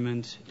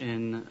deployment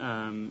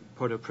in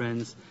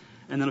Port-au-Prince.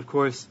 And then, of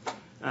course,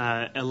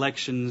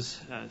 elections.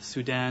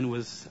 Sudan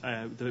was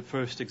the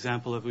first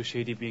example of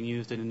Ushahidi being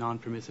used in a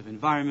non-permissive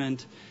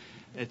environment.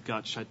 It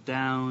got shut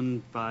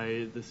down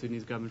by the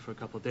Sudanese government for a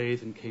couple of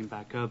days and came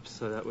back up,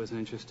 so that was an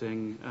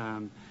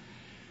interesting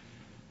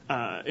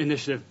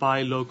initiative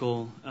by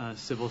local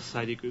civil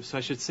society groups. So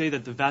I should say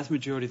that the vast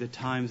majority of the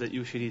times that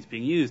USHD is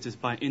being used is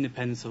by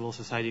independent civil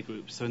society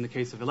groups. So in the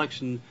case of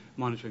election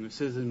monitoring or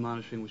citizen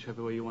monitoring,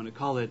 whichever way you want to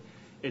call it,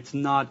 it's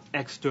not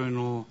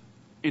external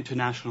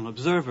international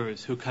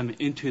observers who come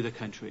into the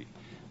country,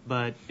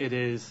 but it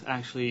is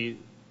actually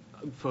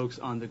folks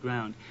on the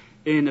ground.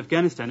 In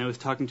Afghanistan, I was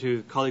talking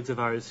to colleagues of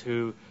ours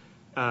who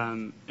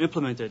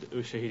implemented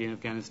USHD in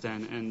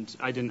Afghanistan, and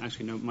I didn't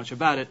actually know much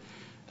about it,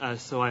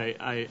 so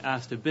I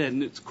asked a bit,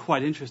 and it's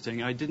quite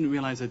interesting. I didn't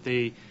realize that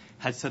they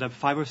had set up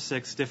 5 or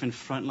 6 different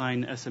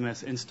frontline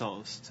SMS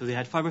installs. So they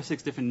had 5 or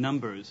 6 different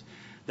numbers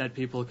that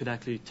people could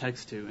actually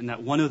text to, and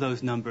that one of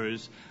those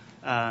numbers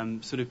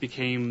sort of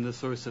became the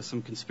source of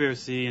some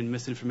conspiracy and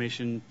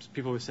misinformation.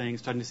 People were starting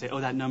to say,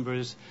 oh, that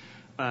number's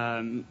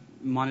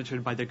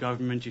monitored by the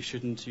government, you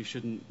shouldn't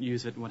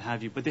use it, what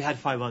have you. But they had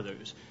 5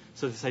 others.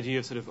 So this idea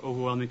of sort of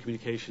overwhelming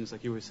communications,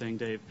 like you were saying,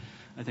 Dave,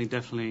 I think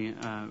definitely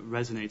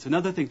resonates.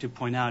 Another thing to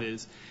point out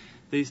is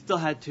they still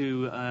had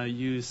to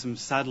use some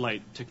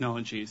satellite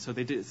technology. So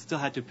they still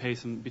had to pay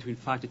between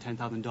 $5,000 to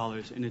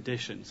 $10,000 in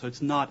addition. So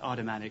it's not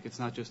automatic. It's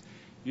not just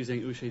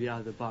using USHD out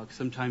of the box.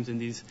 Sometimes in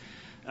these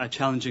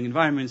challenging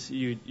environments,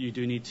 you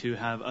do need to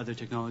have other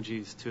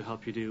technologies to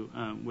help you do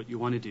what you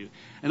want to do.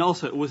 And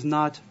also, it was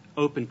not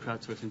open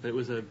crowdsourcing, but it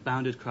was a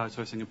bounded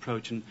crowdsourcing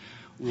approach. And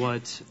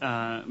what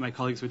my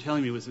colleagues were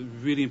telling me was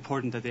really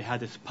important that they had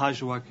this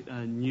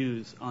Pajawak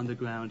news on the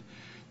ground.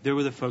 There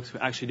were the folks who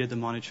actually did the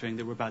monitoring.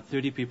 There were about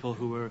 30 people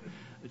who were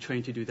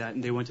trained to do that,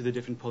 and they went to the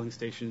different polling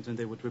stations and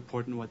they would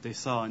report on what they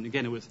saw. And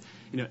again, it was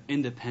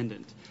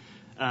independent.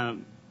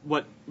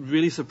 What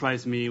really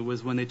surprised me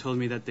was when they told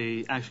me that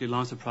they actually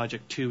launched a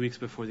project 2 weeks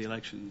before the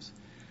elections.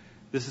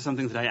 This is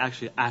something that I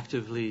actually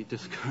actively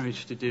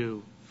discourage to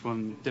do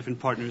from different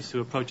partners who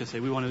approach us and say,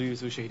 we want to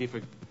use USHD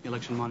for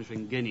election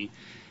monitoring in Guinea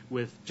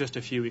with just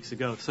a few weeks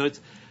ago. So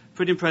it's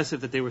pretty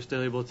impressive that they were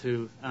still able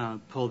to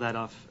pull that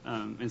off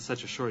in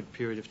such a short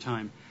period of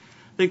time.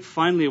 I think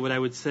finally what I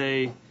would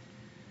say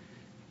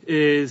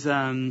is,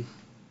 in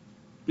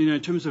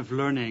terms of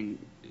learning,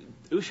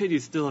 USHD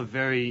is still a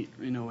very,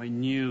 a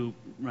new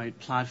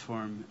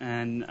platform,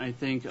 and I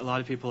think a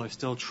lot of people are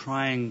still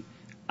trying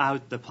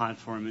out the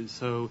platform. And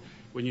so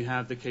when you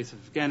have the case of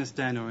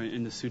Afghanistan or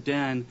in the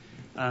Sudan,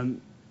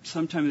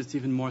 sometimes it's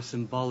even more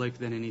symbolic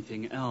than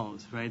anything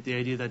else, right? The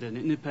idea that an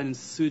independent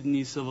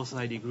Sudanese civil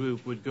society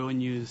group would go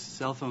and use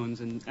cell phones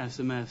and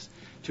SMS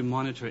to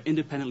monitor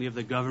independently of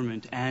the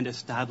government and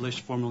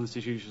established formal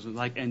institutions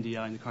like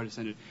NDI and the Carter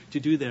Center to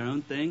do their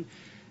own thing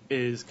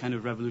is kind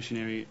of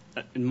revolutionary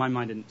in my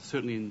mind and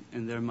certainly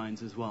in their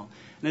minds as well.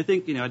 And I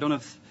think, I don't know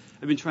if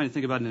I've been trying to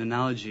think about an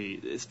analogy.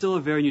 It's still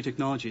a very new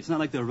technology. It's not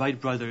like the Wright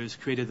brothers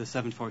created the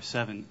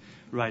 747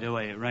 right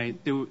away, right?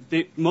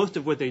 Most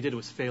of what they did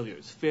was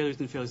failures.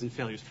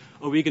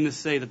 Are we going to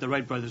say that the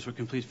Wright brothers were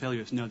complete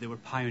failures? No, they were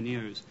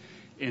pioneers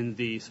in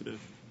the sort of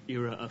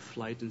era of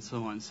flight and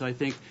so on. So I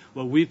think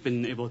what we've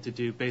been able to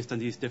do based on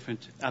these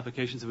different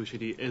applications of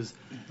USHD is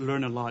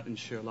learn a lot and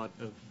share a lot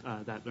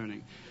of that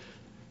learning.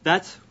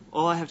 That's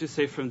all I have to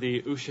say from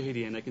the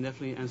USHD, and I can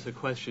definitely answer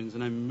questions,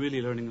 and I'm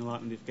really learning a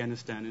lot in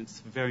Afghanistan. It's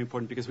very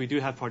important because we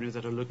do have partners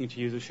that are looking to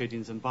use USHD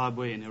in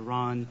Zimbabwe, in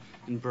Iran,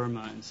 in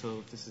Burma, and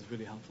so this is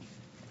really helpful.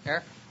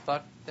 Eric,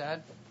 thought to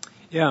add?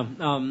 Yeah,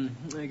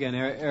 again,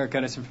 Eric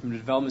Gunnison from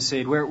Development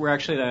Aid. We're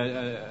actually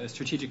a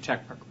strategic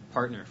tech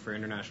partner for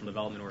international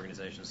development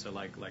organizations, so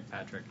like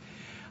Patrick.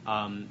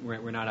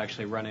 We're not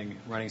actually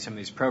running some of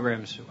these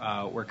programs.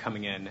 We're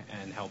coming in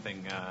and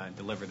helping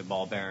deliver the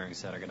ball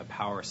bearings that are going to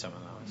power some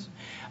of those.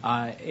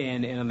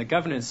 And on the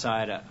governance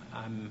side,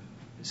 I'm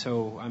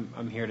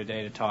here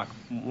today to talk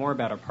more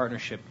about our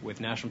partnership with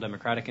National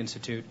Democratic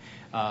Institute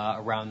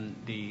around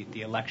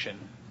the election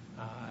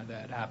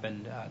that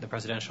happened, the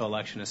presidential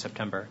election in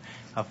September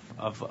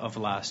of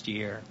last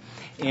year.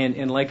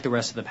 And like the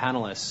rest of the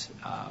panelists,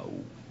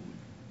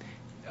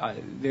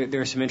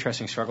 there are some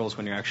interesting struggles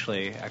when you're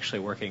actually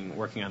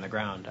working on the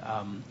ground.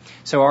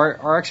 So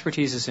our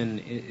expertise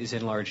is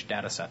in large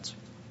data sets.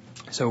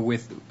 So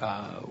with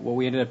what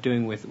we ended up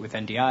doing with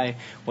NDI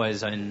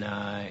was in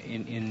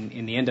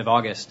the end of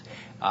August,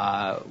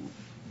 so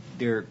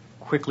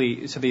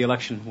the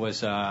election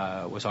was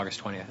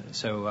August 20th.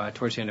 So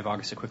towards the end of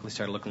August, it quickly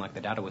started looking like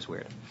the data was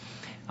weird,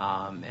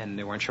 and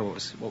they weren't sure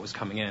what was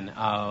coming in.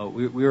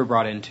 We were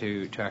brought in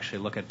to actually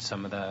look at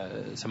some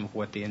of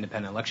what the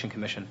Independent Election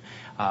Commission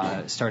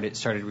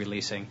started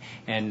releasing,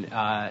 and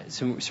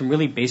some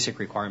really basic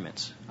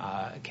requirements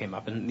came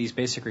up. And these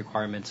basic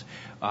requirements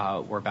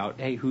were about,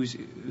 hey, who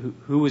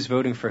was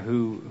voting for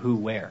who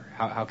where?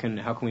 How can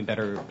we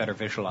better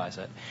visualize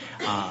it?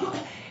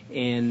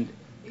 And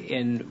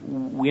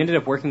we ended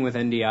up working with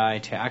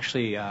NDI to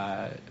actually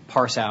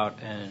parse out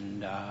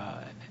and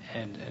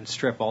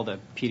strip all the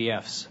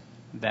PDFs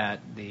that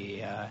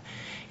the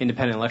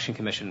Independent Election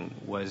Commission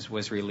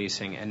was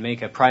releasing and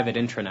make a private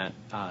intranet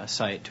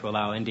site to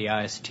allow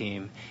NDI's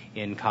team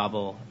in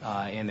Kabul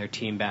and their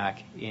team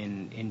back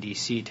in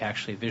D.C. to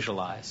actually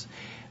visualize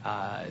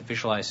a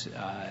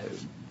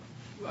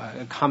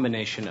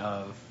combination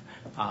of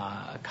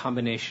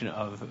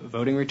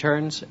voting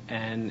returns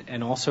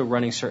and also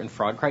running certain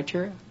fraud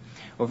criteria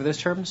over those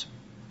terms.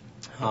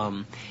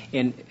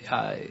 And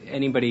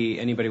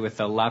anybody with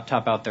a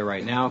laptop out there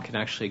right now can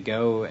actually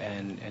go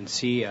and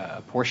see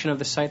a portion of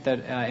the site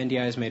that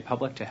NDI has made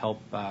public to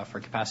help for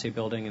capacity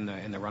building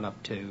in the run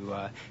up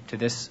to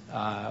this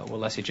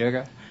Walesi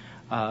Joga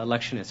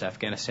election. It's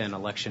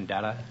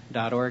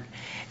AfghanistanElectionData.org.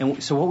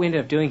 And so what we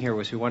ended up doing here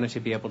was we wanted to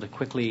be able to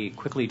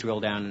quickly drill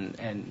down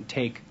and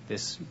take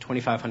this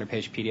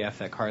 2,500-page PDF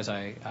that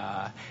Karzai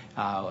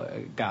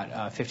got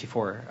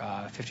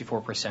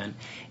 54%,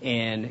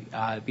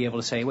 and be able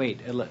to say,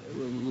 wait,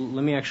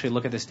 let me actually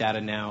look at this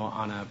data now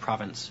on a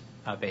province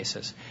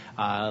basis.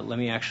 Let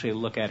me actually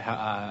look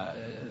at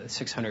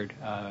 600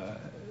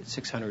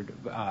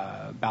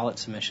 ballot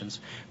submissions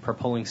per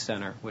polling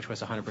center, which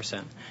was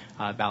 100%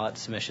 ballot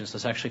submissions.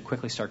 Let's actually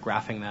quickly start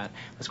graphing that.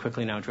 Let's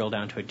quickly now drill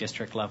down to a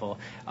district level.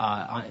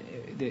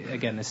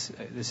 Again, this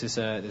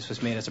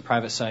was made as a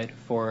private site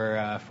for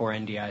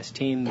NDI's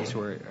team. These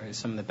were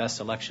some of the best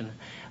election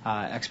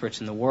experts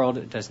in the world.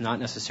 It does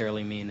not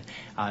necessarily mean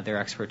they're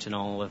experts in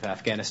all of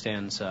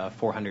Afghanistan's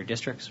 400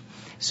 districts.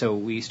 So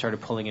we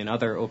started pulling in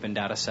other open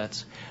data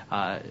sets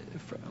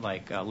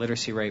like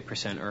literacy rate,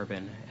 percent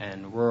urban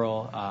and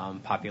rural,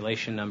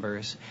 population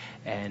numbers,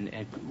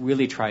 and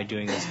really tried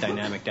doing this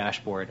dynamic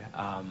dashboard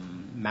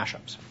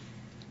mashups.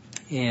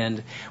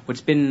 And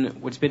what's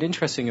been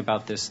interesting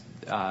about this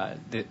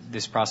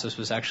process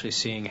was actually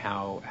seeing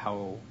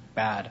how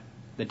bad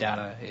the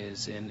data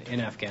is in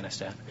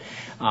Afghanistan.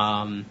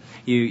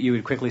 You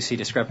would quickly see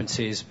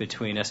discrepancies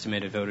between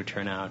estimated voter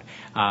turnout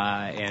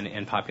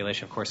and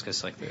population, of course,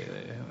 because we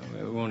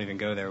won't even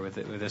go there with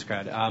this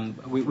crowd.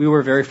 We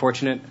were very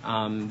fortunate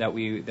that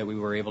we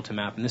were able to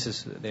map, and this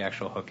is the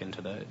actual hook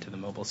into the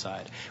mobile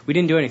side. We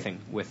didn't do anything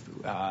with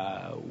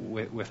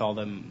all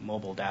the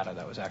mobile data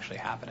that was actually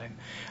happening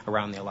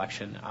around the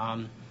election. I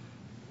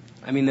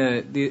mean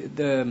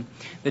the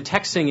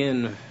texting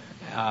in.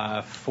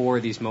 For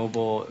these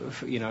mobile,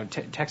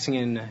 texting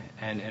in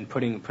and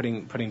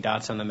putting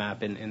dots on the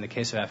map in the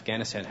case of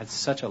Afghanistan had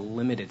such a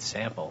limited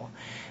sample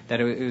that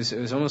it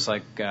was almost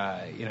like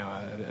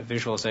a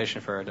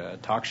visualization for a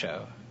talk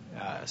show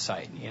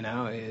site.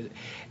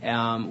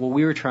 What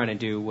we were trying to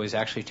do was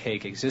actually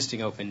take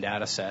existing open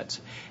data sets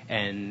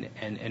and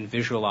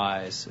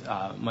visualize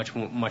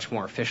much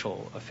more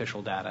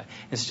official data.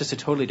 It's just a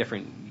totally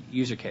different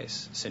user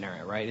case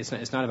scenario, right?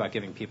 It's not about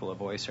giving people a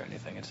voice or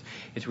anything.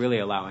 It's really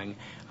allowing.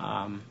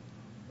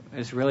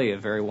 It's really a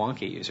very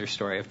wonky user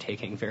story of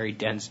taking very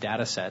dense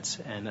data sets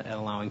and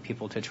allowing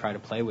people to try to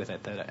play with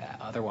it that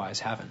otherwise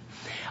haven't.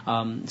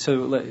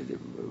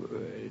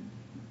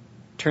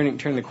 Turning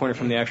the corner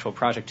from the actual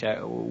project,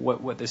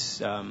 what this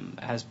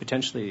has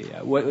potentially,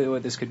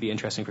 what this could be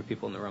interesting for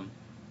people in the room.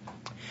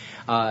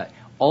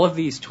 All of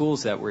these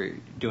tools that we're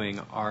doing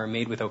are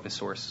made with open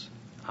source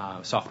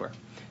software.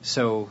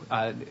 So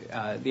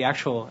the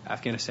actual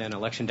Afghanistan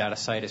election data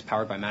site is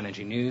powered by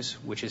Managing News,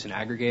 which is an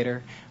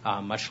aggregator,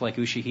 much like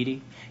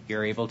Ushahidi.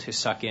 You're able to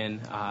suck in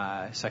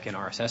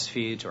RSS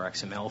feeds or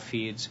XML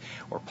feeds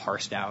or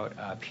parsed out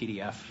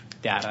PDF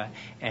data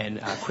and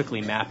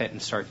quickly map it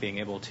and start being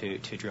able to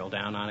drill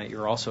down on it.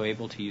 You're also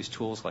able to use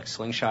tools like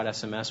Slingshot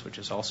SMS, which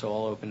is also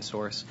all open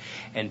source,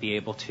 and be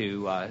able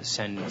to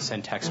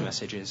send text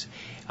messages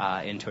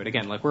into it.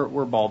 Again, like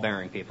we're ball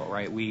bearing people,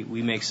 right? We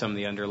make some of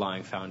the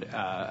underlying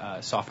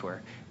software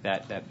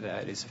that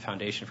is the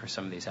foundation for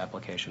some of these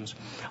applications.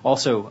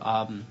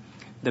 Also,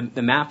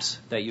 the maps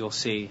that you'll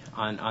see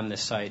on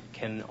this site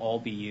can all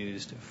be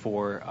used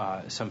for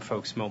some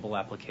folks' mobile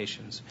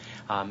applications.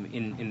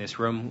 In this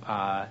room,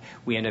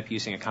 we end up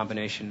using a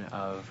combination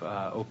of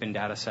open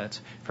data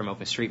sets from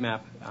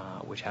OpenStreetMap,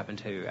 which happened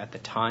to, at the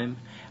time,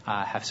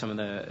 have some of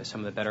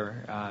the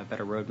better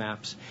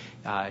roadmaps,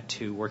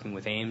 to working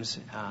with Ames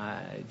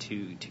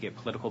to get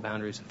political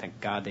boundaries. And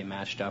thank God they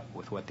matched up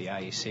with what the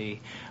IEC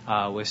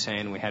was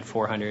saying. We had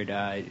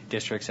 400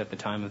 districts at the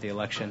time of the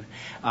election.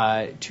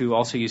 To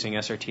also using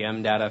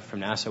SRTM data from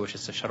NASA, which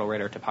is the Shuttle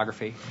Radar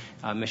Topography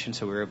mission,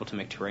 so we were able to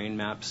make terrain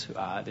maps.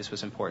 This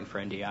was important for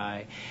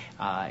NDI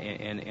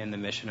and the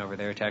mission over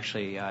there to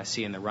actually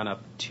see in the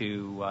run-up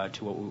to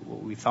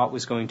what we thought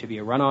was going to be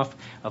a runoff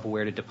of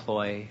where to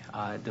deploy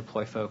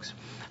folks.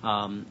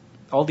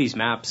 All these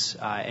maps,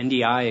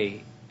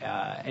 NDI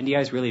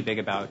is really big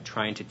about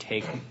trying to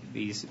take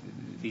these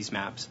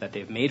maps that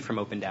they've made from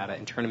open data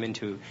and turn them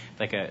into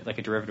like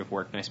a derivative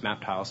work, nice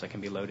map tiles that can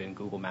be loaded in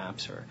Google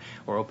Maps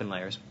or Open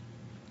Layers,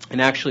 and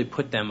actually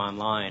put them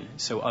online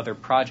so other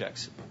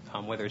projects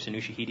whether it's an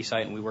Ushahidi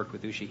site, and we worked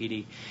with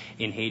Ushahidi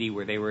in Haiti,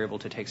 where they were able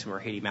to take some of our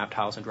Haiti map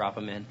tiles and drop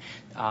them in,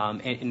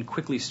 and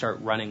quickly start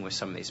running with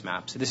some of these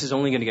maps. So this is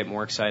only going to get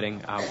more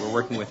exciting. We're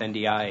working with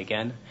NDI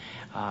again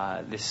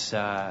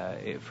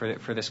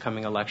for this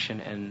coming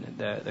election, and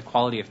the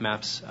quality of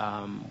maps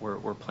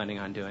we're planning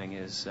on doing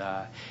is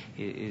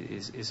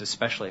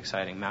especially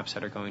exciting. Maps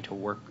that are going to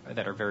work,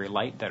 that are very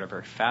light, that are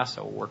very fast,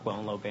 that will work well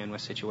in low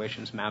bandwidth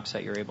situations. Maps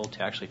that you're able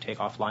to actually take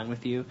offline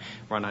with you,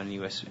 run on a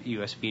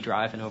USB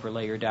drive, and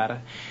overlay your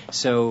data.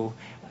 So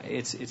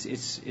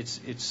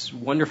it's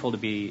wonderful to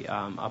be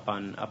up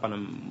on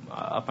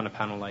a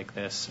panel like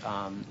this,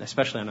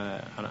 especially on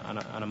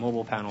a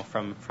mobile panel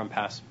from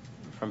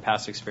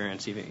past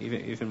experience,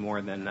 even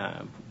more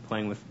than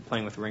playing with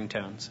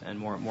ringtones, and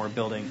more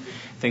building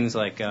things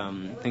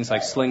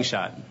like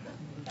Slingshot,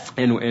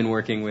 and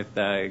working with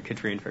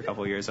Katrine for a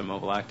couple of years on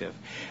Mobile Active.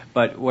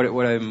 But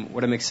what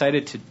I'm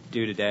excited to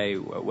do today,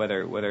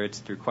 whether it's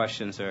through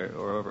questions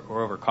or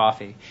over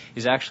coffee,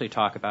 is actually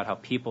talk about how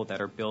people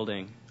that are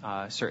building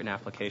certain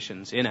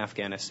applications in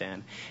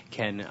Afghanistan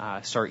can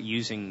start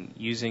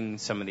using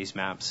some of these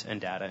maps and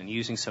data, and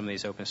using some of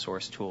these open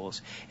source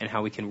tools, and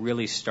how we can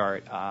really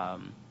start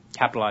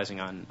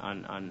capitalizing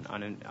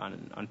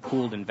on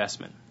pooled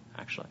investment,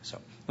 actually. So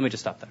let me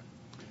just stop there.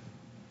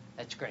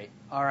 That's great.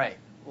 All right.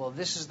 Well,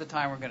 this is the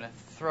time we're going to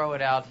throw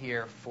it out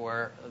here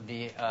for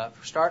the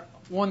start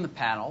on the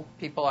panel.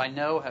 People I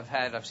know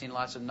I've seen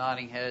lots of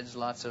nodding heads,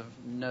 lots of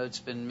notes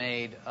been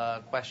made,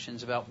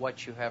 questions about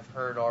what you have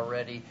heard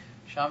already.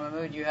 Shah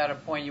Mahmood, you had a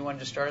point you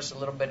wanted to start us a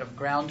little bit of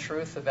ground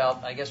truth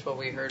about, I guess, what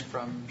we heard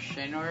from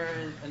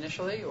Shanor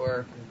initially,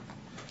 or?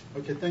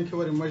 Okay, thank you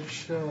very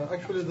much.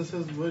 Actually, this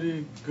is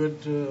very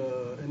good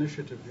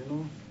initiative,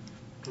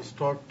 to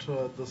start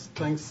these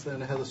things,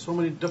 and it has so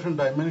many different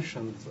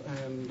dimensions,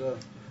 and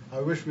I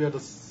wish we had the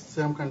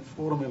same kind of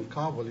forum in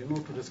Kabul,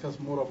 to discuss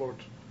more about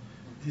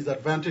these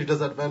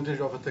disadvantage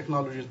of a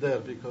technology there,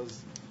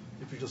 because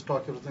if you just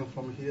talk everything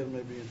from here,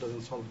 maybe it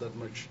doesn't solve that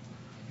much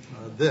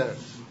there.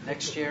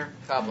 Next year,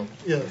 Kabul.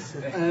 Yes,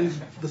 and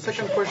the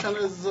second question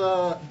is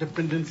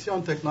dependency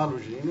on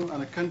technology, in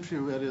a country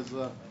where is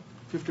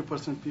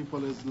 50%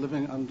 people is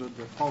living under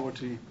the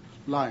poverty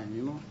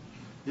line,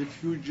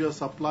 if you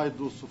just apply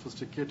those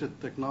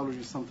sophisticated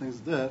technologies, something's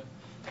there,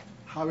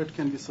 how it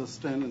can be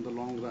sustained in the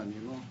long run,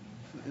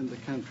 in the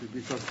country,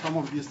 because some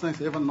of these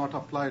things even not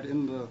applied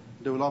in the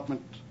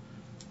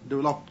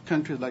developed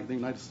countries like the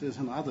United States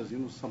and others,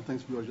 some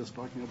things we were just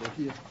talking about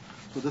here.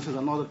 So this is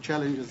another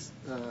challenge is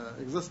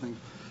existing.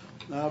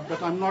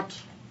 But I'm not,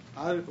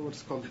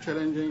 what's called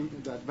challenging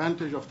the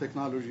advantage of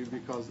technology,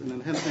 because in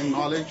enhancing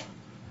knowledge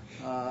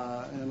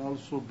and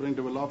also bring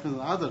development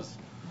and others.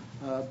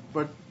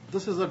 But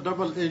this is a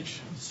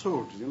double-edged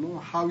sword,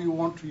 how you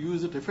want to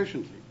use it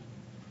efficiently.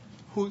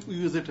 Who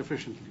use it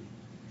efficiently?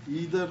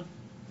 Either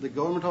the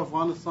government of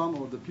Afghanistan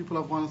or the people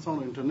of Afghanistan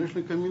or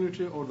international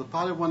community, or the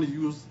Taliban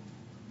use,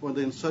 or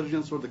the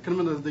insurgents or the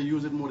criminals, they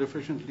use it more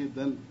efficiently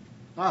than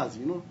us,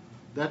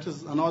 That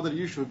is another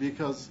issue,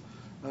 because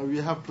we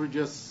have to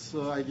just,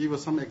 I give you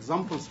some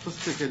examples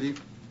specifically.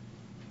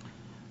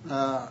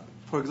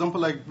 For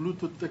example, like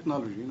Bluetooth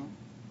technology,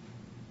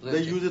 Bluetooth.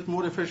 They use it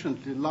more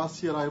efficiently.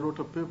 Last year I wrote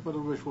a paper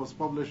which was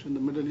published in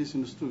the Middle East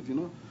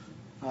Institute,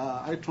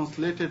 I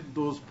translated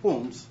those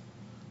poems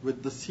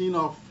with the scene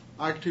of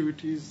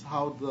activities,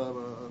 how the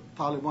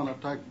Taliban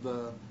attacked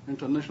the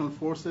international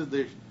forces.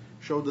 They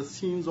show the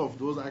scenes of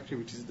those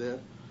activities there.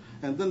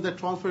 And then they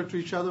transfer to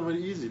each other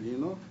very easily,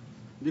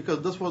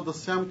 because this was the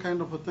same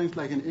kind of a thing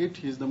like in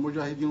 80s, the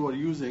Mujahideen were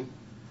using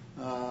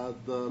the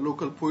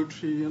local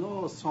poetry,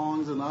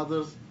 songs and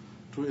others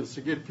to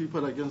instigate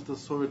people against the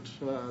Soviet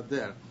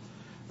there.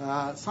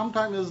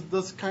 Sometimes is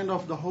this kind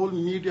of the whole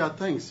media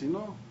things,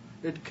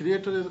 it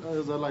created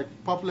as a like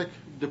public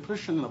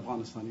depression in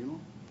Afghanistan,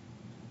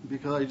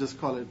 because I just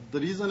call it. The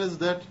reason is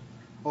that,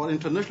 or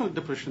international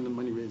depression in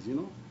many ways,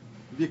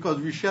 because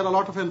we share a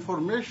lot of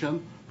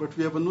information, but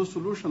we have no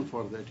solution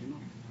for that,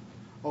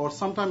 Or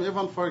sometimes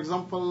even, for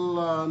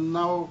example,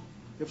 now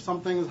if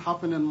something has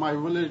happened in my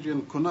village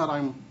in Kunar,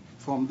 I'm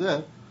from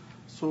there,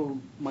 so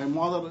my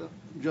mother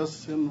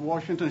just in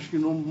Washington, she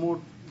knows more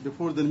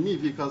before than me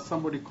because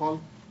somebody called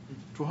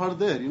to her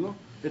there,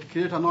 It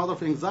creates another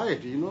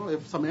anxiety,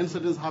 if some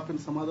incidents happen,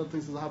 some other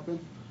things happen,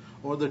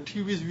 or the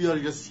TVs we are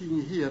just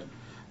seeing here.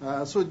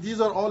 So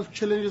these are all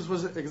challenges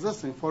was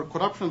existing. For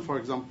corruption, for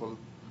example,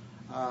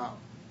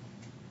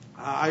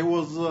 I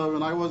was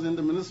when I was in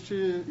the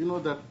ministry,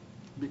 that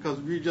because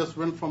we just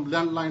went from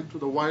landline to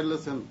the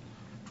wireless and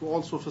to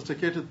all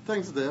sophisticated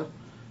things there.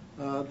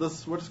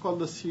 This what is called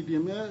the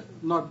CDMA,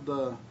 not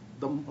the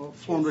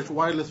phone, which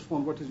wireless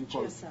phone. What is it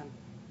called?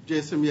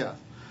 GSM, yeah.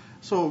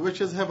 So which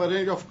is have a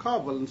range of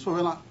Kabul. And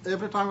so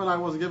every time when I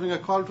was giving a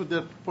call to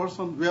that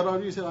person, where are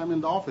you? He said, I'm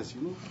in the office,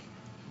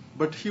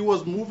 But he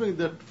was moving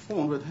that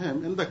phone with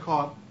him in the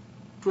car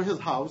to his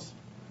house,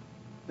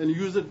 and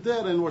use it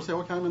there, and would say,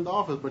 okay, I'm in the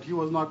office, but he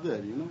was not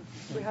there,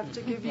 We have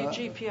to give you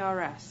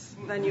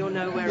GPRS, then you'll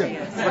know where he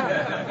is.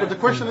 But the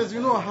question is,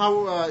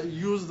 how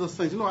use those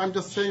things. I'm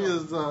just saying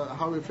is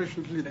how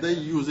efficiently they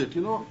use it,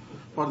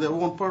 for their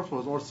own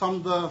purpose. Or some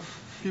of the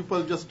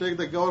people just take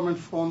the government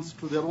phones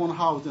to their own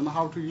house and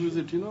how to use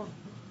it,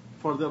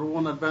 for their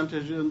own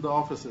advantage in the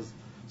offices.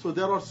 So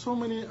there are so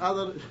many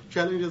other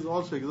challenges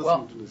also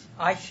existing to this.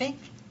 I think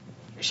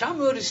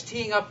Shamud is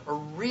teeing up a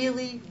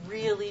really,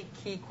 really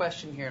key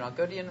question here, and I'll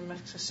go to you in a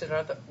minute,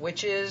 Siddhartha,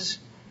 which is,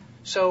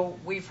 so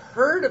we've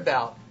heard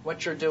about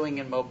what you're doing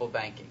in mobile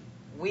banking.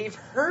 We've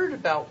heard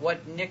about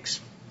what Nick's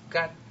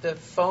got the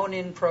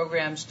phone-in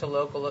programs to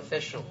local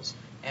officials,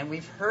 and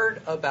we've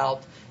heard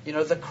about,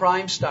 the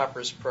Crime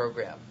Stoppers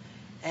program.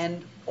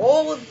 And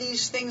all of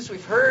these things,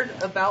 we've heard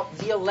about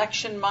the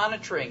election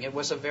monitoring. It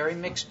was a very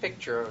mixed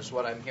picture, is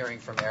what I'm hearing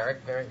from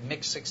Eric, very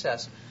mixed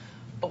success.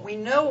 But we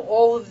know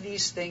all of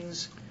these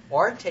things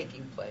are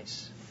taking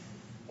place,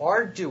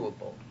 are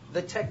doable.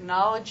 The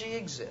technology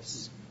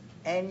exists.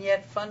 And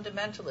yet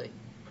fundamentally,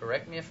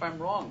 correct me if I'm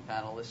wrong,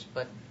 panelists,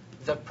 but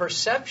the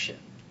perception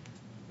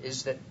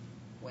is that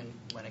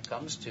when it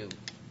comes to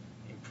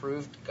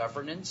improved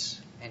governance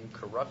and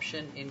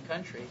corruption in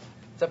country,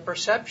 the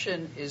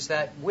perception is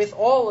that with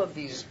all of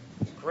these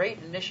great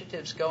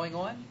initiatives going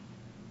on,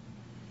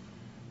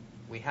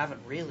 we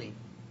haven't really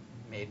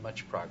made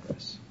much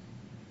progress.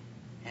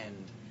 And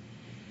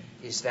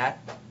is that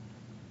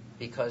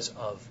because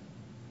of,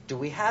 do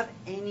we have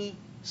any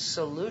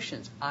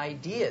solutions,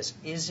 ideas?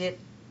 Is it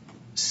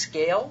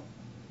scale?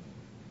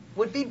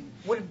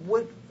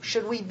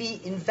 Should we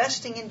be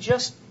investing in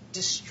just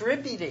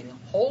distributing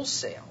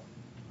wholesale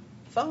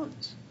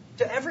phones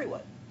to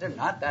everyone? They're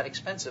not that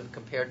expensive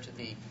compared to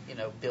the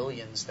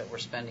billions that we're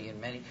spending in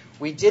many.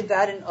 We did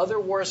that in other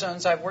war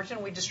zones I've worked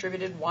in. We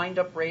distributed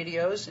wind-up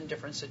radios in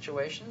different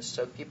situations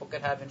so people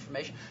could have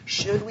information.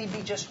 Should we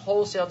be just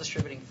wholesale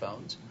distributing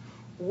phones?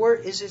 Or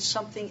is it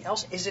something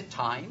else? Is it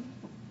time?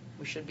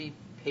 We should be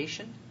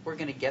patient. We're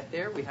going to get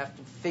there. We have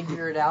to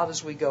figure it out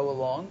as we go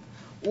along.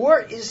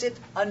 Or is it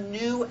a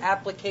new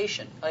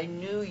application, a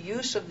new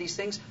use of these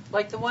things,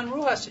 like the one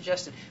Ruha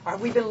suggested? Are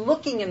we been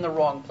looking in the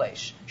wrong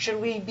place? Should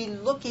we be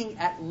looking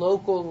at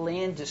local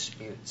land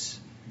disputes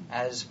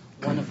as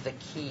one of the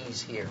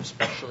keys here?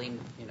 Especially,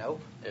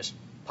 there's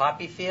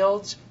poppy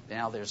fields,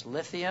 now there's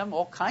lithium,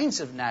 all kinds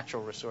of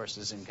natural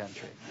resources in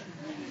country.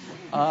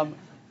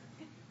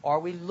 Are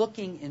we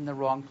looking in the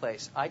wrong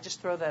place? I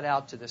just throw that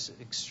out to this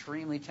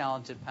extremely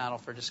talented panel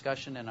for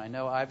discussion, and I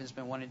know Ivan's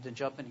been wanting to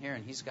jump in here,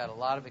 and he's got a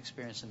lot of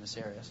experience in this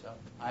area. So,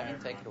 Ivan,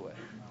 take it away.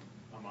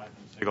 I'm Ivan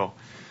Siegel.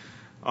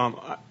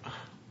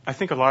 I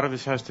think a lot of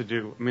this has to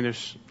do,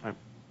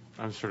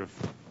 I'm sort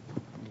of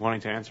wanting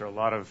to answer a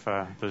lot of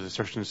those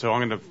assertions, so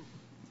I'm going to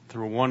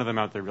throw one of them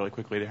out there really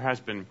quickly. There has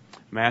been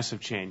massive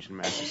change and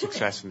massive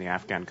success in the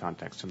Afghan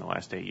context in the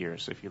last 8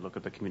 years. If you look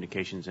at the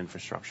communications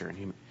infrastructure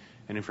and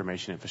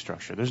information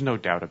infrastructure, there's no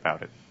doubt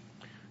about it.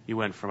 You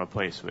went from a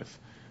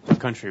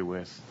country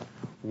with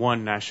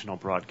one national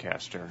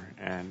broadcaster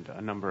and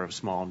a number of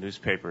small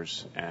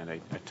newspapers and a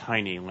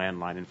tiny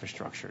landline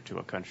infrastructure to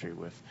a country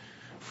with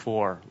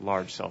 4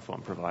 large cell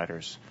phone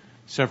providers,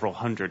 several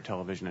hundred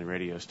television and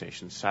radio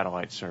stations,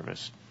 satellite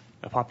service,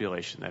 a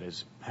population that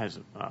has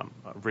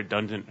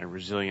redundant and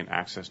resilient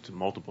access to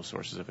multiple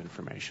sources of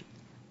information.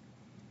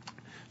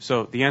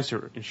 So the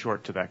answer, in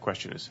short, to that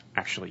question is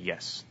actually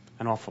yes.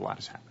 An awful lot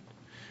has happened.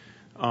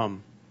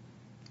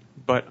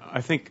 But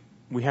I think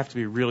we have to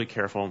be really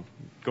careful,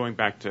 going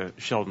back to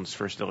Sheldon's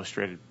first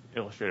illustrated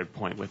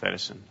point with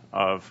Edison,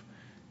 of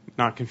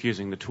not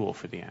confusing the tool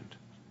for the end.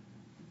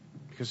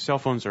 Because cell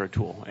phones are a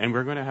tool, and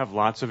we're going to have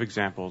lots of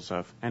examples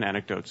of and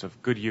anecdotes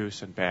of good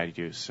use and bad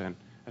use, and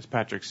as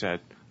Patrick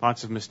said,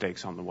 lots of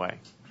mistakes on the way.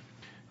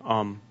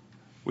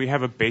 We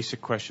have a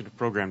basic question of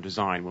program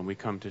design when we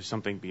come to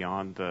something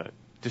beyond the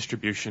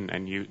distribution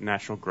and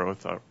natural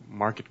growth, or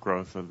market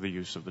growth of the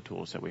use of the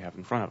tools that we have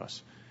in front of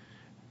us.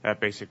 That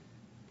basic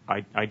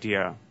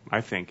idea,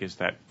 I think, is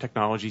that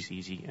technology is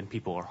easy and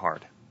people are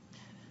hard.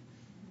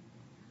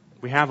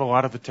 We have a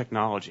lot of the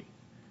technology,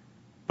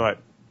 but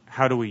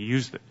how do we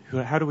use it?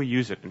 How do we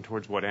use it, and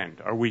towards what end?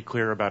 Are we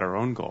clear about our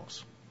own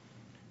goals?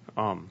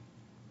 And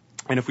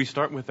if we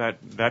start with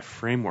that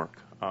framework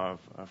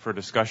for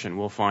discussion,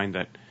 we'll find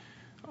that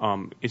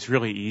it's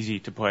really easy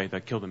to play the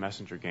kill the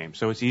messenger game.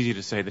 So it's easy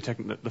to say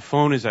the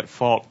phone is at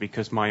fault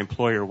because my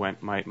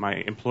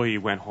employee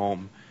went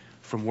home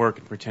from work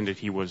and pretended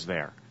he was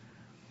there,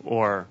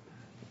 or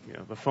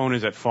the phone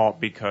is at fault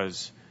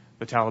because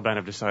the Taliban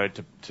have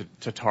decided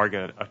to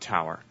target a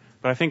tower.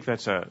 But I think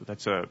it's a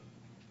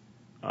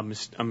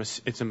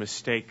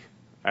mistake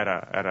at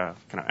a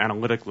kind of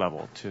analytic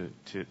level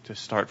to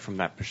start from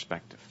that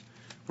perspective.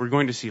 We're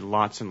going to see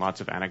lots and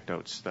lots of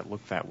anecdotes that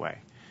look that way.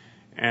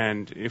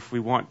 And if we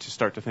want to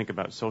start to think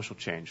about social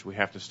change, we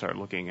have to start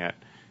looking at,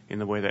 in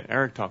the way that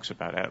Eric talks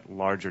about, at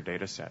larger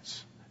data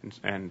sets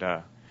and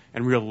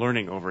real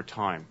learning over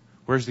time.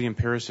 Where's the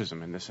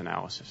empiricism in this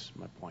analysis?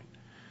 My point.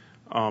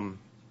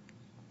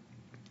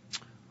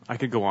 I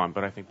could go on,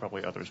 but I think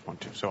probably others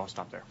want to, so I'll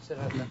stop there.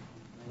 Siddhartha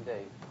and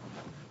Dave.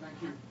 Thank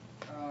you.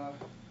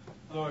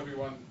 Hello,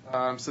 everyone.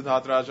 I'm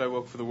Siddharth Raj. I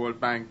work for the World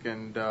Bank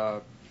and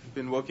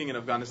been working in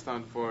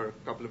Afghanistan for a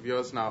couple of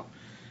years now.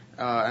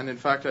 And in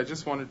fact, I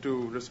just wanted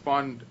to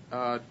respond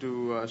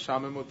to Shah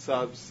Mahmood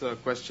Saab's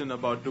question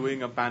about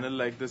doing a panel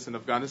like this in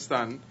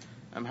Afghanistan.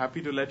 I'm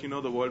happy to let you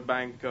know the World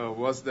Bank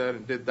was there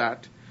and did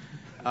that.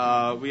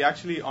 We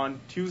actually, on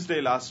Tuesday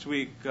last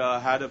week,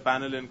 had a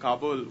panel in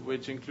Kabul,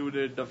 which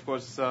included, of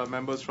course,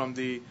 members from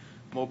the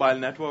mobile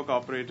network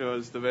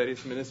operators, the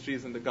various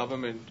ministries in the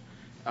government,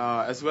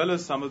 as well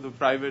as some of the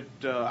private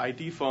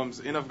IT firms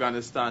in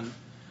Afghanistan,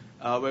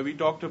 where we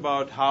talked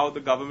about how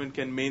the government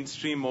can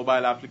mainstream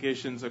mobile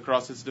applications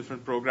across its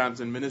different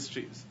programs and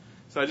ministries.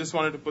 So I just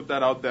wanted to put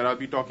that out there. I'll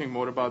be talking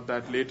more about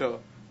that later.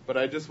 But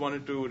I just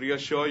wanted to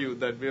reassure you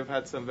that we have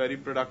had some very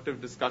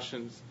productive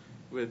discussions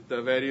with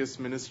the various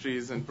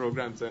ministries and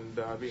programs, and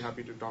I'll be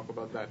happy to talk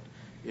about that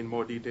in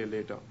more detail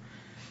later.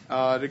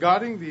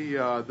 Regarding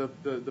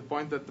the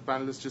point that the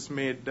panelists just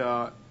made,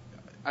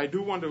 I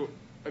do want to,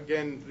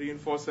 again,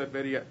 reinforce that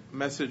very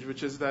message,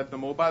 which is that the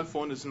mobile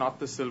phone is not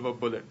the silver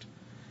bullet.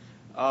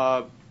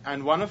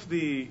 And one of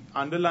the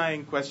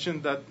underlying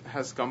questions that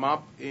has come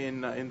up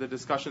in the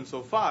discussion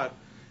so far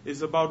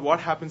is about what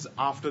happens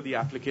after the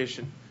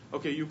application.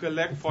 Okay, you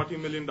collect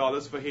 $40 million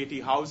for Haiti.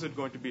 How is it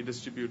going to be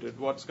distributed?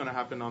 What's going to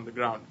happen on the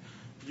ground?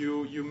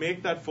 You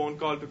make that phone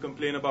call to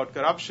complain about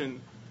corruption.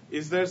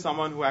 Is there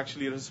someone who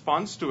actually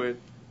responds to it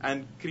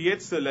and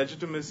creates the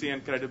legitimacy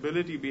and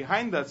credibility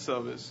behind that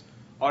service?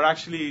 Or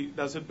actually,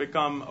 does it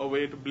become a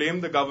way to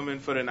blame the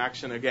government for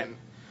inaction again?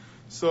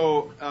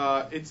 So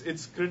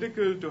it's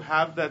critical to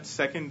have that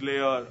second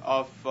layer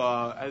of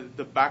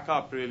the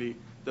backup, really,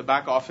 the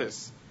back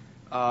office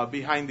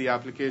behind the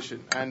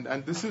application.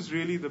 And this is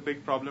really the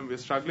big problem we're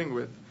struggling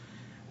with,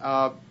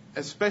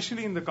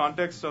 especially in the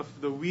context of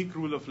the weak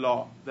rule of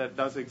law that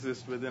does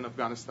exist within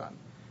Afghanistan.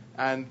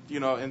 And,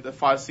 in the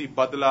Farsi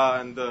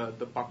Badla and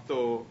the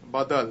Pakhto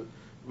Badal,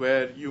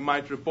 where you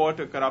might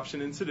report a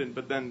corruption incident,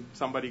 but then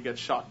somebody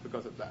gets shot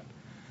because of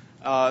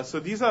that.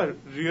 So these are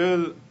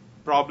real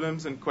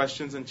problems and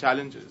questions and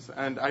challenges.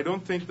 And I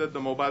don't think that the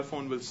mobile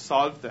phone will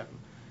solve them.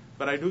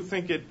 But I do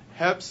think it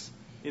helps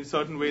in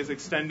certain ways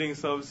extending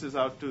services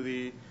out to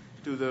the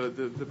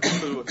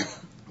people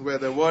where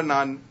there were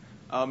none,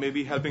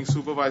 maybe helping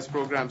supervise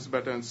programs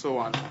better and so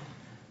on.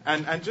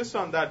 And just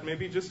on that,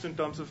 maybe just in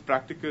terms of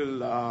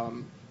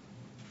practical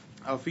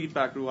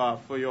feedback, Ruha,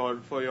 for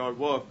your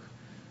work,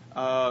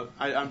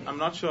 I'm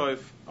not sure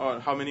or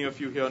how many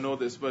of you here know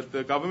this, but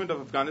the government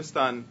of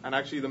Afghanistan, and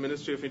actually the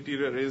Ministry of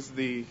Interior is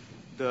the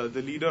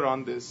leader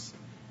on this,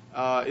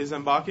 is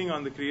embarking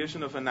on the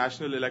creation of a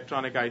national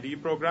electronic ID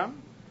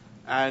program.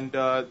 And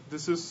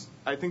this is,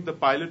 I think the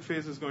pilot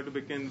phase is going to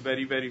begin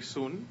very, very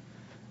soon.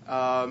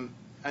 And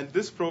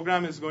this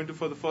program is going to,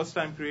 for the first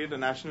time, create a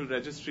national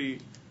registry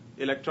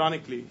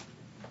electronically,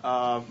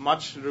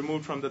 much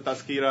removed from the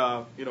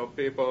Tazkira,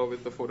 paper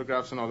with the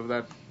photographs and all of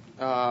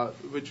that,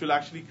 which will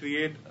actually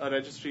create a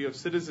registry of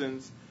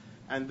citizens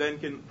and then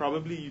can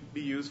probably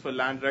be used for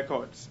land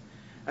records.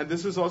 And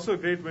this is also a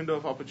great window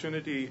of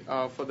opportunity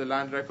for the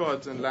land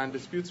records and land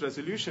disputes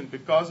resolution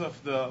because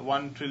of the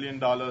 $1 trillion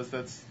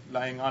that's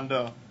lying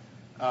under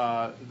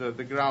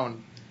the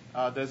ground.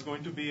 There's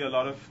going to be a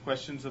lot of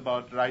questions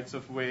about rights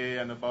of way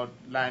and about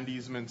land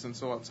easements and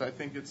so on. So I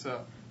think it's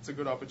a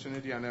good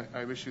opportunity, and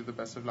I wish you the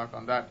best of luck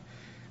on that.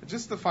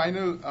 Just the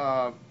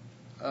final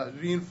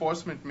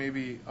reinforcement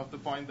maybe of the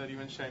point that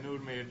even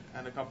Shainur made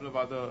and a couple of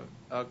other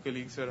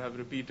colleagues here have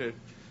repeated,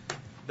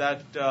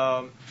 that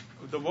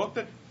the work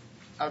that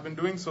I've been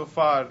doing so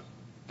far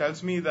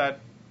tells me that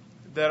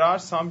there are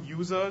some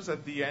users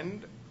at the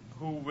end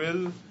who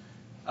will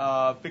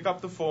pick up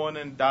the phone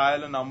and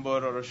dial a number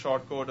or a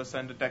short code or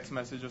send a text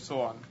message or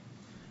so on.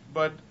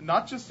 But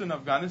not just in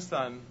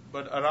Afghanistan,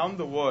 but around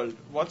the world,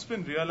 what's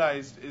been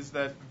realized is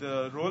that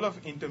the role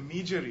of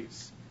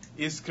intermediaries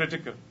is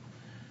critical.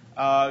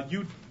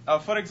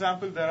 For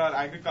example, there are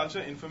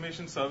agriculture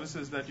information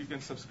services that you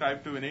can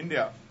subscribe to in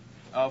India.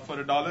 For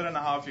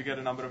 $1.50, you get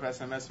a number of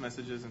SMS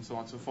messages and so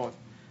on and so forth.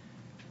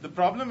 The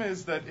problem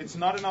is that it's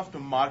not enough to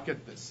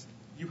market this.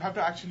 You have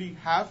to actually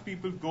have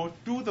people go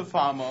to the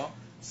farmer,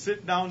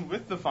 sit down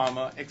with the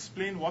farmer,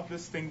 explain what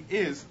this thing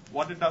is,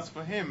 what it does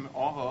for him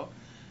or her,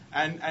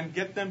 and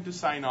get them to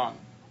sign on.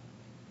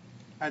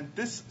 And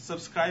this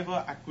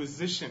subscriber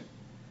acquisition,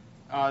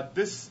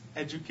 this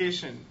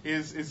education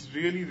is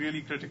really, really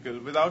critical,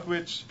 without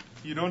which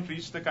you don't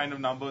reach the kind of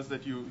numbers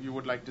that you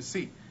would like to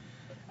see.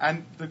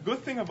 And the good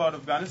thing about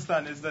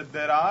Afghanistan is that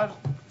there are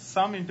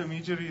some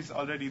intermediaries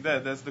already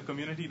there. There's the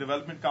Community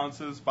Development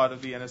Councils, part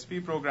of the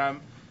NSP program.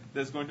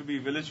 There's going to be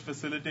village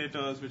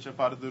facilitators, which are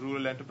part of the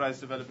Rural Enterprise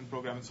Development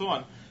Program, and so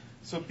on.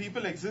 So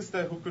people exist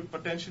there who could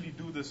potentially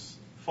do this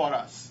for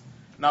us.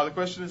 Now the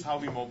question is how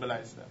we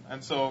mobilize them.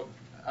 And so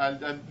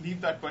I'll leave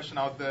that question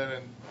out there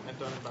and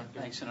turn it back to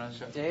you. Thanks,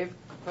 Anand. Dave,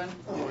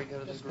 before we go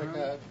to this group.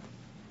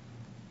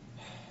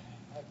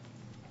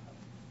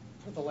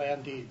 for the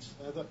land deeds.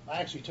 I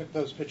actually took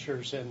those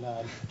pictures in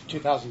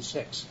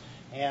 2006,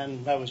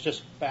 and I was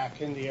just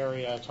back in the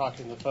area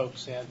talking to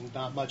folks, and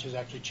not much has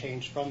actually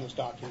changed from those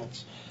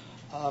documents.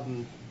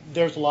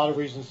 There's a lot of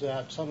reasons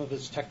that some of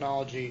it's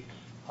technology.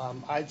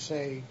 I'd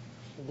say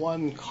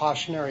one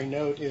cautionary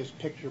note is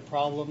pick your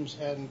problems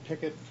and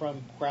pick it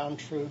from ground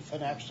truth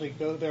and actually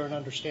go there and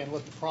understand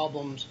what the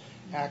problems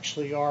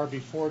actually are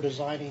before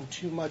designing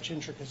too much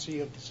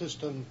intricacy of the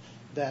system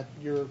that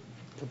you're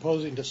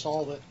proposing to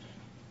solve it,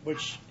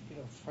 which,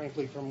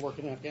 frankly, from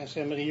working in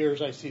Afghanistan many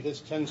years, I see this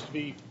tends to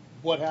be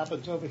what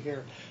happens over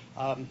here.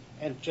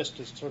 And just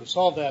to sort of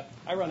solve that,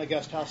 I run a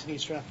guest house in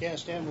eastern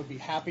Afghanistan. Would be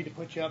happy to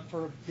put you up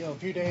for a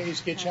few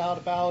days, get you out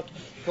about,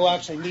 go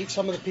actually meet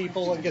some of the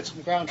people and get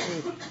some ground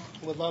truth.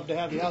 Would love to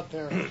have you out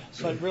there.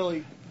 But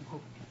really,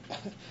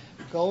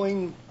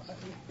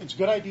 it's a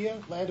good idea.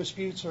 Land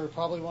disputes are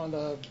probably one of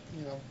the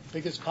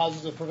biggest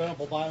causes of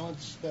preventable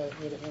violence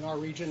in our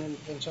region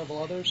and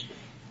several others.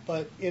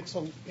 But it's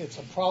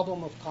a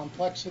problem of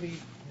complexity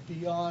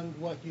beyond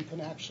what you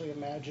can actually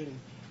imagine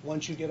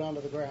once you get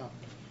onto the ground.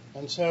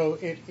 And so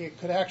it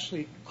could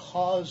actually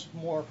cause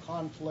more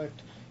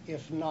conflict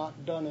if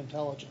not done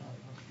intelligently.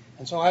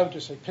 And so I would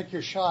just say pick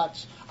your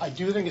shots. I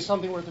do think it's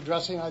something worth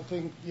addressing. I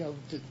think the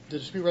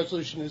dispute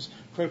resolution is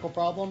a critical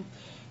problem.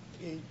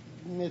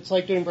 It's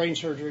like doing brain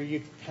surgery.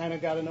 You kind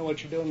of got to know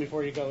what you're doing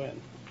before you go in.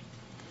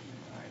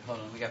 All right, hold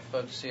on. We got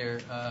folks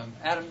here.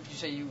 Adam, did you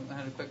say you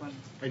had a quick one?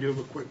 I do have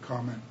a quick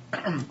comment.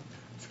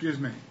 Excuse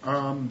me.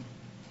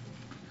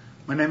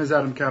 My name is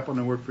Adam Kaplan.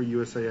 I work for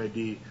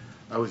USAID.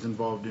 I was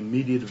involved in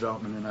media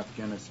development in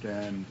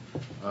Afghanistan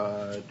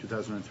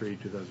 2003,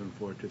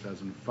 2004,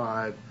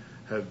 2005.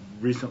 Have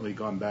recently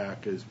gone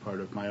back as part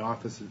of my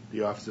office,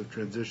 the Office of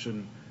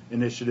Transition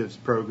Initiatives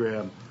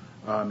program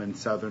in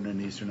southern and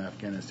eastern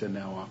Afghanistan,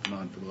 now off and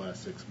on for the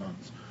last 6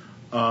 months.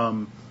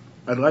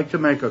 I'd like to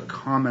make a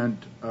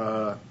comment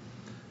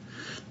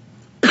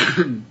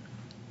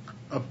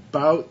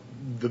about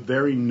the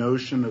very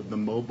notion of the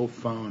mobile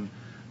phone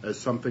as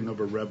something of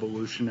a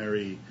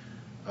revolutionary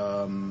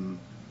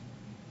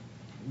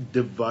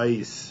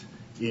device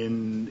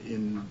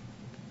in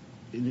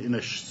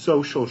a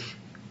social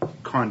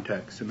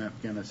context in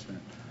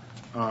Afghanistan.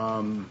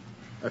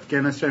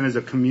 Afghanistan is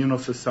a communal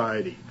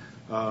society.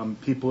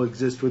 People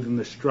exist within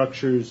the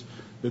structures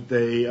that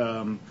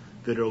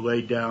that are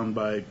laid down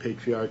by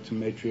patriarchs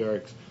and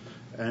matriarchs,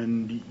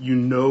 and you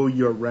know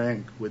your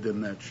rank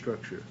within that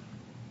structure.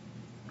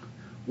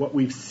 What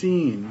we've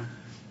seen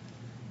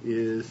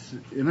is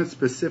in a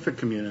specific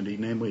community,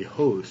 namely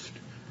Host,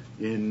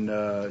 in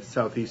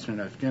southeastern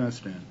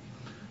Afghanistan,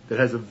 that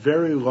has a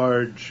very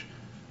large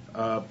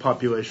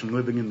population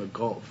living in the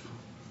Gulf,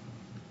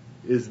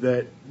 is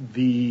that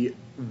the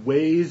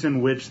ways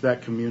in which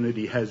that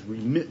community has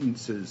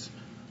remittances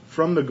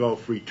from the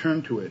Gulf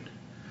returned to it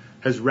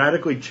has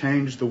radically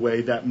changed the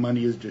way that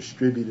money is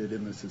distributed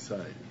in the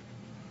society.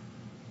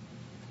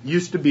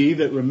 Used to be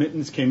that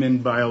remittance came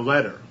in by a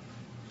letter,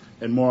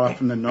 and more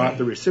often than not,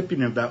 the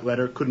recipient of that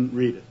letter couldn't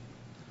read it.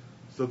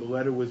 So the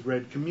letter was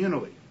read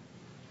communally.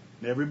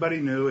 And everybody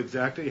knew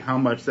exactly how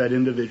much that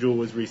individual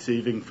was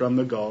receiving from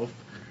the Gulf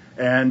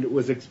and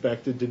was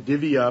expected to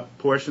divvy up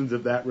portions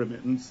of that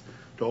remittance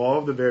to all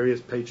of the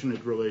various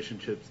patronage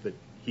relationships that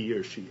he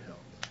or she held.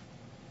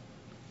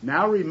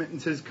 Now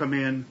remittances come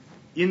in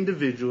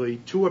individually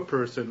to a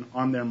person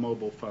on their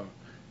mobile phone.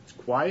 It's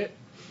quiet,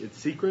 it's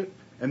secret,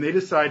 and they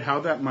decide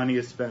how that money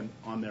is spent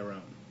on their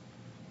own.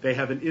 They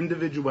have an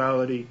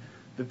individuality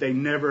that they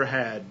never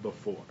had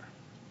before.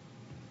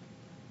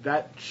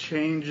 That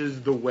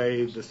changes the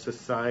way the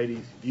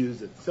society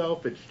views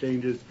itself. It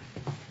changes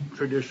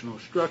traditional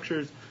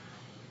structures.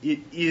 It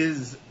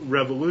is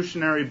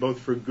revolutionary both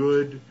for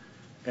good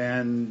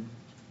and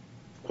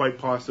quite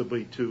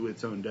possibly to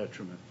its own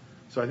detriment.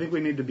 So I think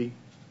we need to be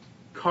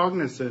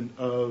cognizant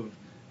of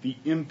the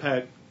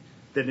impact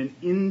that an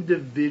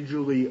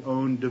individually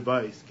owned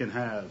device can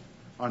have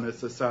on a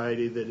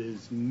society that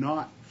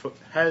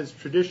has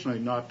traditionally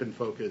not been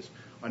focused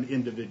on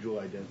individual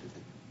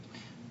identity.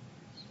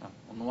 So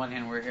on the one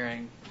hand, we're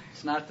hearing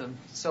it's not the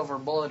silver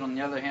bullet. On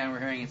the other hand, we're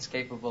hearing it's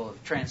capable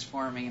of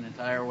transforming an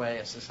entire way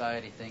a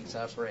society thinks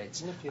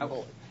operates.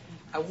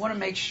 I want to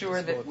make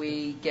sure that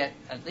we get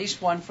at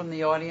least one from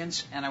the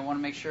audience, and I want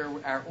to make sure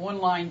our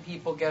online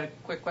people get a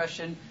quick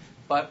question.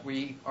 But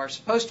we are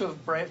supposed to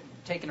have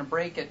taken a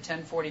break at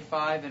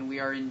 10:45, and we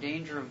are in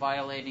danger of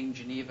violating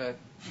Geneva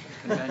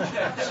Convention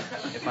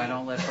if I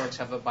don't let folks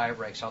have a bio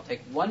break. So I'll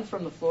take one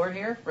from the floor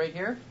here, right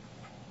here.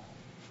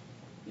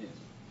 Yes.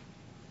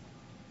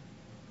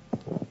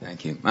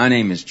 Thank you. My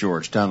name is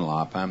George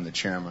Dunlop. I'm the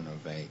chairman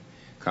of a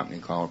company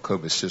called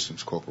Cobus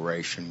Systems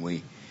Corporation.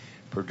 We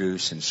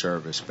produce and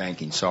service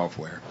banking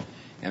software.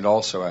 And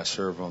also I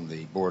serve on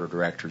the board of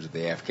directors of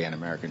the Afghan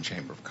American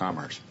Chamber of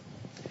Commerce.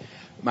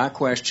 My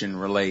question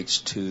relates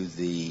to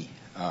the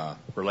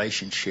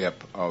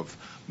relationship of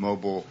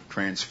mobile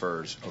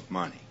transfers of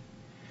money.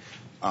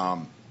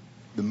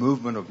 The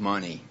movement of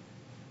money,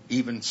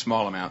 even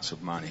small amounts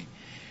of money,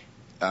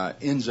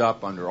 ends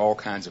up under all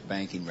kinds of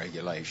banking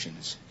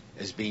regulations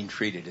as being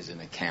treated as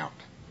an account.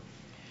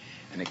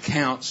 And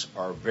accounts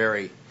are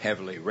very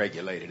heavily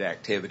regulated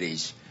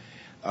activities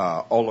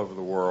all over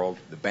the world.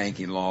 The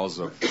banking laws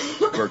of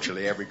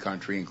virtually every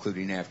country,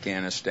 including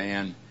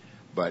Afghanistan,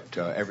 but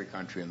every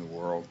country in the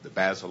world, the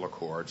Basel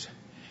Accords.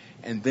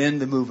 And then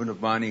the movement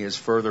of money is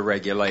further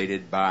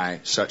regulated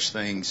by such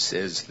things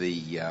as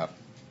the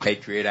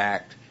Patriot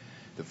Act,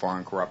 the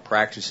Foreign Corrupt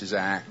Practices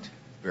Act,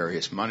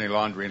 various money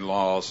laundering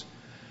laws.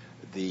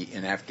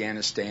 In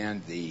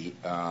Afghanistan, the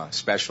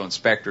Special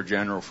Inspector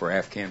General for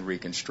Afghan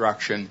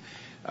Reconstruction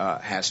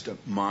has to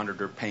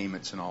monitor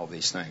payments and all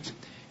these things.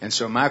 And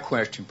so my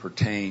question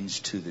pertains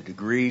to the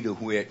degree to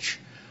which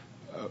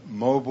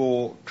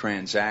mobile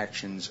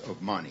transactions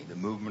of money, the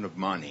movement of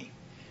money,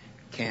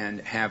 can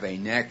have a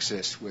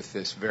nexus with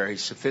this very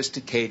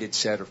sophisticated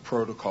set of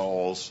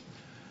protocols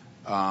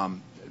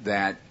and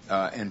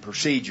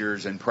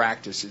procedures and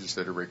practices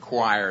that are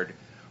required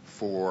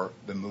for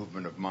the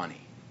movement of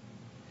money.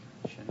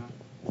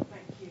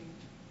 Thank you.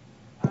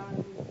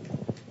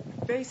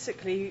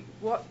 Basically,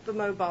 what the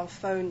mobile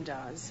phone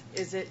does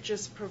is it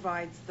just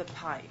provides the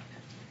pipe.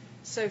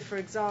 So, for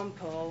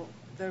example,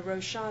 the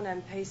Roshan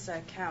M-Pesa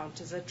account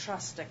is a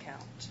trust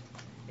account.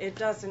 It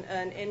doesn't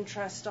earn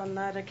interest on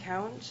that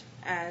account,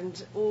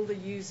 and all the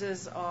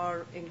users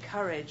are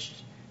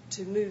encouraged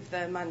to move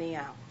their money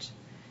out.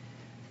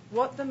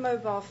 What the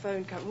mobile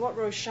phone company, what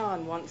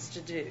Roshan wants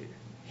to do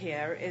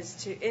here is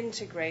to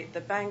integrate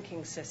the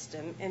banking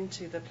system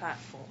into the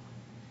platform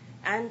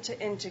and to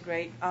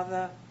integrate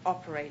other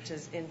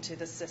operators into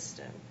the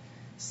system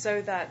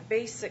so that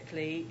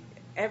basically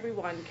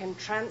everyone can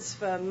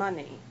transfer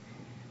money,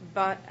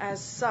 but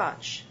as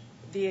such,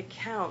 the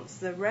accounts,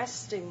 the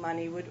resting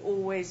money would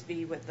always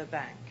be with the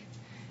bank.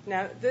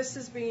 Now, this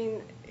has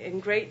been in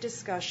great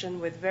discussion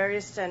with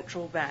various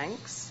central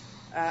banks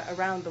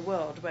around the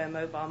world where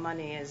mobile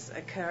money is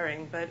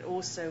occurring, but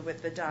also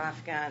with the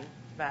Afghan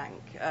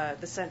Bank,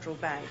 the Central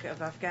Bank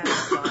of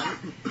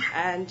Afghanistan.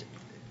 And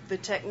the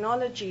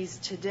technologies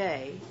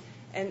today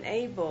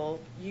enable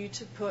you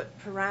to put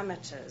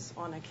parameters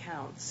on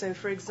accounts. So,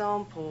 for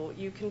example,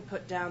 you can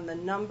put down the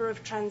number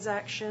of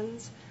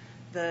transactions,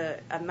 the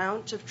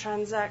amount of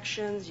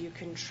transactions. You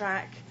can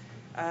track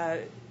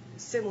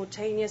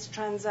simultaneous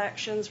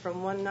transactions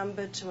from one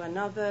number to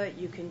another.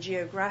 You can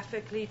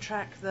geographically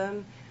track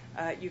them.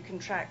 You can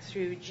track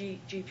through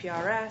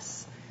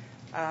GPRS.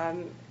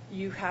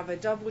 You have a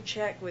double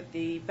check with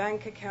the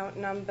bank account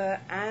number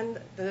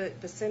and the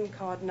SIM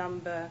card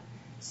number.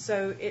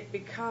 So it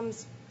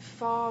becomes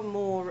far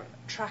more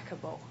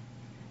trackable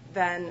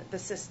than the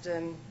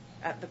system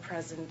at the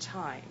present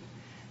time.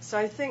 So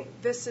I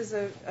think this is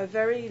a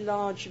very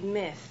large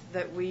myth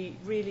that we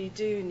really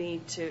do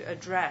need to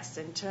address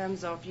in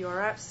terms of,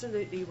 you're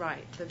absolutely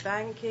right, the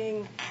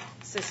banking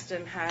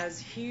system has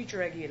huge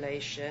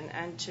regulation,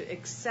 and to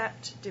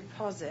accept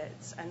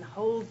deposits and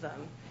hold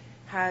them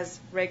has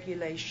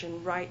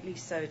regulation, rightly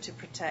so, to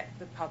protect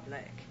the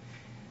public.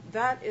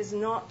 That is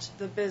not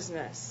the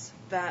business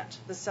that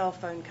the cell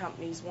phone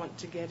companies want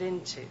to get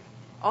into.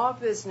 Our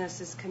business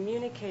is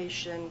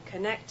communication,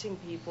 connecting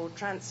people,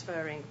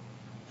 transferring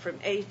from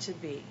A to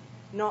B,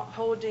 not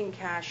holding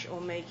cash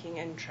or making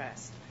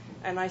interest.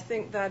 And I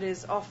think that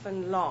is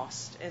often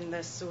lost in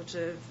this sort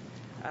of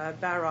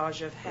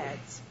barrage of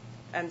heads.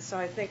 And so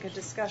I think a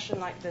discussion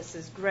like this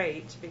is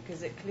great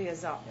because it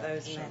clears up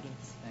those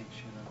myths. Thanks,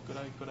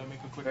 Could I make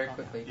a quick Very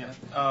comment? quickly,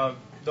 Yeah.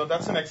 No,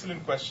 that's an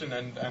excellent question,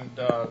 and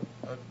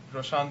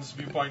Roshan's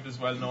viewpoint is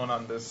well known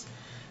on this.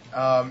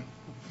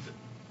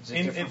 Is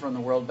it different from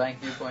the World Bank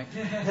viewpoint?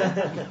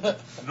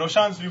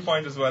 Roshan's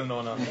viewpoint is well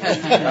known on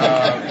this.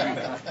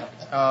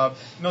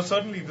 No,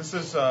 certainly this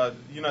is,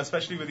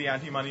 especially with the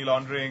anti-money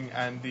laundering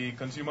and the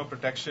consumer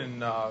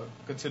protection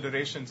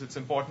considerations, it's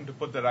important to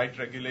put the right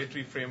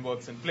regulatory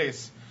frameworks in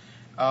place.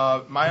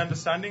 My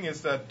understanding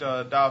is that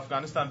the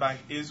Afghanistan Bank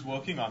is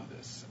working on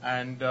this,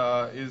 and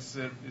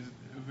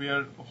we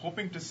are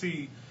hoping to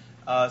see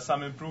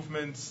some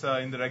improvements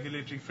in the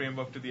regulatory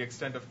framework to the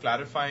extent of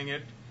clarifying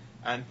it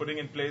and putting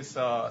in place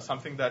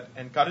something that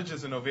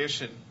encourages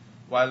innovation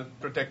while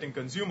protecting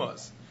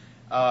consumers,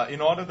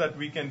 in order that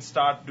we can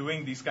start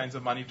doing these kinds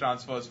of money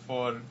transfers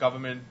for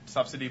government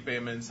subsidy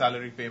payments,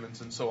 salary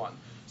payments, and so on.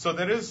 So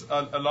there is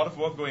a lot of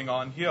work going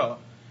on here.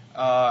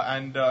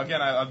 And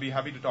again, I'll be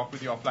happy to talk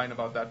with you offline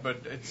about that, but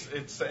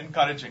it's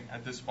encouraging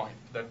at this point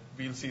that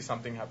we'll see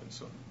something happen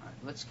soon. All right,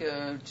 let's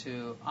go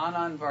to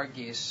Anand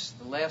Varghese.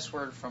 The last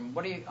word from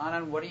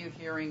Anand, what are you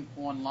hearing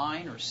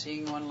online or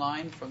seeing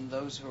online from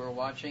those who are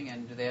watching,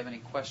 and do they have any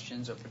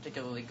questions, a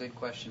particularly good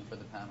question for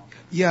the panel?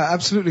 Yeah,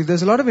 absolutely.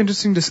 There's a lot of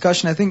interesting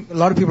discussion. I think a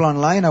lot of people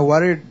online are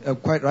worried,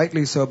 quite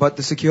rightly so, about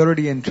the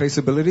security and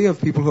traceability of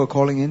people who are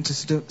calling into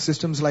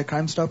systems like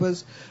Crime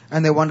Stoppers,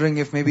 and they're wondering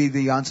if maybe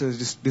the answer is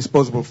just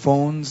disposable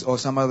phones or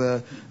some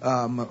other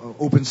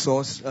open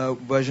source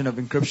version of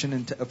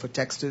encryption for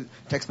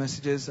text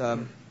messages.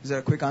 Is there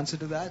a quick answer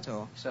to that?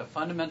 Or? It's a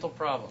fundamental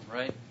problem,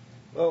 right?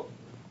 Well,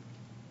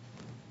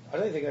 I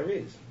don't think there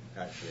is,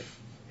 actually,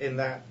 in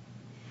that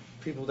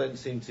people don't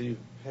seem to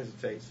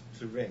hesitate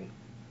to ring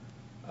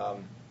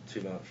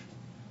too much.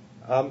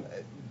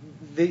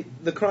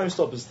 The Crime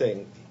Stoppers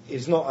thing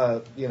is not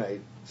a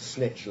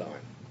snitch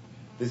line.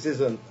 This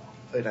isn't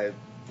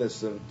there's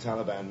some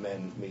Taliban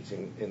men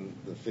meeting in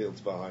the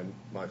fields behind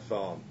my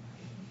farm,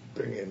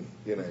 bringing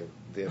the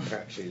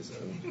Apaches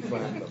and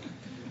flying them.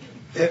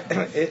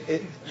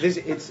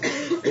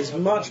 It's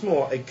much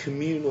more a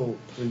communal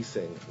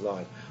policing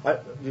line.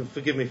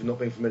 Forgive me for not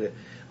being familiar.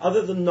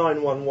 Other than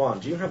 911,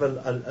 do you have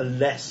a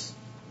less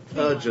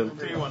urgent?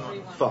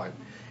 311. Fine.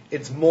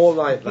 It's more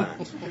like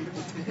that.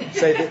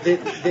 So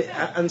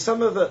and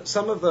some of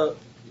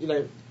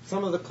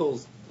the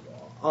calls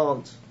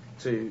aren't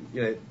to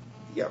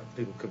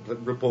people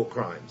could report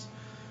crimes,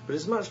 but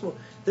it's much more.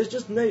 There's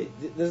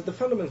the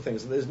fundamental thing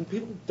is that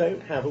people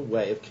don't have a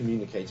way of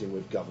communicating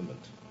with government.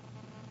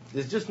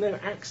 There's just no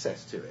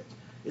access to it.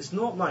 It's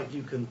not like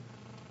you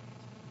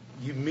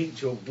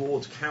meet your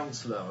ward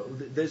councillor,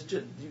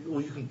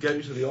 or you can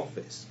go to the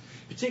office.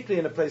 Particularly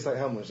in a place like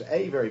Helmand, which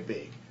is very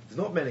big. There's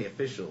not many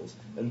officials,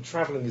 and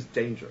travelling is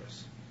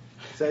dangerous.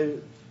 So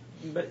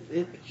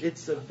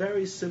it's a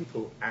very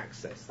simple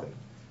access thing.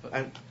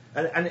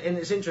 And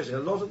it's interesting. A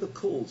lot of the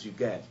calls you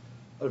get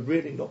are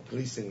really not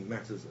policing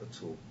matters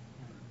at all.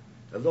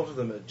 A lot of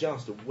them are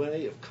just a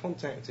way of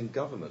contacting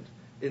government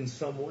in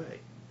some way.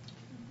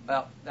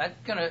 Well,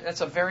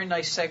 that's a very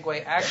nice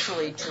segue,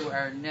 actually, to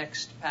our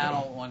next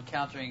panel on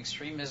countering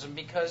extremism,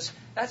 because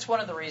that's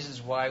one of the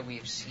reasons why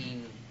we've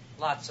seen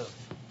lots of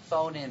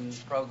phone-in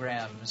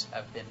programs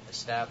have been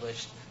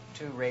established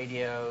to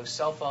radio,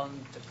 cell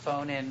phone to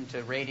phone-in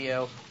to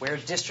radio, where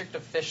district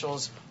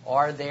officials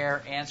are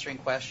there answering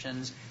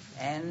questions.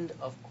 And,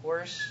 of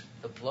course,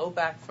 the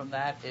blowback from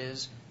that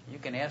is you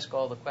can ask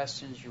all the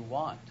questions you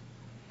want,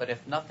 but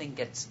if nothing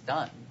gets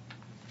done,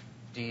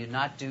 do you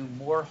not do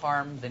more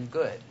harm than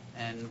good?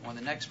 And on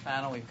the next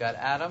panel, we've got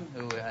Adam,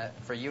 who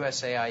for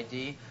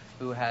USAID,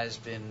 who has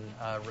been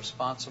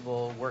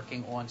responsible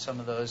working on some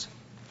of those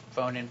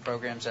phone-in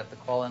programs at the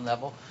call-in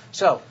level.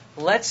 So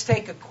let's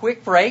take a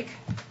quick break.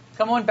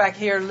 Come on back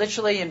here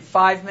literally in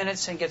 5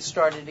 minutes and get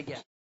started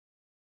again.